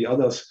one of the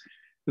others.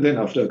 And then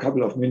after a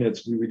couple of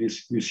minutes,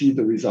 we see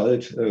the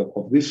result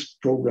of this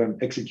program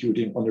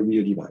executing on a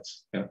real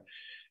device. Yeah.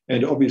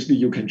 And obviously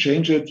you can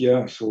change it.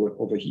 Yeah. So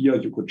over here,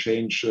 you could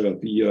change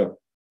the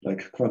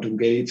like quantum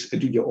gates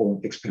and do your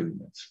own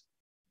experiments.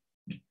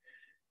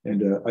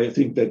 And I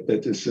think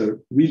that is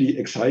really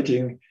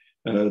exciting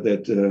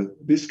that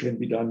this can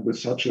be done with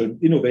such an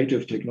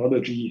innovative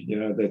technology,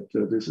 that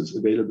this is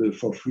available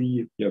for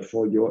free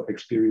for your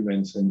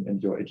experiments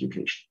and your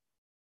education.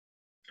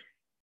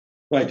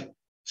 Right.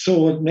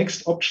 So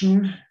next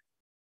option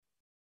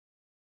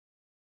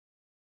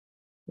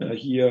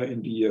here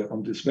in the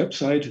on this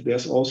website,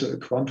 there's also a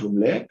quantum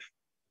lab,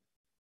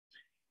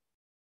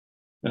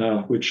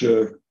 which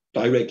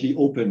directly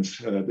opens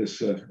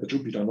this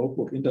Jupyter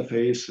Notebook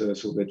interface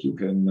so that you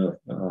can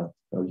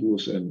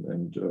use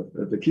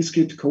the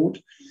Qiskit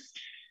code.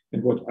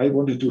 And what I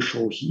wanted to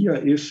show here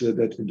is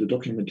that in the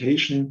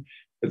documentation,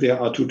 there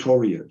are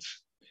tutorials.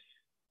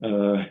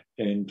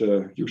 And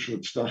you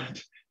should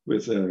start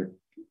with the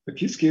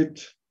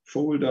Qiskit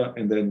folder,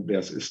 and then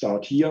there's a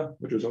start here,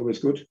 which is always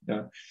good.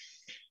 Yeah.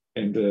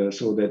 And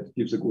so that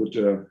gives a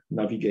good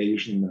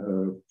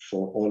navigation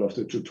for all of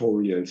the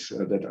tutorials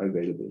that are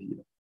available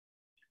here.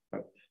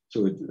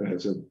 So it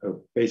has a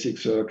basic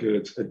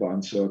circuits,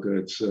 advanced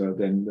circuits,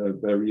 then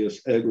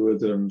various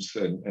algorithms,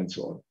 and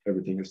so on.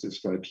 Everything is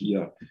described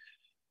here,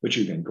 which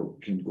you can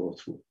go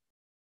through.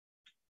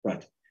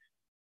 Right.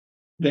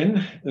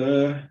 Then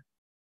the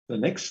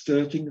next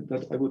thing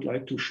that I would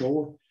like to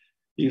show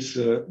is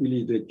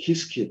really the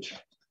Qiskit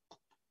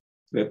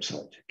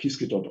website,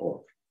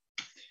 qiskit.org.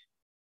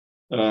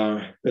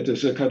 That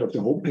is a kind of the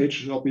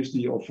homepage,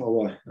 obviously, of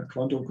our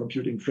quantum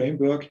computing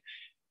framework.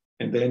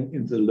 And then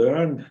in the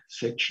Learn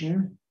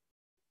section,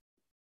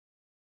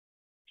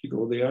 if you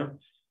go there,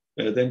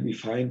 then we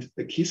find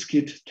a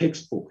Qiskit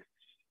textbook.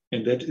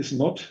 And that is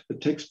not a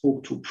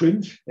textbook to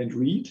print and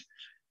read.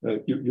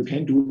 You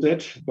can do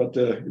that, but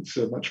it's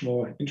much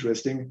more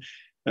interesting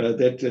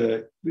that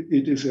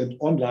it is an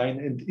online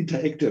and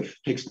interactive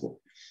textbook.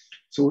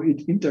 So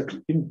it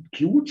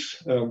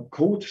includes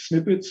code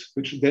snippets,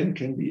 which then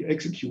can be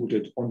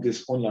executed on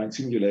this online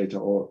simulator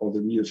or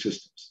the real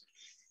systems.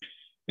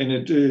 And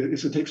it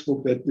is a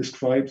textbook that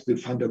describes the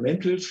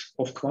fundamentals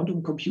of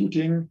quantum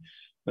computing,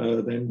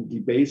 then the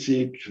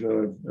basic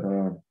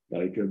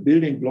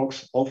building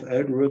blocks of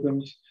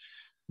algorithms,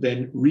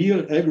 then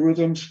real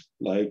algorithms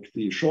like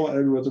the Shor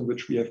algorithm,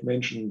 which we have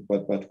mentioned,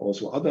 but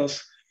also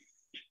others.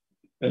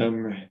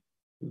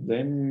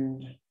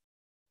 Then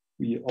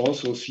we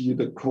also see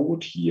the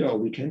code here, or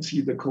we can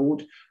see the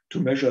code to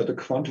measure the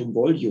quantum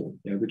volume,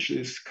 which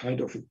is kind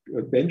of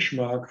a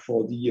benchmark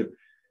for the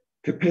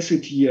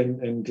capacity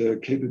and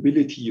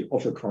capability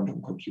of a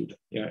quantum computer.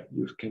 Yeah,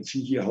 you can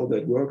see here how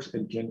that works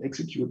and can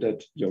execute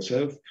that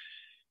yourself.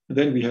 And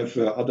then we have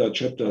other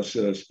chapters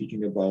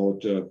speaking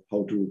about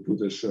how to do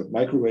this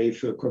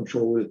microwave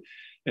control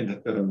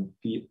and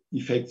the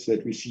effects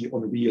that we see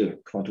on real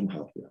quantum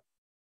hardware.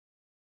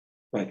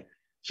 Right.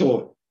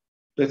 So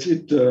that's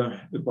it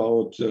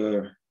about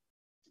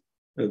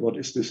what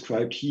is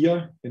described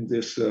here in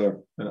this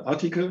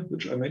article,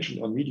 which I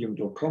mentioned on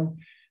medium.com.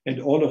 And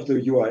all of the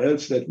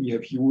URLs that we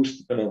have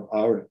used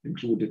are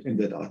included in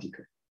that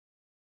article.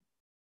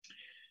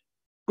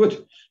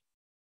 Good.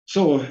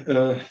 So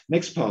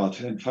next part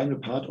and final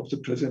part of the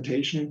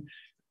presentation,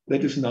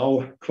 that is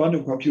now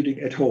quantum computing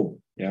at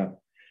home. Yeah.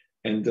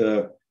 And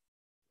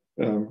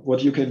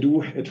what you can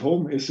do at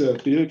home is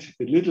build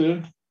a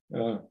little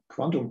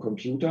quantum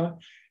computer.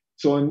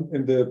 So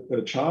in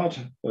the chart,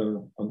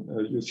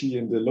 you see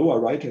in the lower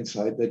right-hand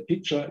side, that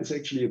picture is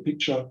actually a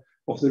picture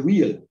of the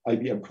real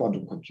IBM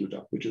quantum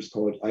computer, which is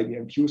called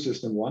IBM Q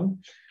System 1.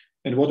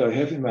 And what I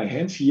have in my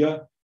hands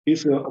here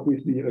is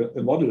obviously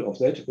a model of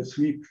that, a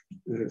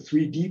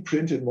 3D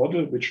printed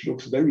model, which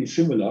looks very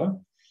similar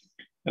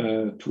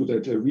to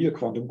that real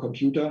quantum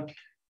computer.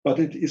 But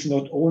it is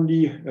not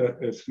only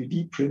a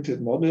 3D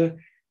printed model,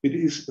 it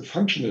is a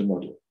functional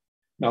model.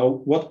 Now,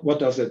 what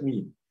does that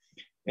mean?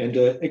 And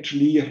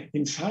actually,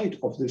 inside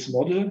of this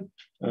model,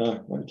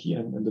 right here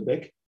in the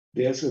back,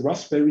 there's a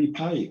Raspberry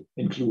Pi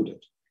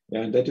included.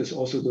 Yeah, and that is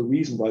also the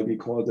reason why we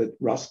call that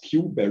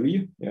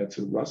RasQberry. Yeah, it's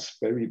a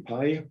Raspberry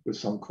Pi with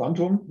some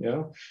quantum.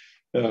 Yeah,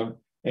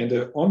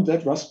 on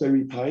that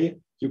Raspberry Pi,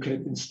 you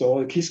can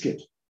install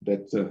Qiskit,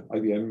 that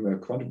IBM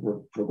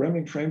quantum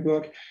programming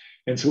framework,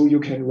 and so you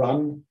can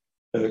run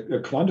a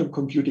quantum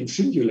computing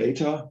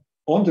simulator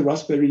on the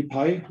Raspberry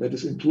Pi that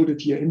is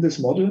included here in this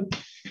model,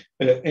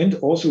 and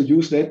also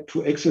use that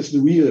to access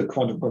the real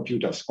quantum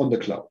computers on the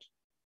cloud.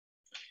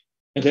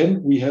 And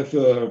then we have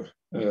a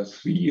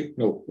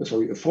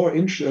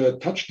 4-inch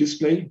touch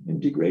display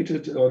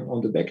integrated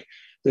on the back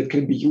that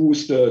can be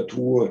used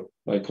to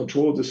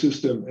control the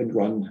system and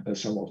run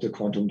some of the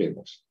quantum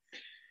demos.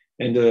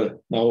 And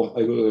now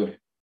I will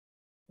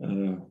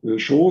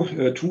show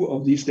 2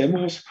 of these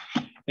demos.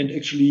 And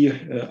actually,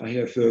 I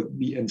have a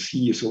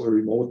BNC, so a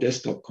remote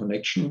desktop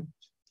connection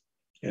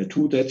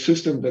to that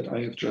system that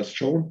I have just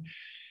shown.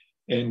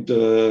 And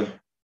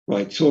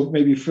right, so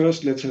maybe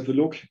first let's have a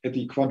look at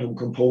the quantum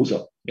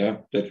composer, yeah,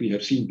 that we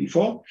have seen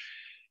before.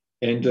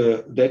 And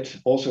that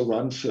also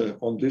runs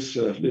on this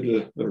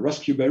little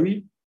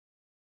Raspberry.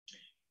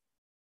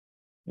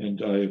 And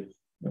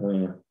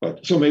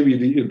so maybe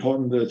the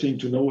important thing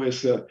to know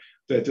is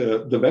that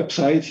the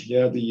website,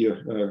 yeah,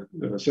 the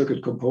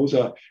Circuit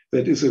Composer,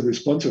 that is a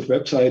responsive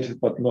website,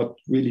 but not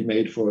really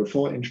made for a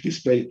 4-inch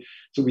display.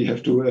 So we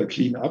have to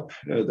clean up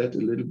that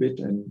a little bit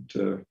and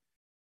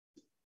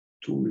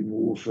to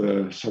remove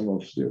some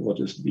of what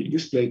is being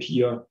displayed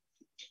here.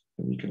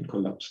 And we can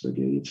collapse the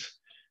gates.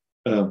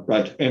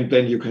 Right, and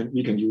then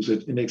we can use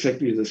it in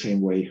exactly the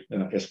same way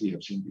as we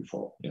have seen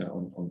before, yeah,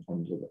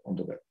 on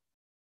the web.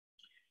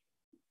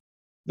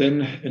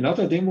 Then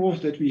another demo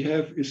that we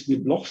have is the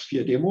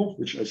Blocksphere demo,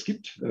 which I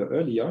skipped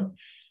earlier.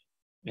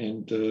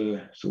 And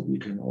so we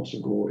can also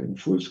go in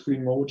full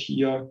screen mode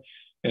here.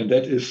 And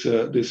that is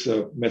this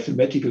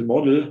mathematical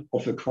model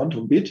of a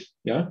quantum bit.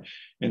 Yeah.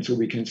 And so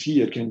we can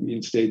see it can be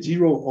in state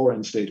 0 or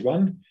in state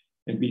 1.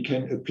 And we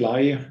can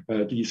apply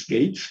these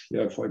gates.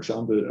 Yeah, for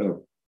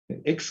example,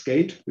 an X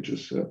gate, which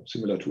is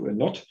similar to a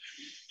NOT.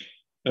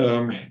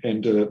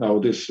 Now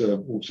this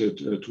moves it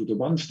to the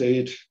 1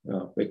 state,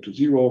 back to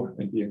 0,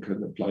 and we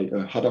can apply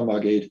a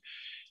Hadamard gate,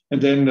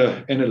 and then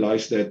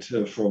analyze that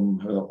from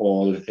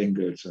all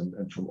angles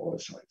and from all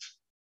sides.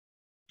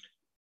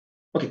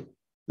 Okay,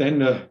 then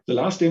the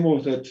last demo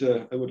that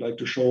I would like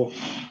to show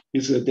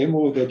is a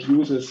demo that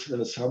uses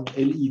some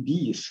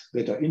LEDs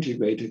that are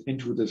integrated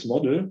into this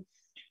model.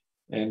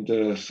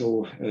 And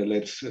so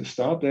let's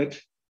start that.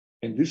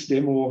 And this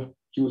demo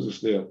uses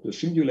the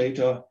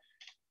simulator,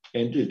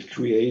 and it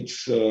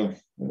creates a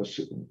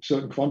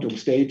certain quantum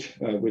state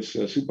with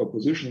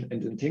superposition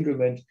and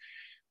entanglement.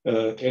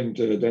 Then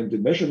the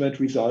measurement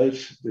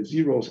results, the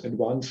 0s and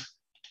 1s,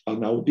 are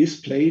now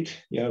displayed,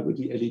 yeah, with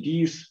the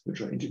LEDs,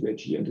 which are integrated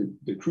here in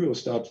the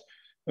cryostat.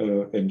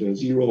 And the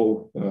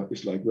 0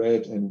 is like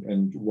red,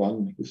 and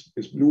 1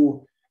 is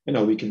blue. And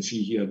now we can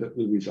see here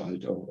the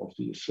result of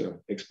these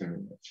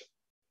experiments.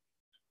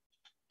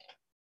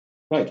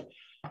 Right.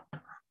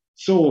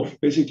 So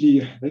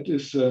basically, that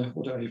is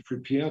what I have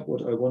prepared,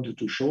 what I wanted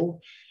to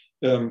show.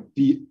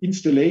 The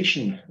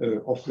installation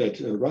of that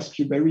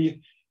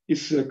Raspberry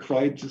is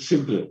quite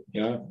simple.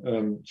 Yeah.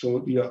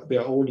 So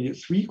there are only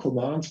 3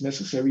 commands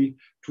necessary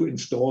to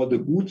install the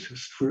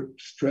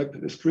bootstrap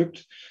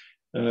script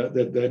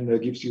that then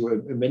gives you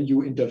a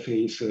menu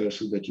interface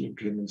so that you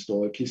can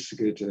install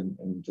Qiskit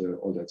and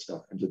all that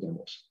stuff and the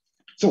demos.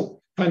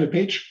 So final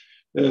page.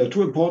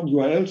 2 important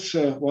URLs.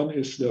 One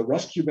is the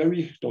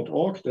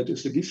raspberry.org. That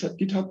is the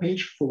GitHub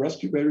page for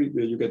Raspberry,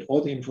 where you get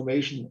all the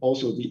information,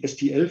 also the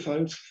STL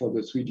files for the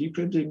 3D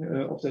printing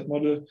of that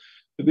model,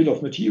 the bill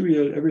of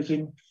material,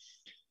 everything.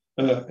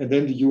 And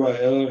then the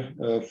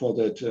URL for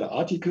that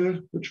article,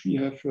 which we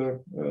have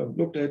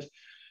looked at.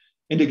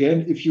 And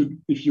again, if you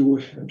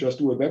just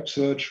do a web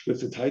search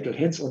with the title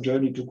Hands-on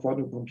Journey to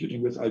Quantum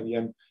Computing with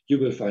IBM, you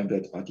will find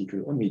that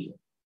article on Medium.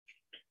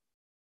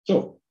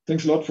 So,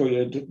 thanks a lot for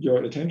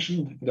your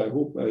attention, and I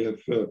hope I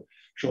have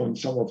shown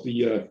some of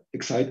the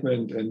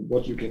excitement and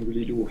what you can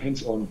really do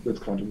hands-on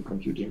with quantum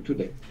computing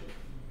today.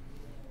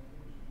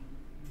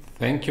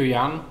 Thank you,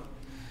 Jan.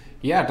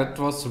 Yeah, that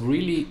was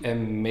really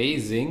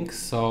amazing.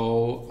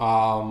 So,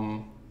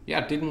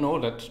 yeah, didn't know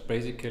that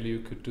basically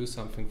you could do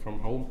something from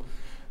home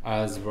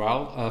as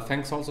well.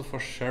 Thanks also for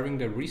sharing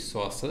the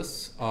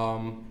resources.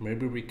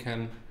 Maybe we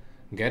can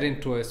get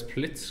into a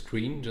split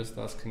screen, just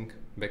asking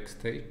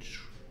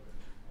backstage.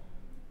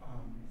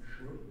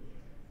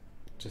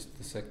 Just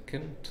a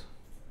second.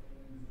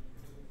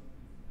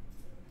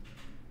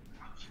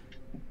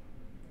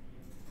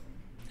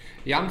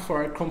 Jan,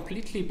 for a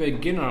completely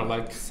beginner,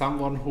 like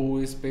someone who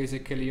is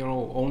basically, you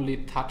know, only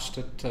touched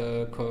at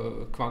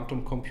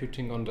quantum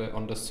computing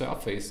on the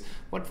surface,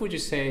 what would you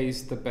say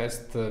is the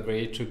best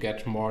way to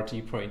get more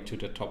deeper into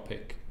the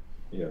topic?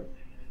 Yeah.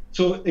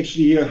 So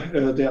actually,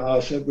 there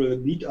are several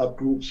meetup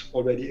groups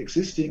already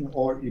existing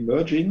or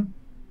emerging.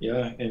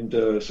 Yeah, and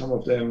some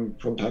of them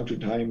from time to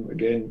time,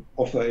 again,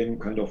 offer a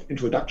kind of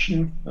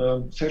introduction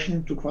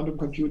session to quantum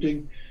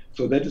computing.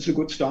 So that is a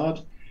good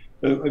start.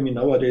 I mean,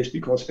 nowadays,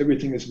 because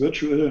everything is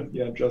virtual,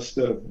 yeah, just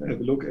have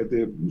a look at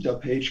the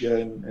meetup page, yeah,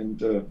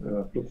 and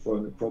look for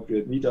an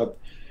appropriate meetup.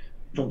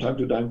 From time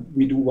to time,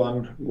 we do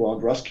one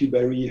around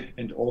Raspberry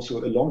and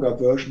also a longer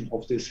version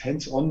of this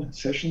hands-on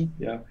session.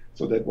 Yeah,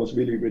 so that was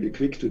really, really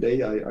quick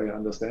today. I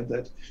understand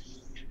that.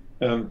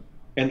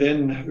 And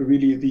then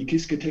really the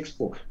Qiskit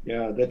textbook.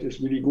 Yeah, that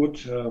is really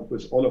good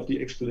with all of the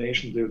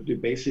explanation, the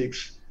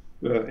basics,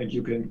 and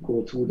you can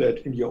go through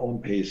that in your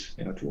own pace,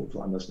 yeah,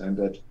 to understand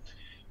that.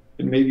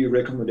 And maybe a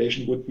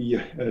recommendation would be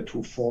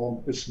to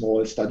form a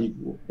small study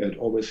group. Yeah, it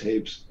always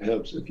helps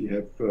if you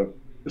have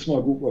a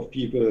small group of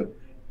people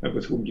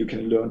with whom you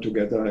can learn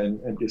together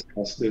and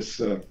discuss this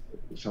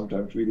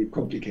sometimes really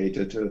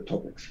complicated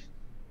topics.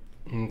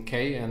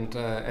 Okay, and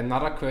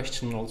another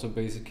question also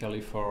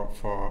basically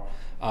for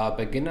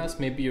beginners.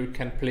 Maybe you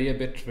can play a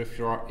bit with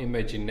your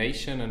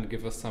imagination and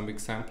give us some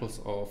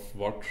examples of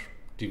what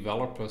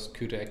developers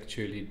could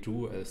actually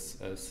do as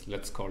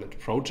let's call it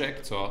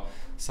projects, or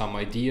some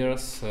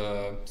ideas,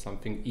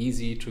 something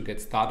easy to get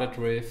started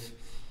with.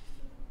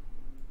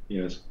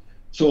 Yes.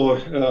 So,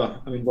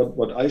 I mean,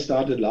 what I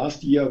started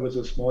last year with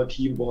a small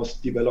team was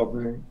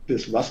developing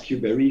this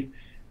Raspberry,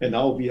 and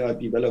now we are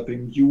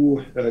developing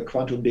new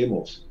quantum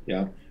demos.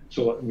 Yeah.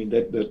 So, I mean,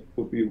 that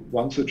would be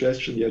one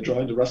suggestion. Yeah,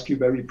 join the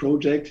Raspberry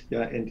project,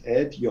 yeah, and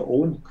add your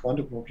own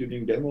quantum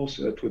computing demos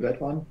to that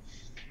one.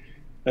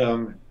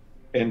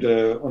 And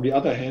on the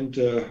other hand,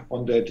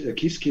 on that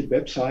Qiskit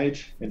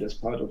website and as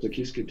part of the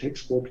Qiskit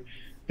textbook,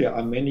 there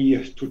are many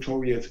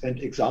tutorials and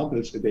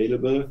examples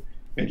available,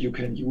 and you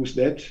can use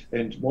that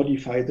and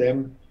modify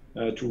them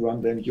to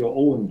run then your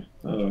own,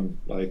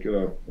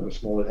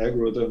 small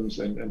algorithms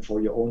and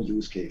for your own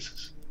use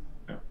cases.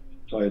 Yeah.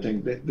 So I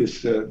think that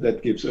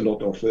that gives a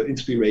lot of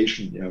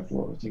inspiration, yeah,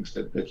 for things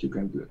that you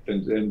can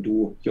then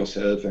do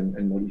yourself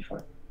and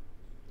modify.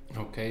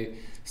 Okay,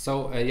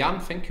 so Jan,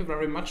 thank you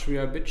very much. We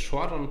are a bit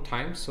short on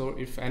time, so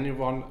if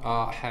anyone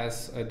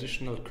has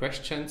additional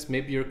questions,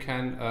 maybe you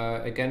can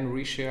again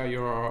reshare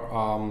your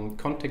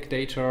contact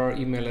data,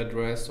 email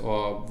address,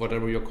 or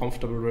whatever you're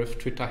comfortable with,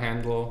 Twitter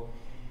handle.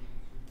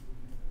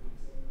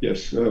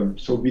 Yes,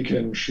 so we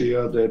can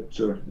share that.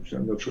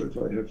 I'm not sure if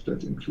I have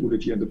that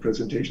included here in the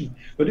presentation,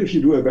 but if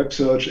you do a web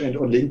search and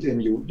on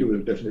LinkedIn, you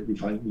will definitely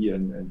find me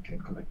and can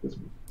connect with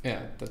me.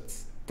 Yeah,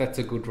 that's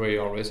a good way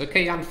always.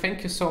 Okay, Jan,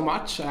 thank you so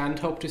much and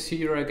hope to see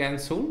you again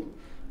soon.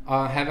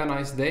 Have a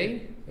nice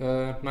day.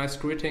 Nice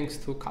greetings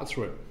to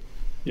Karlsruhe.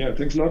 Yeah,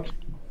 thanks a lot.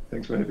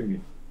 Thanks for having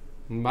me.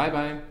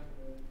 Bye-bye.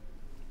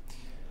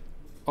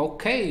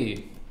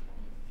 Okay.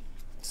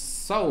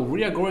 So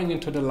we are going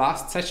into the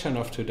last session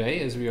of today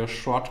as we are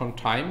short on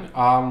time.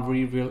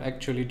 We will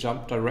actually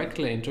jump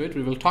directly into it.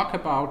 We will talk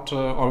about,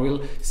 or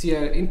we'll see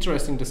an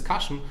interesting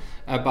discussion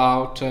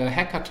about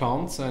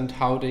hackathons and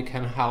how they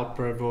can help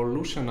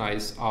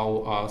revolutionize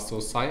our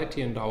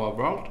society and our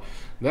world.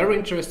 Very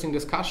interesting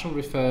discussion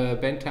with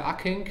Bente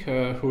Acking,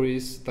 who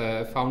is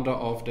the founder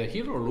of the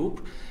Hero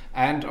Loop,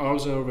 and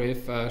also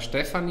with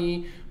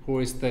Stephanie, who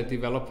is the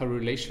developer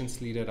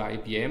relations lead at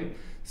IBM.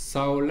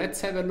 So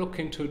let's have a look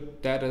into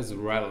that as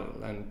well,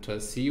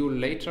 and see you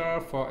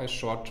later for a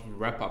short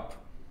wrap-up.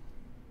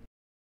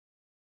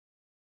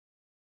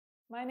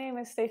 My name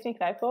is Stephanie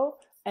Knijpel,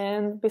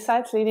 and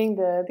besides leading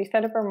the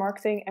developer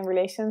marketing and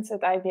relations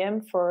at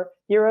IBM for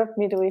Europe,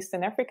 Middle East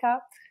and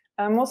Africa,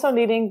 I'm also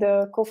leading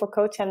the Call for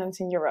Code Challenge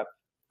in Europe.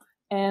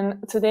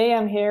 And today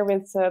I'm here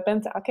with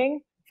Bente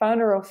Acking,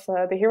 founder of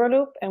the Hero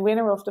Loop and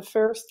winner of the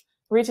first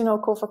Regional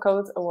Call for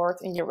Code Award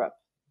in Europe.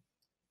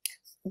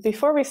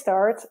 Before we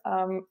start,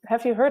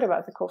 have you heard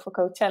about the Call for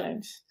Code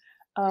Challenge?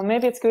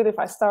 Maybe it's good if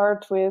I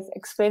start with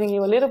explaining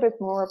you a little bit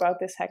more about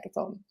this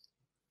hackathon.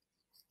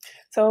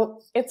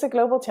 So it's a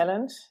global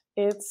challenge.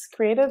 It's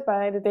created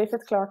by the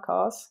David Clark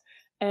cause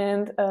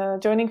and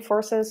joining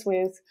forces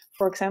with,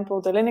 for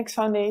example, the Linux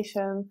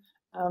Foundation,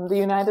 the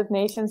United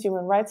Nations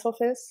Human Rights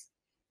Office,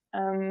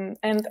 and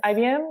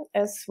IBM,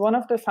 as one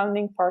of the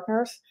founding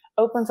partners,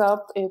 opens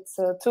up its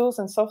tools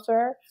and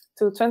software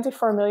to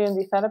 24 million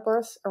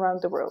developers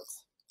around the world.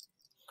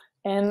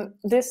 And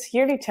this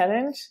yearly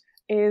challenge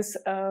is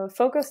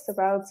focused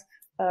about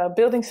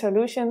building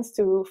solutions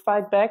to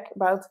fight back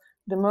about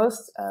the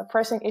most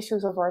pressing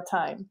issues of our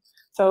time.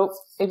 So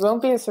it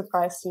won't be a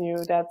surprise to you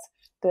that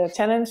the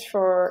challenge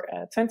for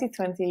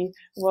 2020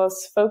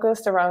 was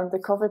focused around the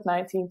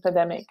COVID-19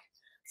 pandemic.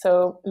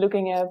 So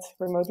looking at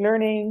remote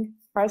learning,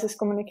 crisis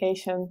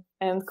communication,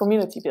 and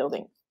community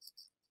building.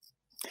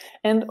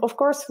 And of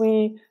course,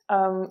 we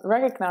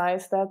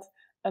recognize that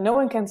no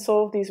one can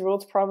solve these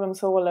world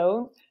problems all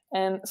alone,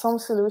 and some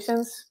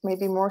solutions may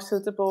be more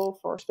suitable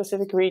for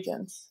specific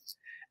regions.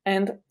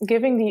 And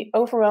given the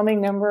overwhelming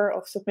number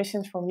of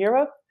submissions from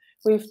Europe,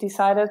 we've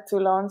decided to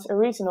launch a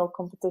regional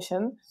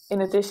competition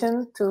in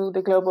addition to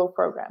the global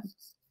program.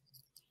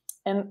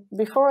 And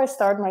before I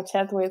start my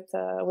chat with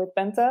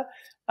Bente,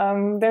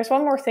 there's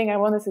one more thing I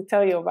wanted to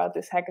tell you about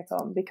this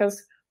hackathon,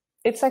 because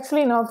it's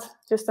actually not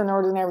just an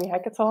ordinary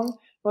hackathon.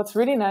 What's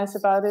really nice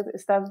about it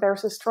is that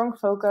there's a strong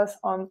focus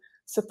on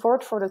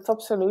support for the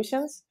top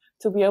solutions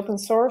to be open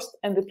sourced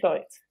and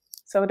deployed.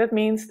 So that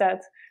means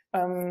that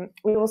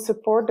we will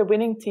support the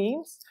winning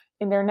teams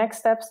in their next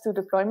steps to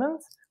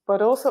deployment,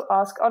 but also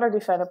ask other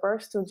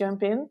developers to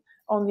jump in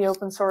on the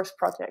open source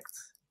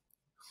projects.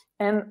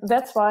 And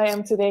that's why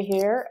I'm today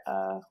here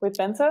with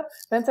Bente.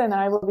 Bente and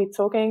I will be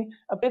talking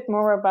a bit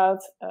more about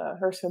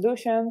her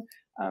solution.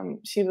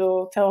 She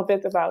will tell a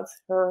bit about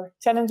her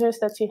challenges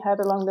that she had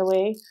along the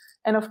way.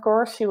 And of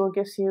course, she will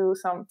give you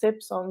some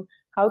tips on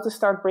how to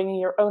start bringing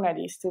your own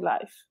ideas to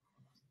life.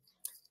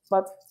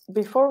 But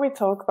before we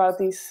talk about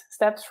these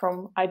steps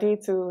from idea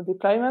to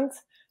deployment,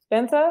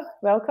 Bente,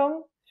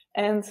 welcome.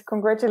 And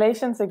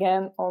congratulations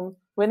again on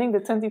winning the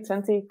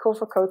 2020 Call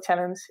for Code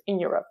Challenge in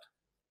Europe.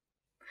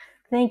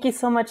 Thank you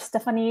so much,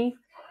 Stephanie.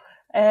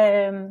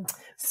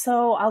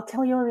 So I'll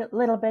tell you a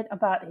little bit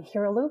about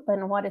Hero Loop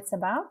and what it's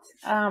about.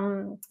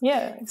 The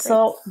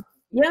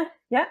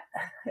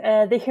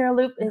Hero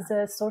Loop is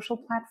a social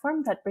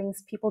platform that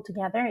brings people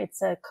together.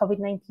 It's a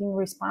COVID-19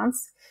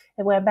 response,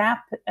 a web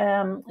app.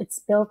 It's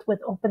built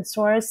with open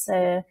source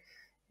on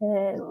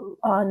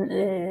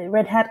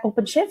Red Hat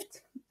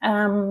OpenShift.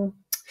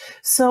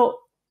 So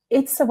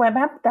it's a web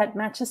app that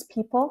matches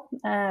people.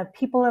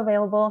 People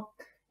available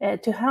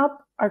to help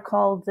are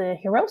called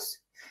heroes,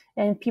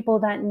 and people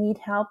that need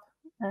help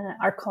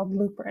are called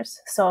loopers.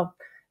 So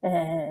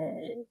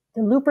the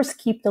loopers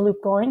keep the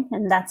loop going,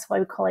 and that's why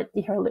we call it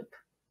the Hero Loop.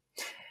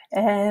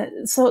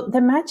 So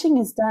the matching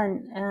is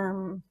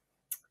done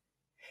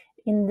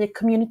in the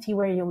community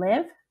where you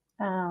live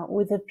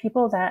with the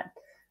people that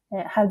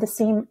have the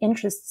same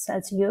interests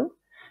as you.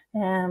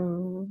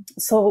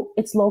 So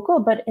it's local,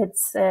 but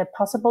it's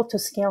possible to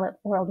scale it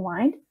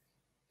worldwide.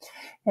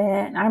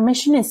 And our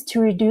mission is to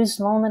reduce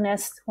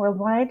loneliness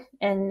worldwide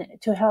and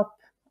to help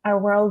our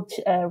world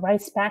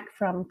rise back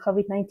from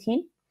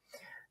COVID-19.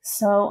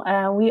 So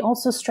we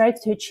also strive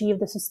to achieve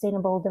the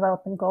Sustainable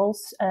Development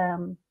Goals,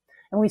 and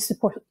we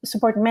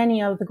support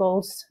many of the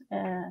goals,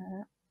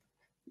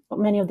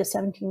 many of the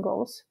 17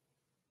 goals.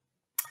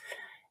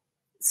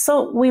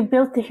 So we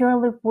built the Hero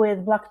Loop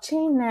with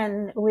blockchain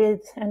and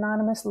with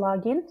anonymous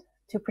login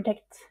to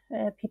protect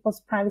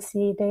people's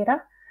privacy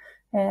data.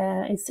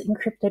 It's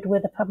encrypted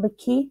with a public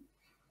key.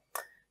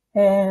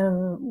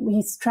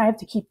 We strive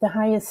to keep the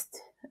highest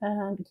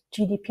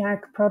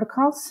GDPR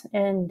protocols,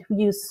 and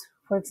we use,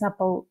 for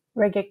example,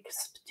 regex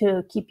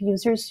to keep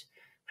users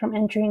from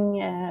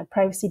entering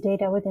privacy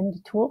data within the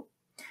tool.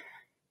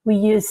 We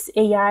use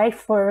AI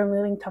for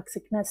removing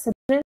toxic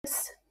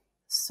messages.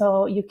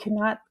 So you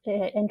cannot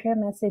enter a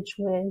message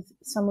with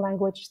some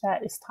language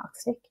that is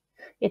toxic.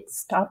 It's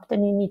stopped,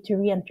 and you need to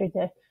re-enter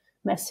the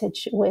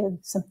message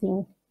with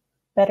something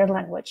better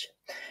language.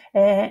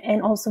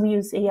 And also we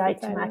use AI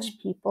to match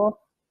people.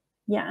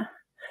 Yeah.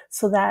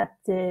 So that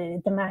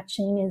the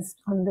matching is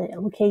on the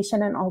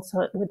location and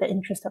also with the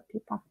interest of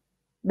people.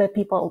 The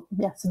people,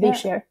 so they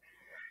share.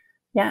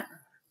 Yeah.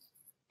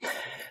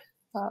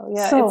 Wow,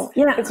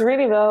 yeah, it's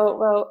really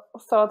well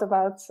thought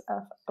about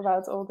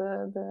all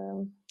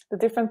the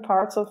different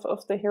parts of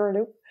the Hero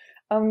Loop.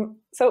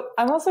 So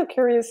I'm also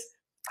curious,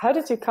 how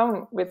did you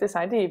come with this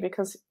idea?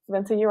 Because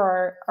Bente, you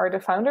are the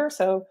founder,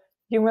 so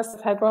you must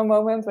have had one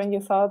moment when you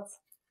thought,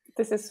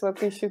 this is what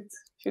we should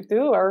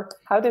do, or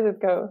how did it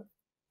go?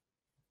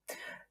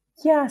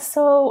 Yeah,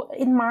 so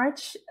in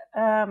March,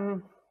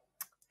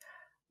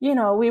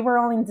 we were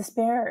all in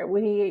despair.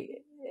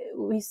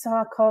 We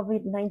saw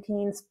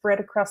COVID-19 spread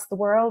across the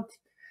world.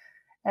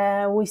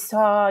 We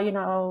saw,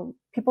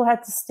 people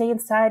had to stay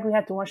inside. We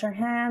had to wash our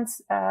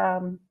hands.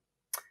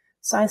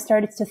 So I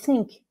started to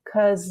think,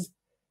 because,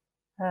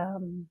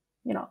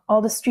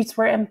 all the streets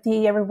were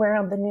empty everywhere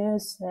on the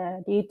news.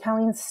 The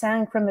Italians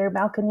sang from their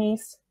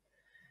balconies.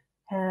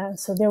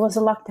 So there was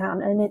a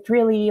lockdown, and it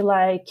really,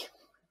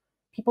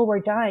 people were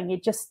dying.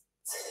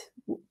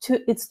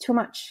 It's too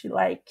much.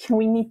 I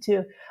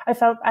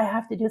felt I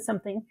have to do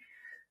something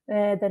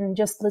than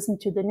just listen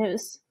to the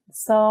news.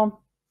 So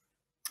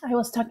I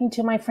was talking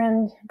to my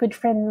good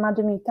friend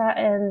Madhumita,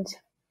 and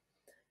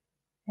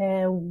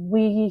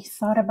we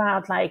thought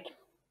about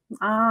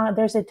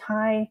there's a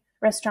Thai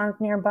restaurant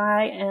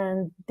nearby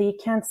and they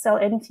can't sell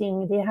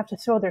anything. They have to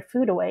throw their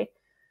food away.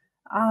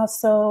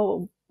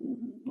 So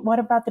what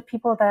about the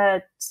people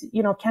that,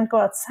 can't go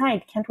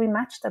outside? Can't we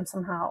match them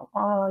somehow?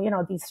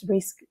 These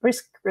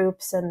risk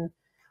groups. And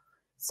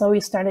so we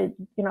started,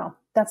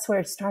 that's where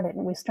it started.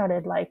 And we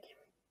started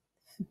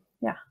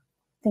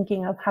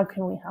thinking of how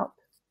can we help?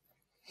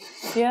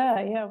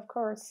 Yeah, of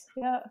course.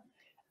 Yeah.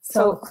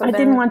 So I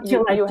didn't want to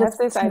you have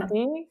this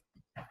idea.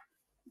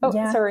 Oh,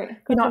 yeah. Sorry.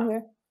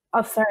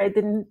 Sorry, I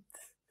didn't.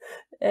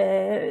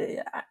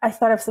 I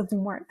thought of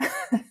something more.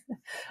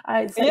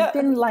 I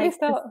didn't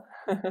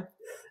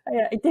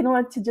I didn't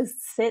want to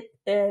just sit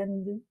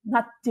and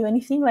not do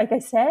anything, like I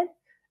said.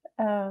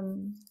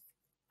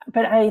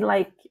 But I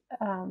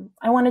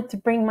wanted to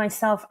bring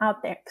myself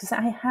out there, because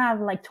I have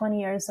 20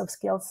 years of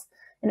skills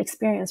and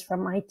experience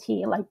from IT,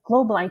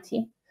 global IT.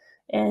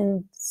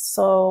 And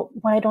so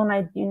why don't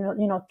I,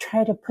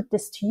 try to put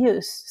this to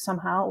use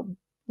somehow,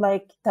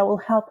 like that will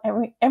help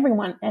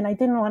everyone. And I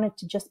didn't want it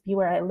to just be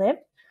where I lived.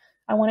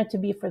 I wanted to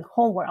be for the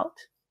whole world.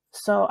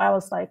 So I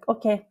was like,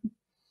 okay,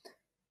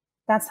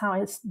 that's how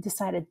I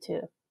decided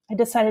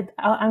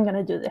I'm going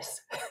to do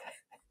this.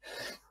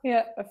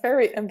 Yeah, a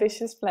very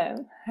ambitious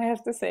plan, I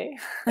have to say.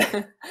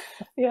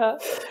 Yeah,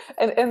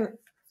 and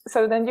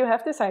so then you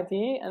have this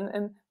idea,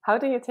 and how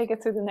do you take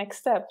it to the next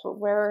step?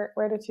 Where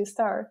did you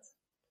start?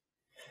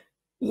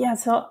 Yeah,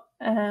 so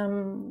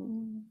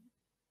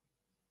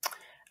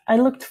I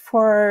looked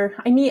for.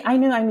 I knew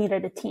I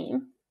needed a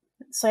team,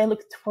 so I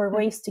looked for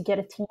ways to get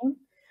a team,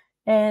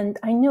 and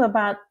I knew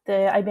about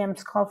the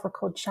IBM's Call for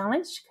Code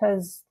challenge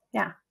because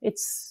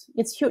it's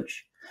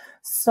huge.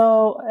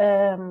 So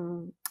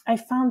I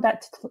found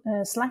that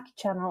Slack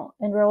channel,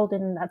 enrolled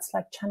in that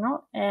Slack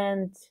channel,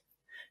 and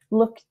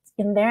looked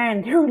in there,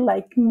 and there were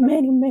like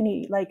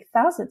many, like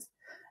thousands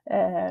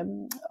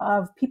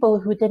of people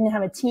who didn't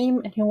have a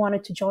team and who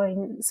wanted to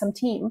join some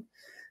team.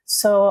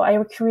 So I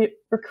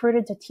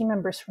recruited the team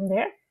members from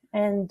there,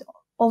 and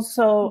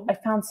also I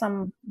found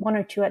one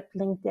or two at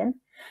LinkedIn.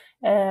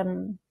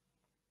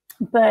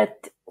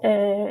 But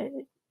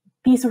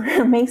these were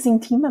amazing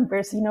team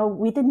members.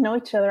 We didn't know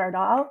each other at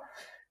all.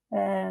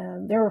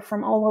 They were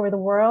from all over the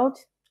world,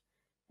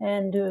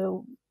 and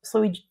so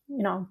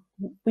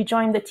we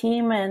joined the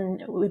team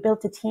and we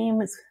built a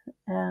team.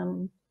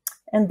 And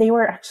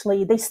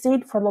they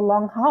stayed for the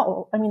long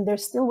haul. I mean, they're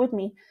still with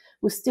me.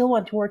 We still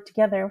want to work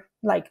together,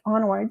 like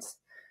onwards,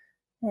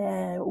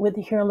 with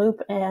the Hero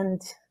Loop.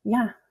 And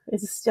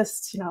it's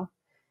just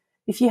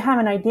if you have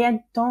an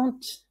idea,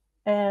 don't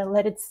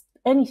let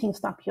anything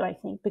stop you. I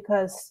think,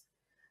 because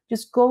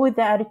just go with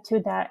the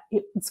attitude that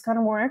it's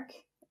gonna work.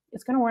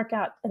 It's going to work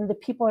out, and the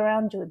people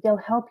around you, they'll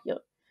help you.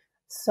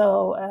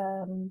 So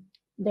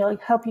they'll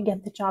help you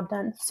get the job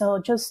done. So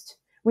just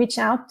reach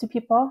out to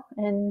people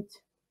and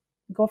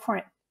go for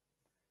it.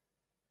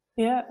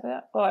 Yeah.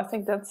 Well, I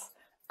think that's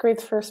a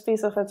great first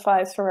piece of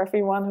advice for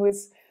everyone who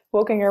is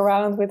walking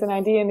around with an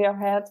idea in their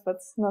head, but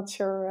not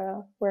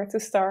sure where to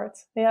start.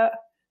 Yeah.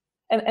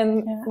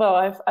 And well,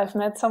 I've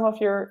met some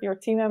of your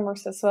team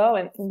members as well,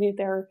 and indeed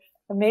they're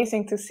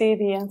amazing to see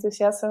the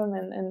enthusiasm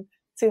and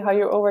see how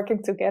you're all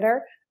working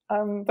together.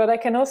 But I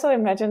can also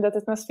imagine that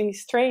it must be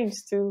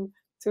strange to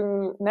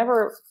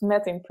never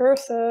met in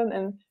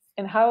person,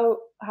 and how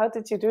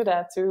did you do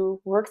that, to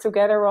work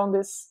together on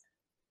this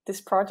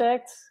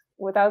project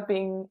without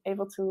being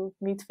able to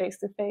meet face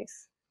to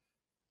face?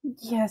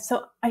 Yeah,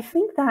 so I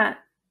think that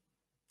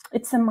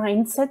it's a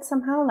mindset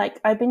somehow. Like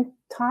I've been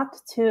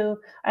taught to.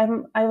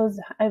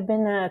 I've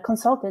been a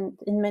consultant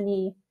in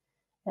many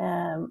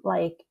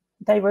like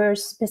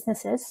diverse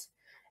businesses,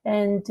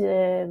 and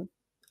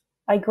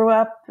I grew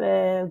up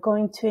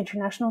going to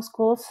international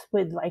schools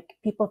with like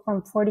people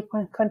from 40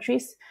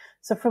 countries.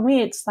 So for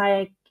me, it's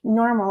like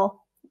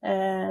normal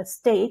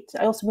state.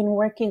 I also been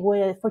working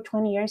for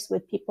 20 years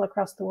with people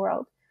across the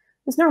world.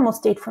 It's normal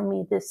state for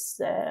me,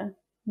 this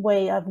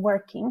way of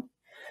working.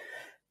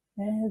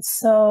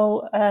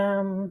 So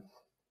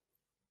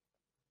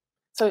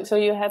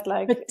you had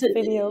like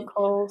video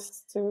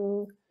calls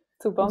to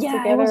bond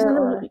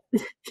together?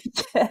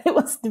 It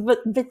was a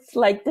bit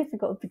like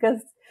difficult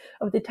because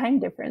of the time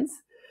difference.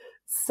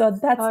 So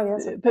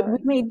that's but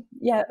we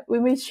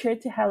made sure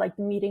to have like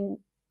the meeting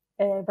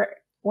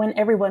when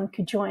everyone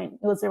could join.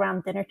 It was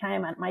around dinner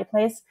time at my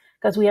place,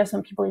 because we have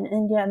some people in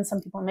India and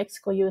some people in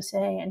Mexico,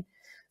 USA, and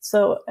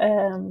so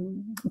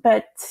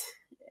but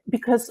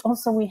because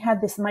also we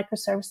had this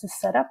microservices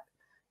set up,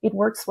 it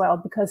works well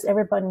because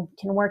everyone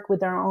can work with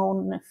their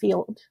own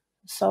field.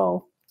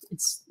 So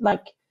it's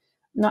like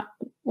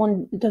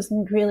one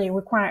doesn't really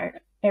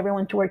require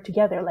everyone to work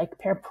together, like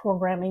pair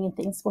programming and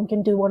things. One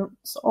can do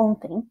one's own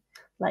thing,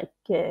 like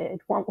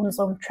one's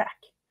own track.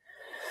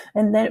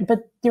 And then,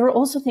 but there were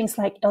also things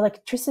like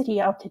electricity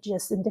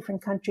outages in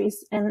different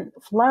countries and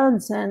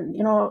floods and,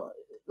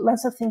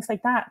 lots of things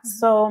like that.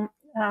 So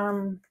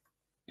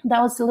that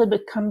was a little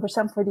bit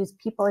cumbersome for these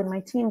people in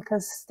my team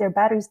because their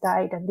batteries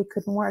died and they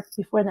couldn't work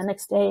before the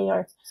next day,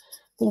 or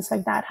things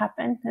like that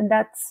happen. And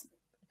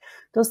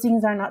those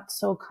things are not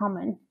so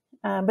common.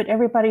 But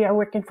everybody are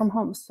working from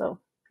home, so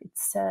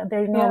it's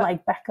there's no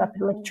like backup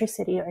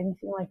electricity or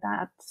anything like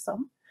that. So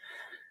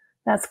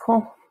that's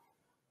cool.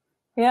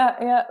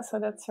 Yeah. So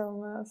that's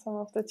some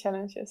of the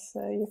challenges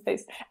you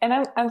faced.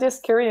 And I'm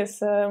just curious,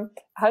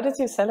 how did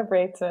you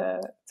celebrate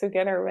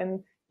together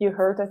when you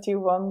heard that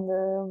you won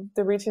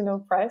the regional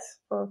prize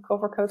for Call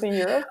for Code in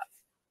Europe?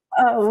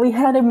 We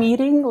had a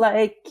meeting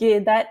like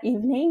that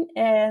evening,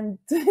 and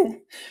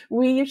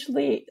we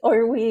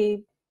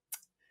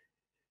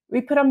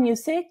put on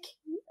music.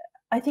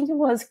 I think it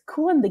was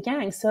Cool and the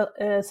Gang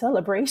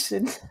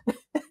celebration.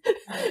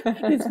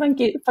 It's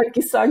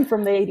funky song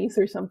from the 80s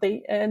or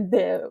something. And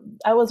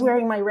I was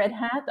wearing my red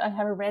hat. I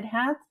have a red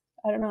hat.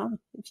 I don't know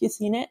if you've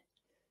seen it.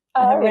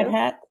 I have a red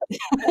hat.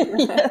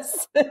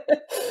 Yes.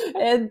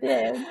 And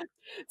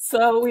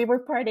so we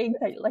were partying,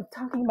 like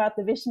talking about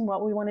the vision,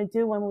 what we want to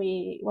do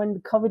when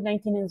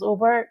COVID-19 is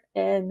over,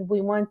 and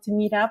we want to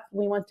meet up.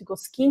 We want to go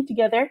skiing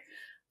together.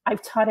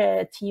 I've taught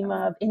a team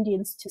of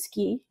Indians to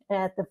ski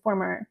at the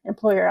former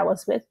employer I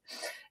was with,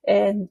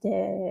 and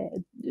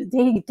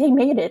they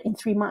made it in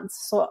 3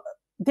 months. So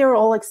they were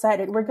all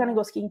excited. We're going to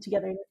go skiing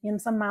together in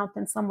some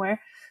mountain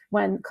somewhere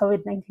when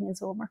COVID-19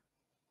 is over.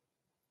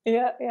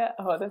 Yeah.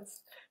 Oh,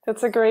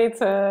 that's a great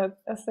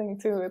thing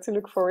to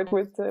look forward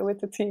with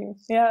the team.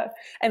 Yeah,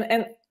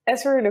 and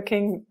as we're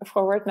looking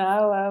forward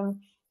now,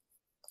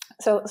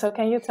 so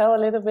can you tell a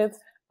little bit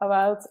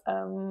about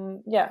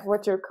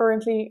what you're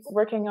currently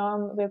working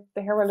on with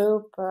the Hero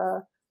Loop?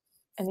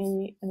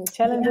 Any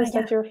challenges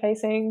that you're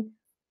facing?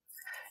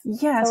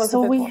 Yeah,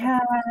 so we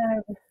have.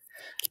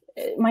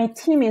 My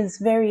team is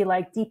very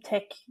like deep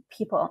tech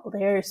people.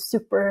 They're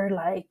super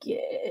like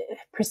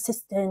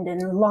persistent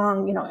and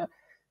long. You know.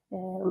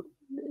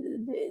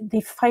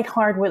 They fight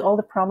hard with all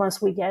the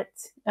problems we get.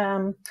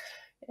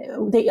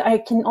 I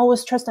can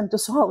always trust them to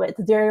solve it.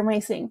 They're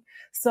amazing.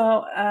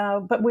 So,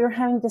 but we're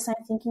having design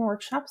thinking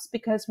workshops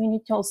because we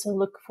need to also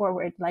look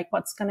forward, like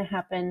what's going to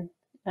happen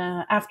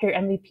after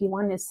MVP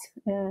 1 is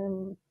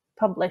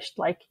published,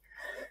 like,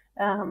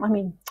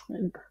 gone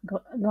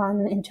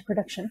into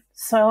production.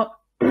 So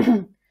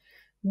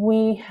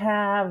we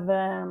have,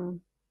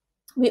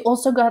 we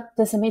also got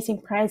this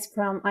amazing prize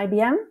from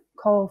IBM,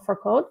 Call for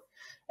Code,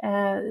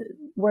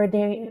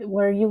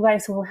 where you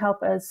guys will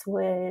help us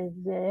with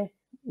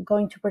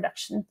going to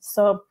production.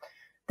 So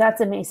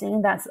that's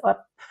amazing. That's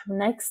up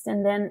next,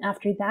 and then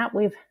after that,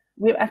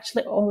 we've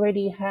actually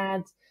already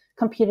had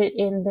competed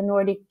in the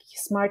Nordic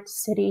Smart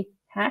City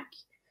Hack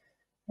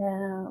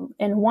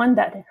and won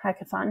that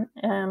hackathon.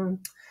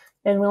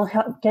 And we'll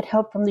get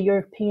help from the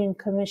European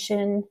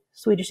Commission,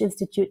 Swedish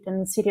Institute,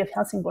 and the City of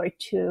Helsingborg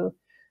to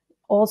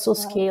also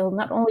scale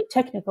not only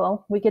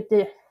technical. We get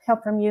the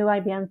help from you,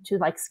 IBM, to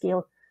like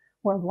scale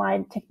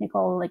worldwide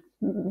technical, like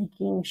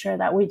making sure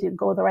that we do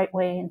go the right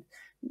way and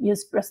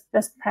use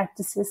best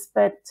practices.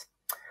 But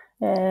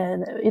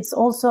it's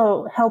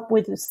also help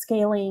with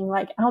scaling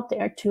like out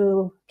there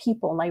to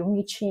people, like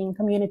reaching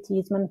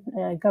communities,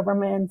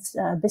 governments,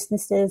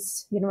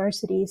 businesses,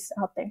 universities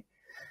out there.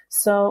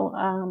 So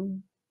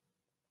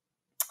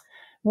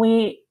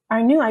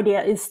our new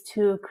idea is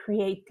to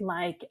create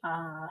like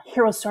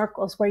hero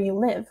circles where you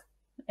live,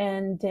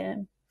 and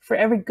for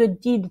every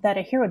good deed that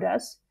a hero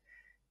does,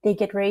 they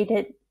get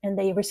rated and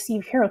they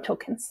receive hero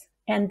tokens.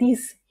 And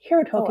these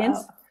hero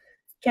tokens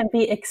can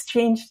be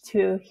exchanged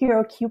to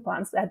hero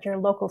coupons at your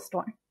local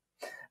store.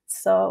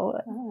 So,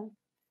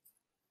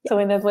 so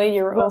in that way,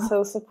 you're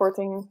also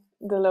supporting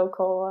the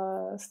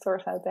local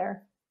stores out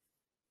there.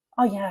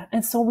 Oh yeah,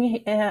 and so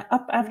we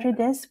up after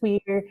this,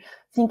 we're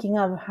thinking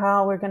of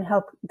how we're going to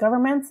help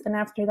governments, and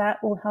after that,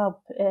 we'll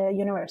help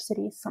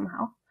universities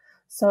somehow.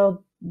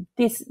 So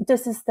this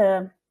is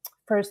the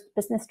first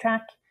business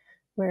track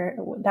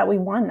that we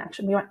won.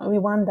 Actually, we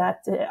won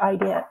that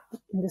idea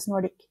in this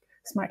Nordic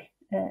Smart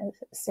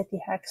City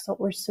Hack. So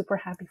we're super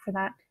happy for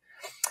that.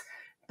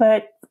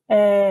 But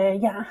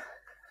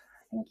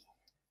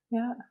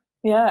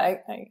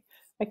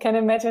I can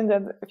imagine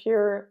that if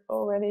you're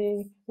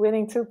already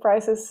winning 2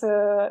 prizes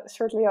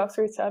shortly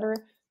after each other,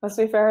 must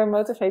be very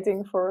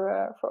motivating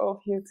for all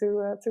of you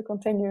to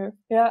continue.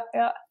 Yeah.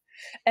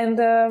 And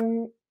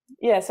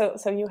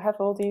so you have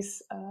all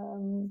these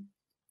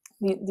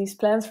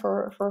plans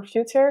for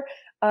future.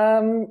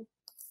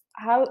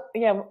 How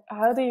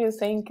do you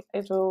think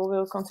it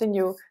will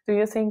continue? Do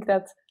you think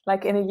that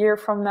like in a year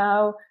from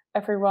now,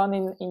 everyone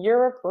in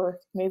Europe or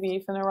maybe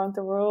even around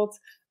the world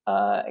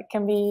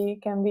can be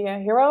a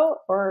hero,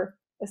 or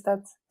is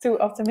that too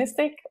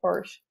optimistic,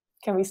 or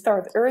can we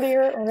start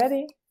earlier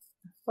already?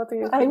 What do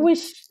you think?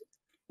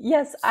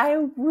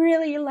 I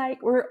really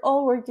we're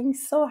all working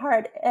so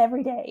hard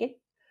every day.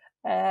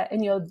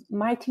 And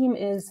my team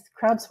is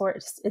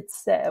crowdsourced.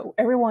 It's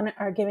everyone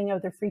are giving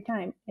up their free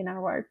time in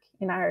our work,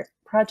 in our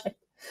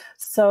project.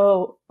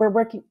 So we're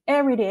working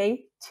every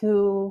day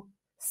to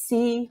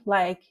see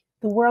like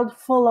the world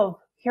full of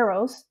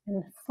heroes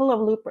and full of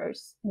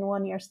loopers in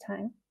 1 year's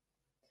time.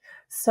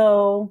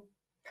 So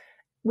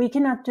we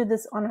cannot do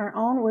this on our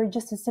own. We're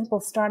just a simple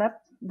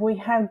startup. We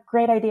have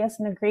great ideas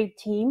and a great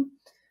team.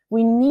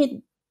 We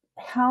need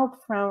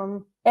help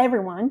from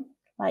everyone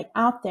like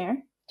out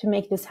there to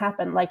make this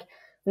happen. Like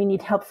we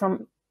need help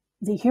from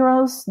the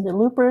heroes, the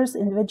loopers,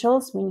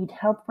 individuals. We need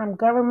help from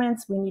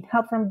governments. We need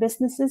help from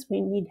businesses. We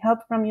need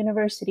help from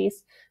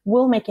universities.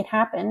 We'll make it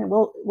happen.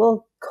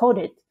 We'll code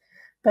it,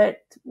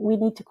 but we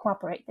need to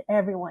cooperate,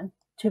 everyone,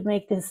 to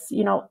make this,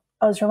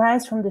 us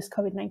rise from this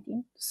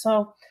COVID-19.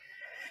 So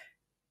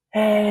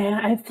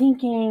I'm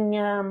thinking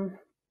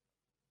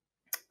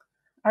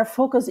our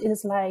focus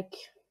is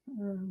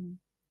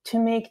to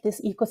make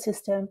this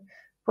ecosystem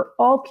where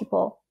all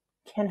people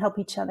can help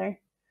each other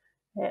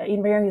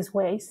in various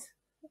ways,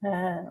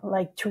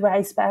 like to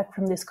rise back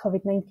from this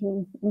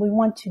COVID-19. We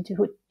want to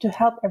do it, to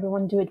help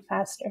everyone do it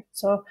faster.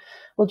 So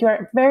we'll do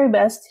our very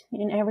best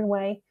in every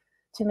way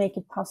to make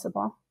it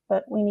possible,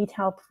 but we need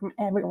help from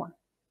everyone.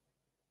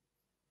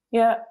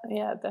 Yeah,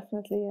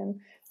 definitely.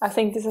 And I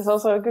think this is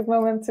also a good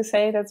moment to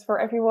say that for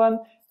everyone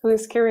who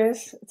is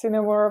curious to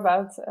know more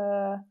about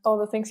all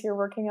the things you're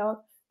working on,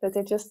 that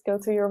they just go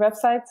to your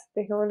website,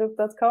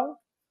 theheroloop.com,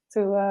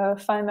 to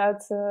find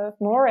out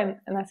more.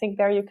 And I think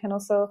there you can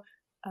also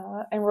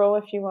enroll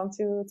if you want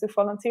to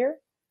volunteer.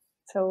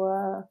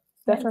 So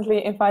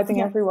definitely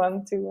inviting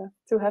everyone to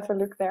have a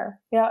look there.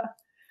 Yeah.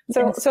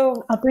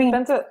 So I'll bring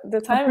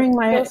the time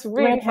goes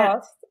really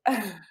fast.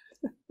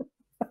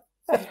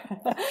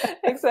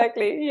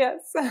 Exactly.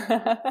 Yes.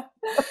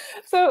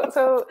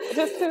 So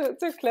just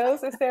to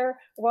close, is there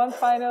one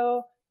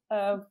final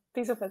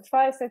piece of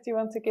advice that you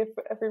want to give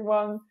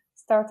everyone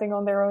starting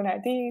on their own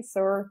IDs,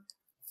 or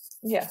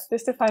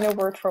just a final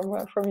word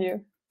from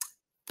you?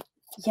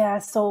 Yeah.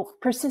 So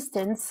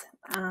persistence.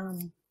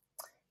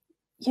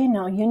 You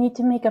need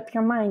to make up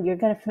your mind. You're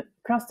gonna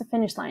cross the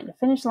finish line. The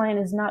finish line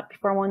is not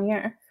before 1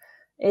 year.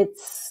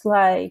 It's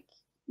like,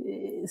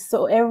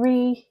 so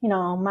every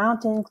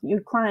mountain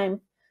you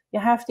climb, you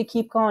have to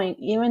keep going,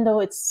 even though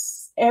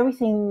it's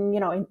everything,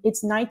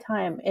 it's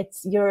nighttime,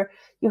 you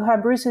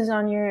have bruises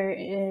on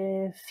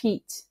your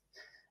feet,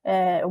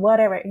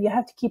 whatever, you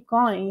have to keep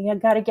going. You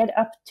got to get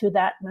up to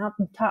that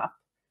mountain top.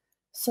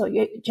 So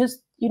you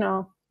just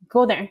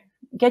go there,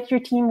 get your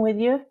team with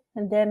you,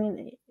 and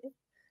then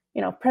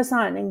press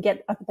on and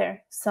get up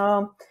there.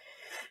 So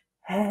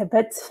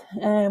but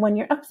when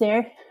you're up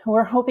there,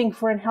 we're hoping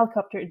for a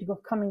helicopter to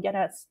come and get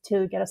us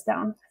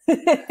down.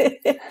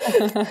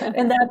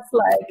 And that's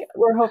like,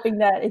 we're hoping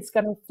that it's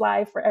going to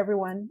fly for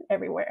everyone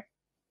everywhere.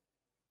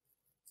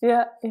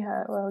 Yeah.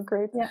 Well,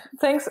 great. Yeah.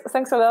 Thanks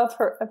a lot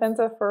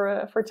Bente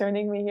for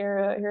joining me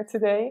here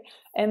today,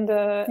 and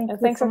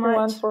thanks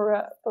everyone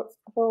for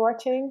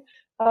watching.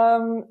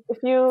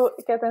 If you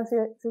get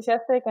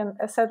enthusiastic and,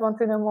 as said, want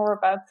to know more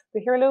about the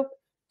Hero Loop,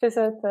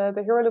 visit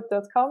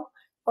theheroloop.com.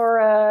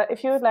 Or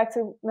if you would like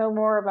to know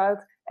more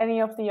about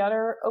any of the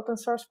other open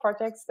source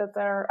projects that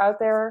are out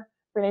there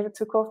related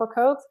to Call for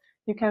Code,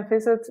 you can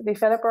visit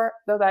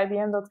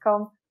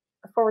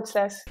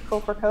developer.ibm.com/Call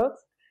for Code.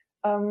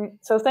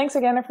 So thanks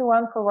again,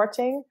 everyone, for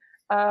watching.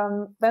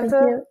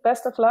 Bente,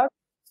 best of luck.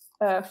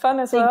 Fun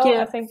as well.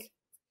 I think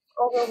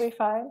all will be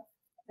fine.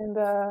 And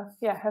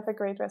have a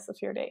great rest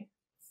of your day.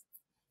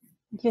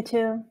 You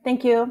too.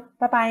 Thank you.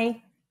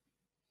 Bye-bye.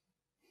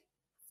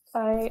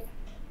 Bye.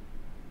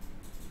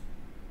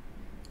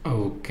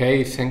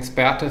 Okay, thanks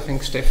Bertha,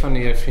 thanks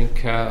Stephanie. I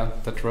think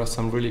that were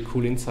some really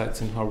cool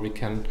insights in how we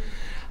can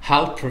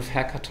help with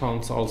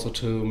hackathons also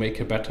to make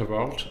a better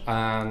world.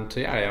 And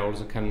I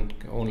also can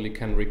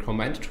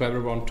recommend to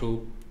everyone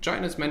to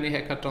join as many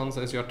hackathons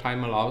as your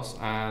time allows.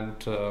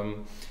 And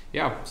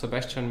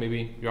Sebastian,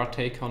 maybe your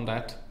take on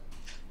that.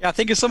 Yeah,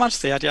 thank you so much,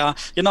 Sead. Yeah,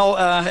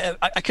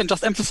 I can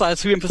just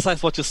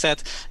re-emphasize what you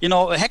said.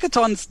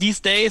 Hackathons these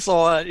days,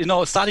 or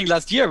starting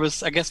last year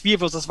was, I guess, We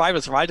versus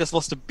Virus, right? This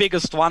was the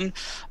biggest one,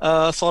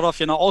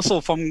 also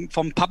from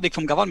public,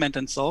 from government,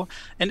 and so.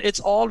 And it's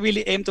all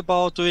really aimed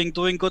about doing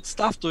good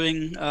stuff,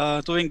 doing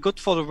good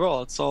for the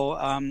world. So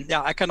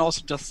I can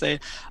also just say,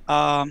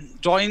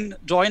 join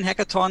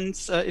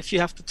hackathons if you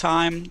have the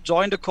time.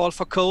 Join the Call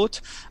for Code.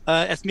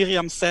 As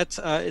Miriam said,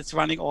 it's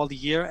running all the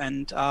year,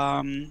 and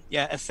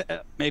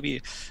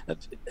maybe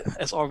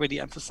as already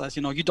emphasized,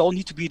 you don't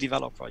need to be a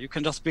developer. You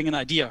can just bring an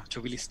idea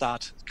to really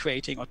start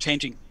creating or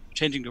changing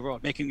the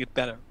world, making it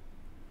better.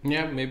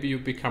 Yeah, maybe you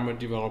become a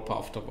developer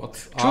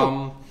afterwards.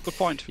 True. Good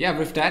point. Yeah,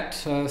 with that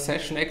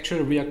session,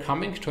 actually, we are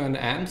coming to an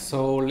end.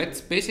 So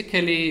let's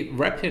basically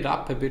wrap it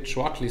up a bit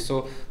shortly.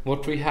 So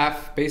what we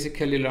have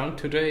basically learned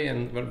today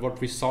and what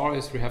we saw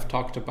is we have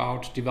talked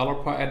about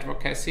developer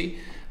advocacy.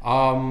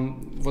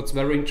 What's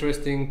very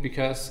interesting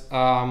because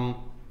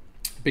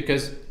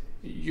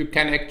you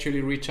can actually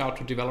reach out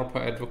to developer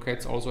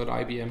advocates also at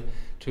IBM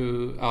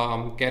to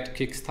get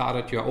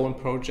kickstarted your own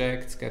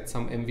projects, get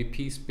some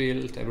MVPs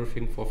built,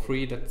 everything for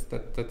free.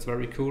 That's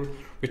very cool.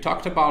 We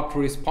talked about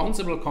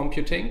responsible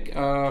computing.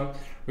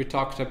 We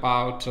talked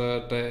about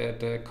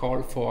the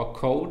Call for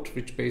Code,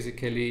 which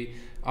basically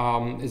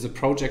is a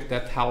project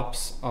that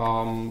helps,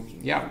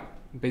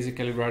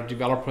 basically where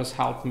developers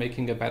help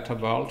making a better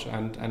world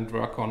and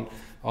work on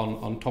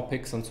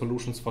topics and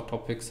solutions for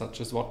topics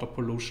such as water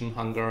pollution,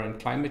 hunger, and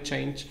climate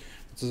change,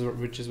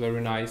 which is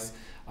very nice.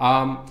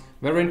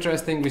 Very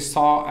interesting, we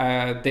saw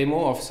a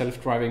demo of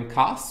self-driving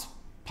cars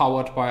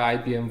powered by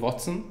IBM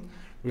Watson.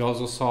 We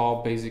also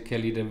saw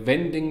basically the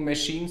vending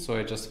machine. So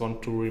I just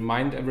want to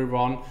remind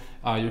everyone,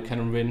 you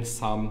can win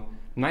some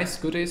nice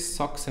goodies,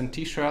 socks and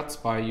t-shirts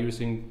by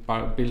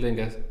building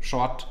a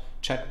short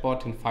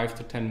chatbot in 5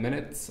 to 10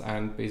 minutes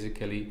and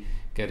basically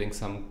getting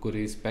some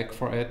goodies back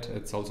for it.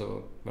 It's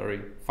also a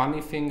very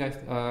funny thing,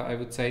 I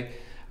would say.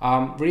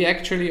 We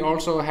actually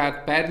also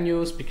had bad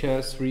news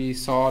because we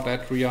saw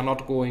that we are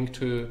not going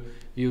to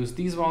use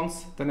these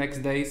ones the next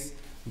days,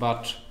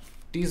 but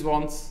these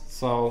ones.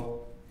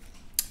 So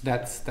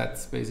that's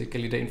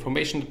basically the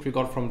information that we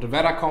got from the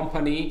weather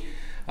company.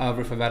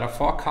 with a weather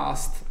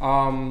forecast.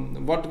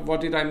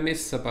 What did I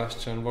miss,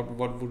 Sebastian?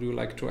 What would you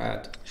like to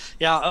add?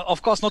 Yeah,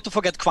 of course, not to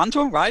forget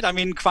quantum, right? I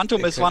mean,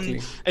 quantum Exactly.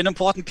 is an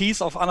important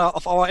piece of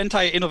our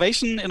entire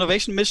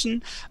innovation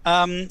mission.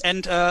 I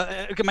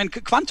mean,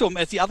 quantum,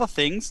 as the other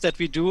things that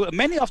we do,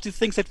 many of the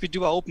things that we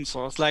do are open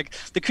source, like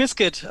the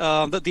Qiskit,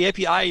 the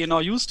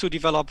API, used to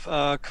develop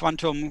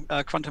quantum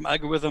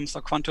algorithms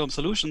or quantum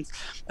solutions.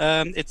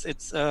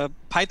 It's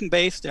Python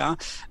based, yeah.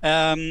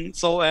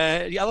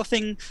 The other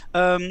thing,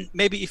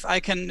 maybe if I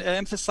can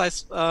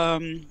emphasize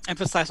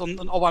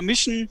on our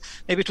mission,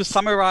 maybe to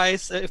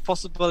summarize, if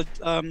possible.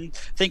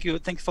 Thank you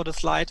for the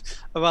slide.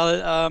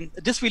 Well,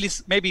 this really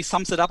maybe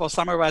sums it up or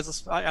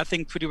summarizes, I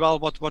think, pretty well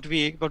what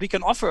we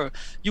can offer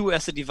you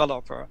as a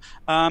developer.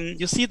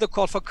 You see the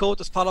call for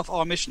code as part of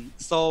our mission.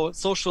 So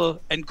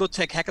social and good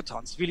tech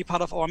hackathons, really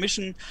part of our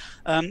mission.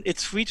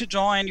 It's free to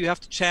join. You have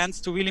the chance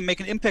to really make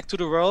an impact to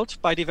the world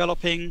by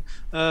developing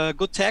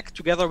good tech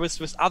together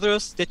with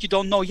others that you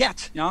don't know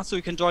yet. Yeah, so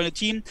you can join a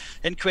team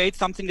and create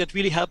something that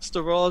really helps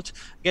the world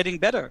getting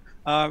better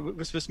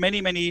with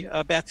many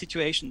bad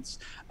situations.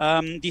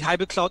 The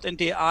hybrid cloud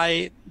and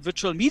AI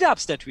virtual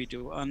meetups that we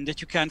do,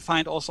 that you can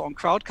find also on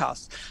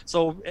Crowdcast.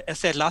 So as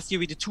said, last year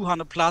we did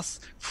 200 plus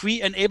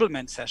free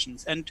enablement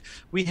sessions, and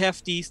we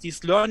have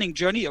these learning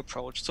journey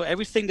approach. So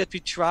everything that we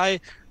try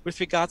with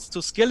regards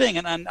to skilling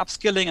and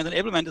upskilling and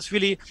enablement is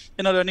really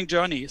in a learning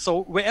journey.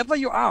 So wherever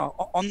you are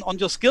on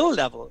your skill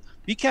level,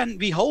 we can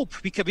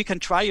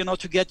try,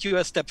 to get you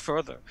a step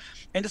further.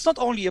 And it's not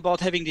only about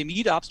having the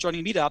meetups,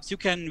 joining meetups. You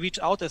can reach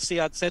out, as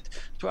Sead said,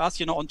 to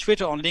us, on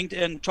Twitter, on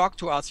LinkedIn, talk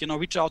to us,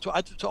 reach out to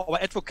our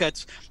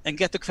advocates and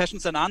get the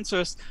questions and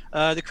answers,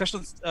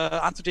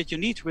 answered that you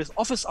need with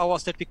office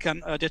hours that we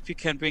can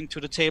bring to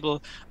the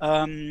table,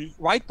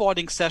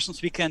 whiteboarding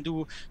sessions we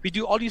do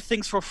all these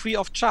things for free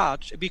of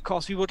charge,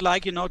 because we would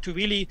like, to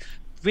really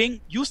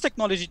use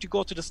technology to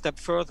go to the step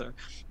further.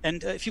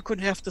 And if you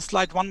could have the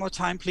slide one more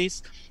time,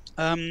 please.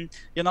 And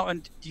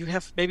you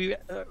have maybe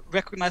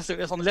recognized there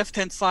is on the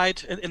left-hand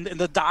side in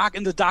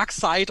the dark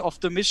side of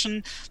the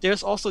mission.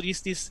 There's also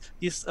these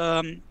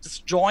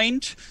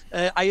joint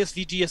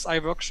ISV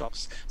GSI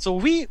workshops. So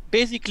we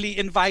basically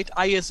invite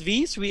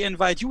ISVs. We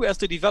invite you as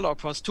the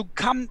developers to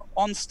come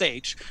on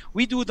stage.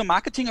 We do the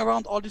marketing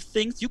around all these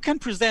things. You can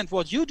present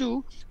what you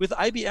do with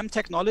IBM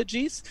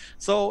technologies.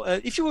 So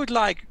if you would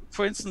like,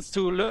 for instance,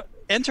 to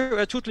enter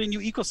a totally new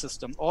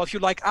ecosystem, or if you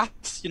like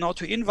us,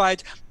 to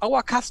invite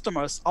our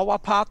customers, our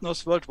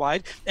partners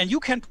worldwide, and you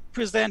can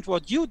present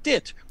what you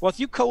did, what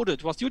you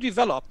coded, what you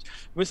developed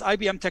with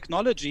IBM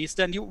technologies,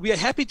 then we are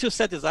happy to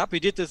set this up. We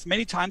did this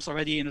many times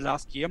already in the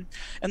last year.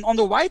 And on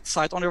the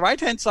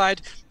right-hand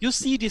side, you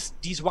see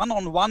these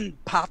one-on-one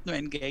partner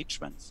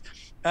engagements.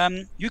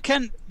 You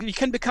can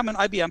become an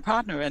IBM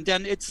partner, and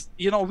then it's,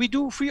 we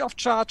do free of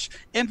charge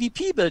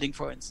MVP building,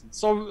 for instance.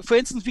 So for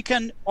instance, we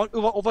can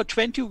over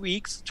 20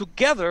 weeks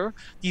together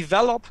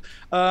develop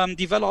a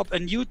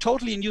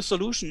totally new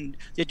solution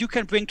that you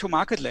can bring to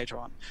market later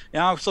on.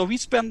 Yeah, so we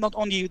spend not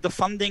only the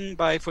funding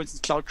by, for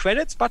instance, cloud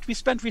credits, but we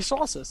spend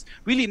resources,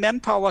 really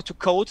manpower to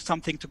code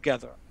something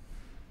together.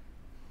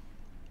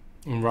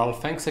 Well,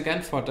 thanks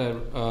again for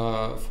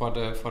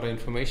the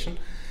information.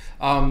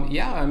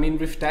 I mean,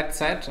 with that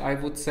said, I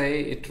would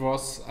say it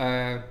was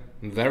a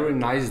very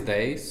nice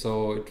day.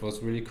 So it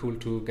was really cool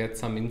to get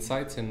some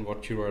insights in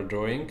what you are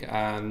doing.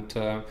 And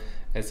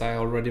as I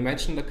already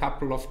mentioned a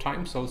couple of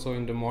times also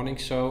in the morning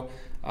show,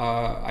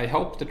 I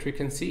hope that we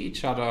can see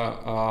each other,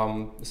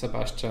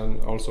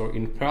 Sebastian, also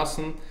in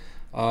person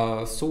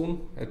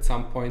soon at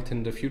some point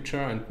in the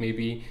future, and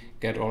maybe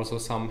get also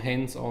some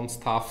hands-on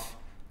stuff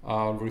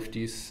with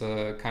these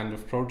kind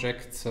of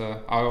projects.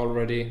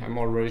 I'm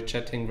already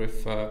chatting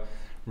with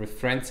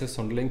Francis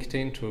on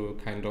LinkedIn to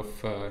kind of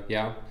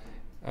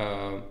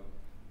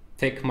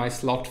take my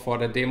slot for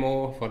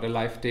the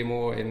live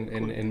demo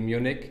in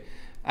Munich.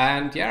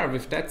 And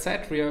with that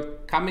said, we are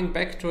coming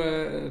back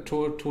to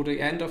the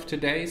end of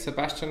today.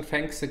 Sebastian,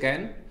 thanks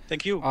again.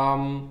 Thank you.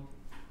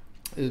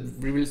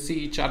 We will see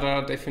each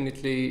other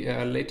definitely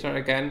later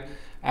again.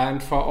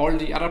 And for all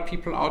the other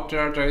people out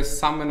there, there is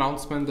some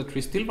announcement that we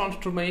still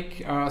want to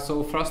make.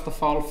 So first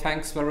of all,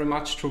 thanks very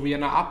much to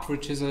Vienna Up,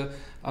 which is a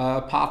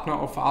partner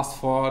of us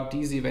for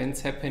these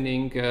events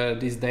happening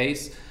these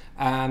days.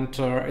 And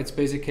it's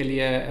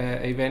basically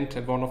an event,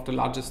 one of the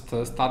largest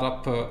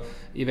startup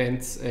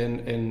events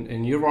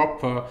in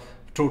Europe.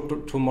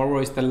 Tomorrow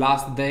is the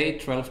last day,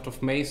 12th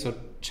of May, so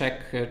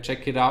check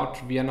it out,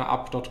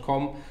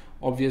 viennaup.com.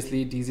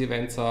 Obviously, these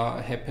events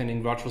are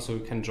happening virtual, so you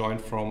can join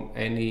from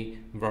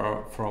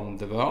anywhere from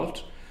the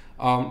world.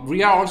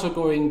 We are also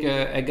going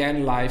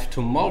again live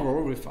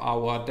tomorrow with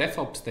our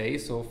DevOps Day.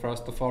 So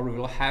first of all, we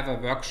will have a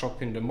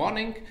workshop in the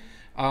morning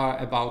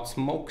about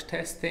smoke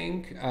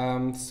testing.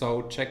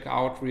 So check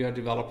out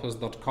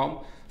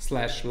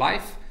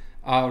wearedevelopers.com/live.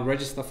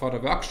 Register for the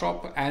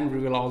workshop, and we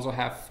will also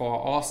have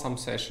 4 awesome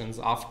sessions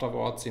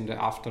afterwards in the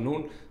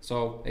afternoon.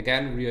 So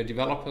again,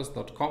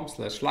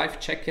 wearedevelopers.com/live.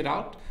 Check it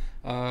out.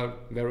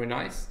 Very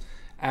nice.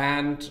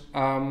 And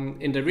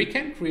in the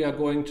weekend, we are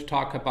going to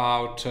talk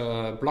about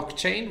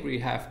blockchain. We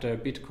have the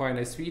Bitcoin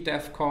SV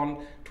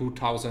DevCon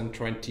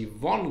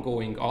 2021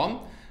 going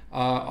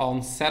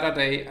on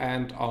Saturday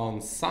and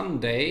on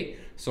Sunday.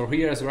 So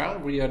here as well,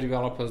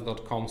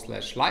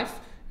 wearedevelopers.com/live,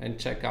 and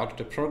check out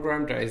the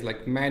program. There is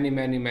like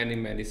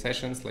many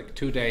sessions, like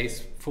 2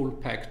 days full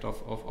packed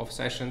of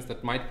sessions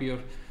that might be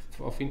of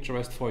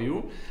interest for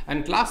you.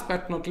 And last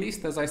but not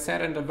least, as I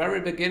said in the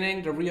very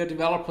beginning, the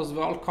WeAreDevelopers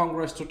World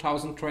Congress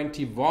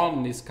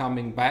 2021 is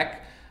coming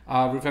back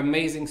with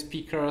amazing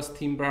speakers: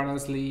 Tim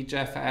Berners-Lee,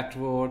 Jeff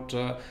Atwood,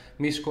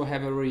 Mishko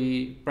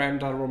Hevery,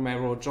 Brenda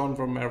Romero, John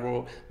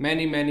Romero,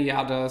 many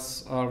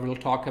others. Will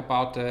talk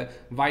about a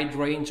wide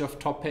range of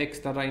topics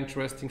that are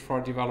interesting for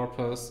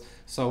developers.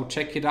 So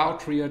check it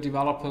out,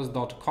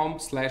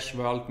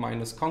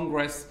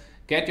 wearedevelopers.com/world-congress.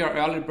 Get your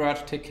early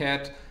bird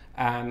ticket,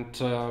 and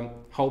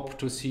hope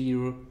to see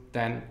you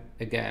then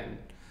again.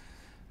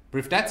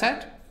 With that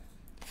said,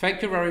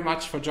 thank you very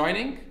much for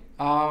joining,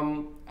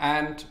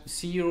 and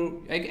see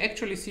you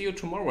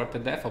tomorrow at the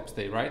DevOps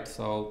Day, right?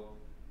 So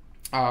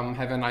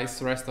have a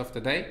nice rest of the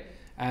day,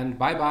 and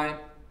bye-bye.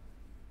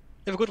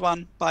 Have a good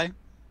one. Bye.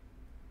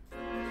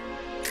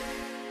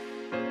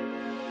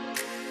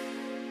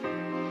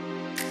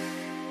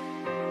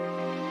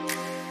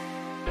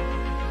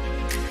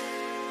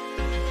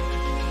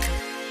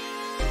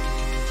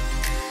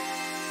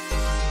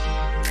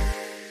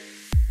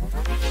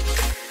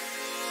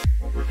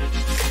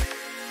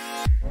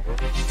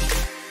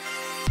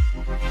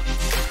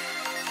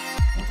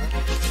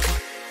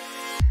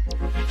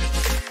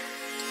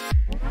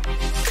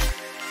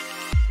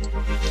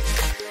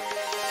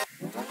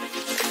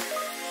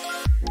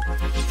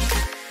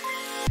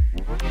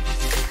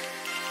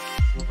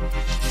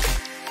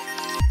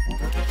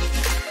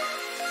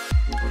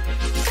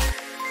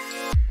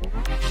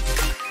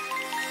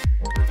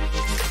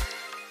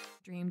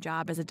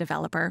 Job as a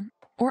developer?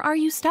 Or are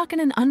you stuck in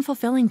an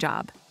unfulfilling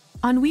job?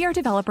 On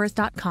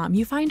WeAreDevelopers.com,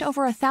 you find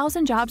over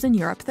 1,000 jobs in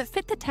Europe that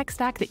fit the tech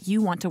stack that you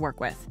want to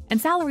work with,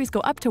 and salaries go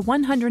up to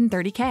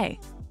 $130K.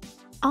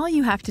 All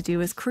you have to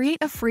do is create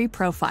a free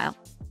profile,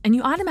 and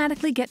you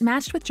automatically get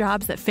matched with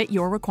jobs that fit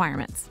your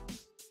requirements.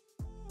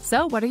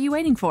 So what are you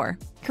waiting for?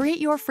 Create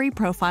your free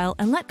profile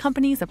and let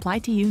companies apply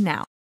to you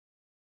now.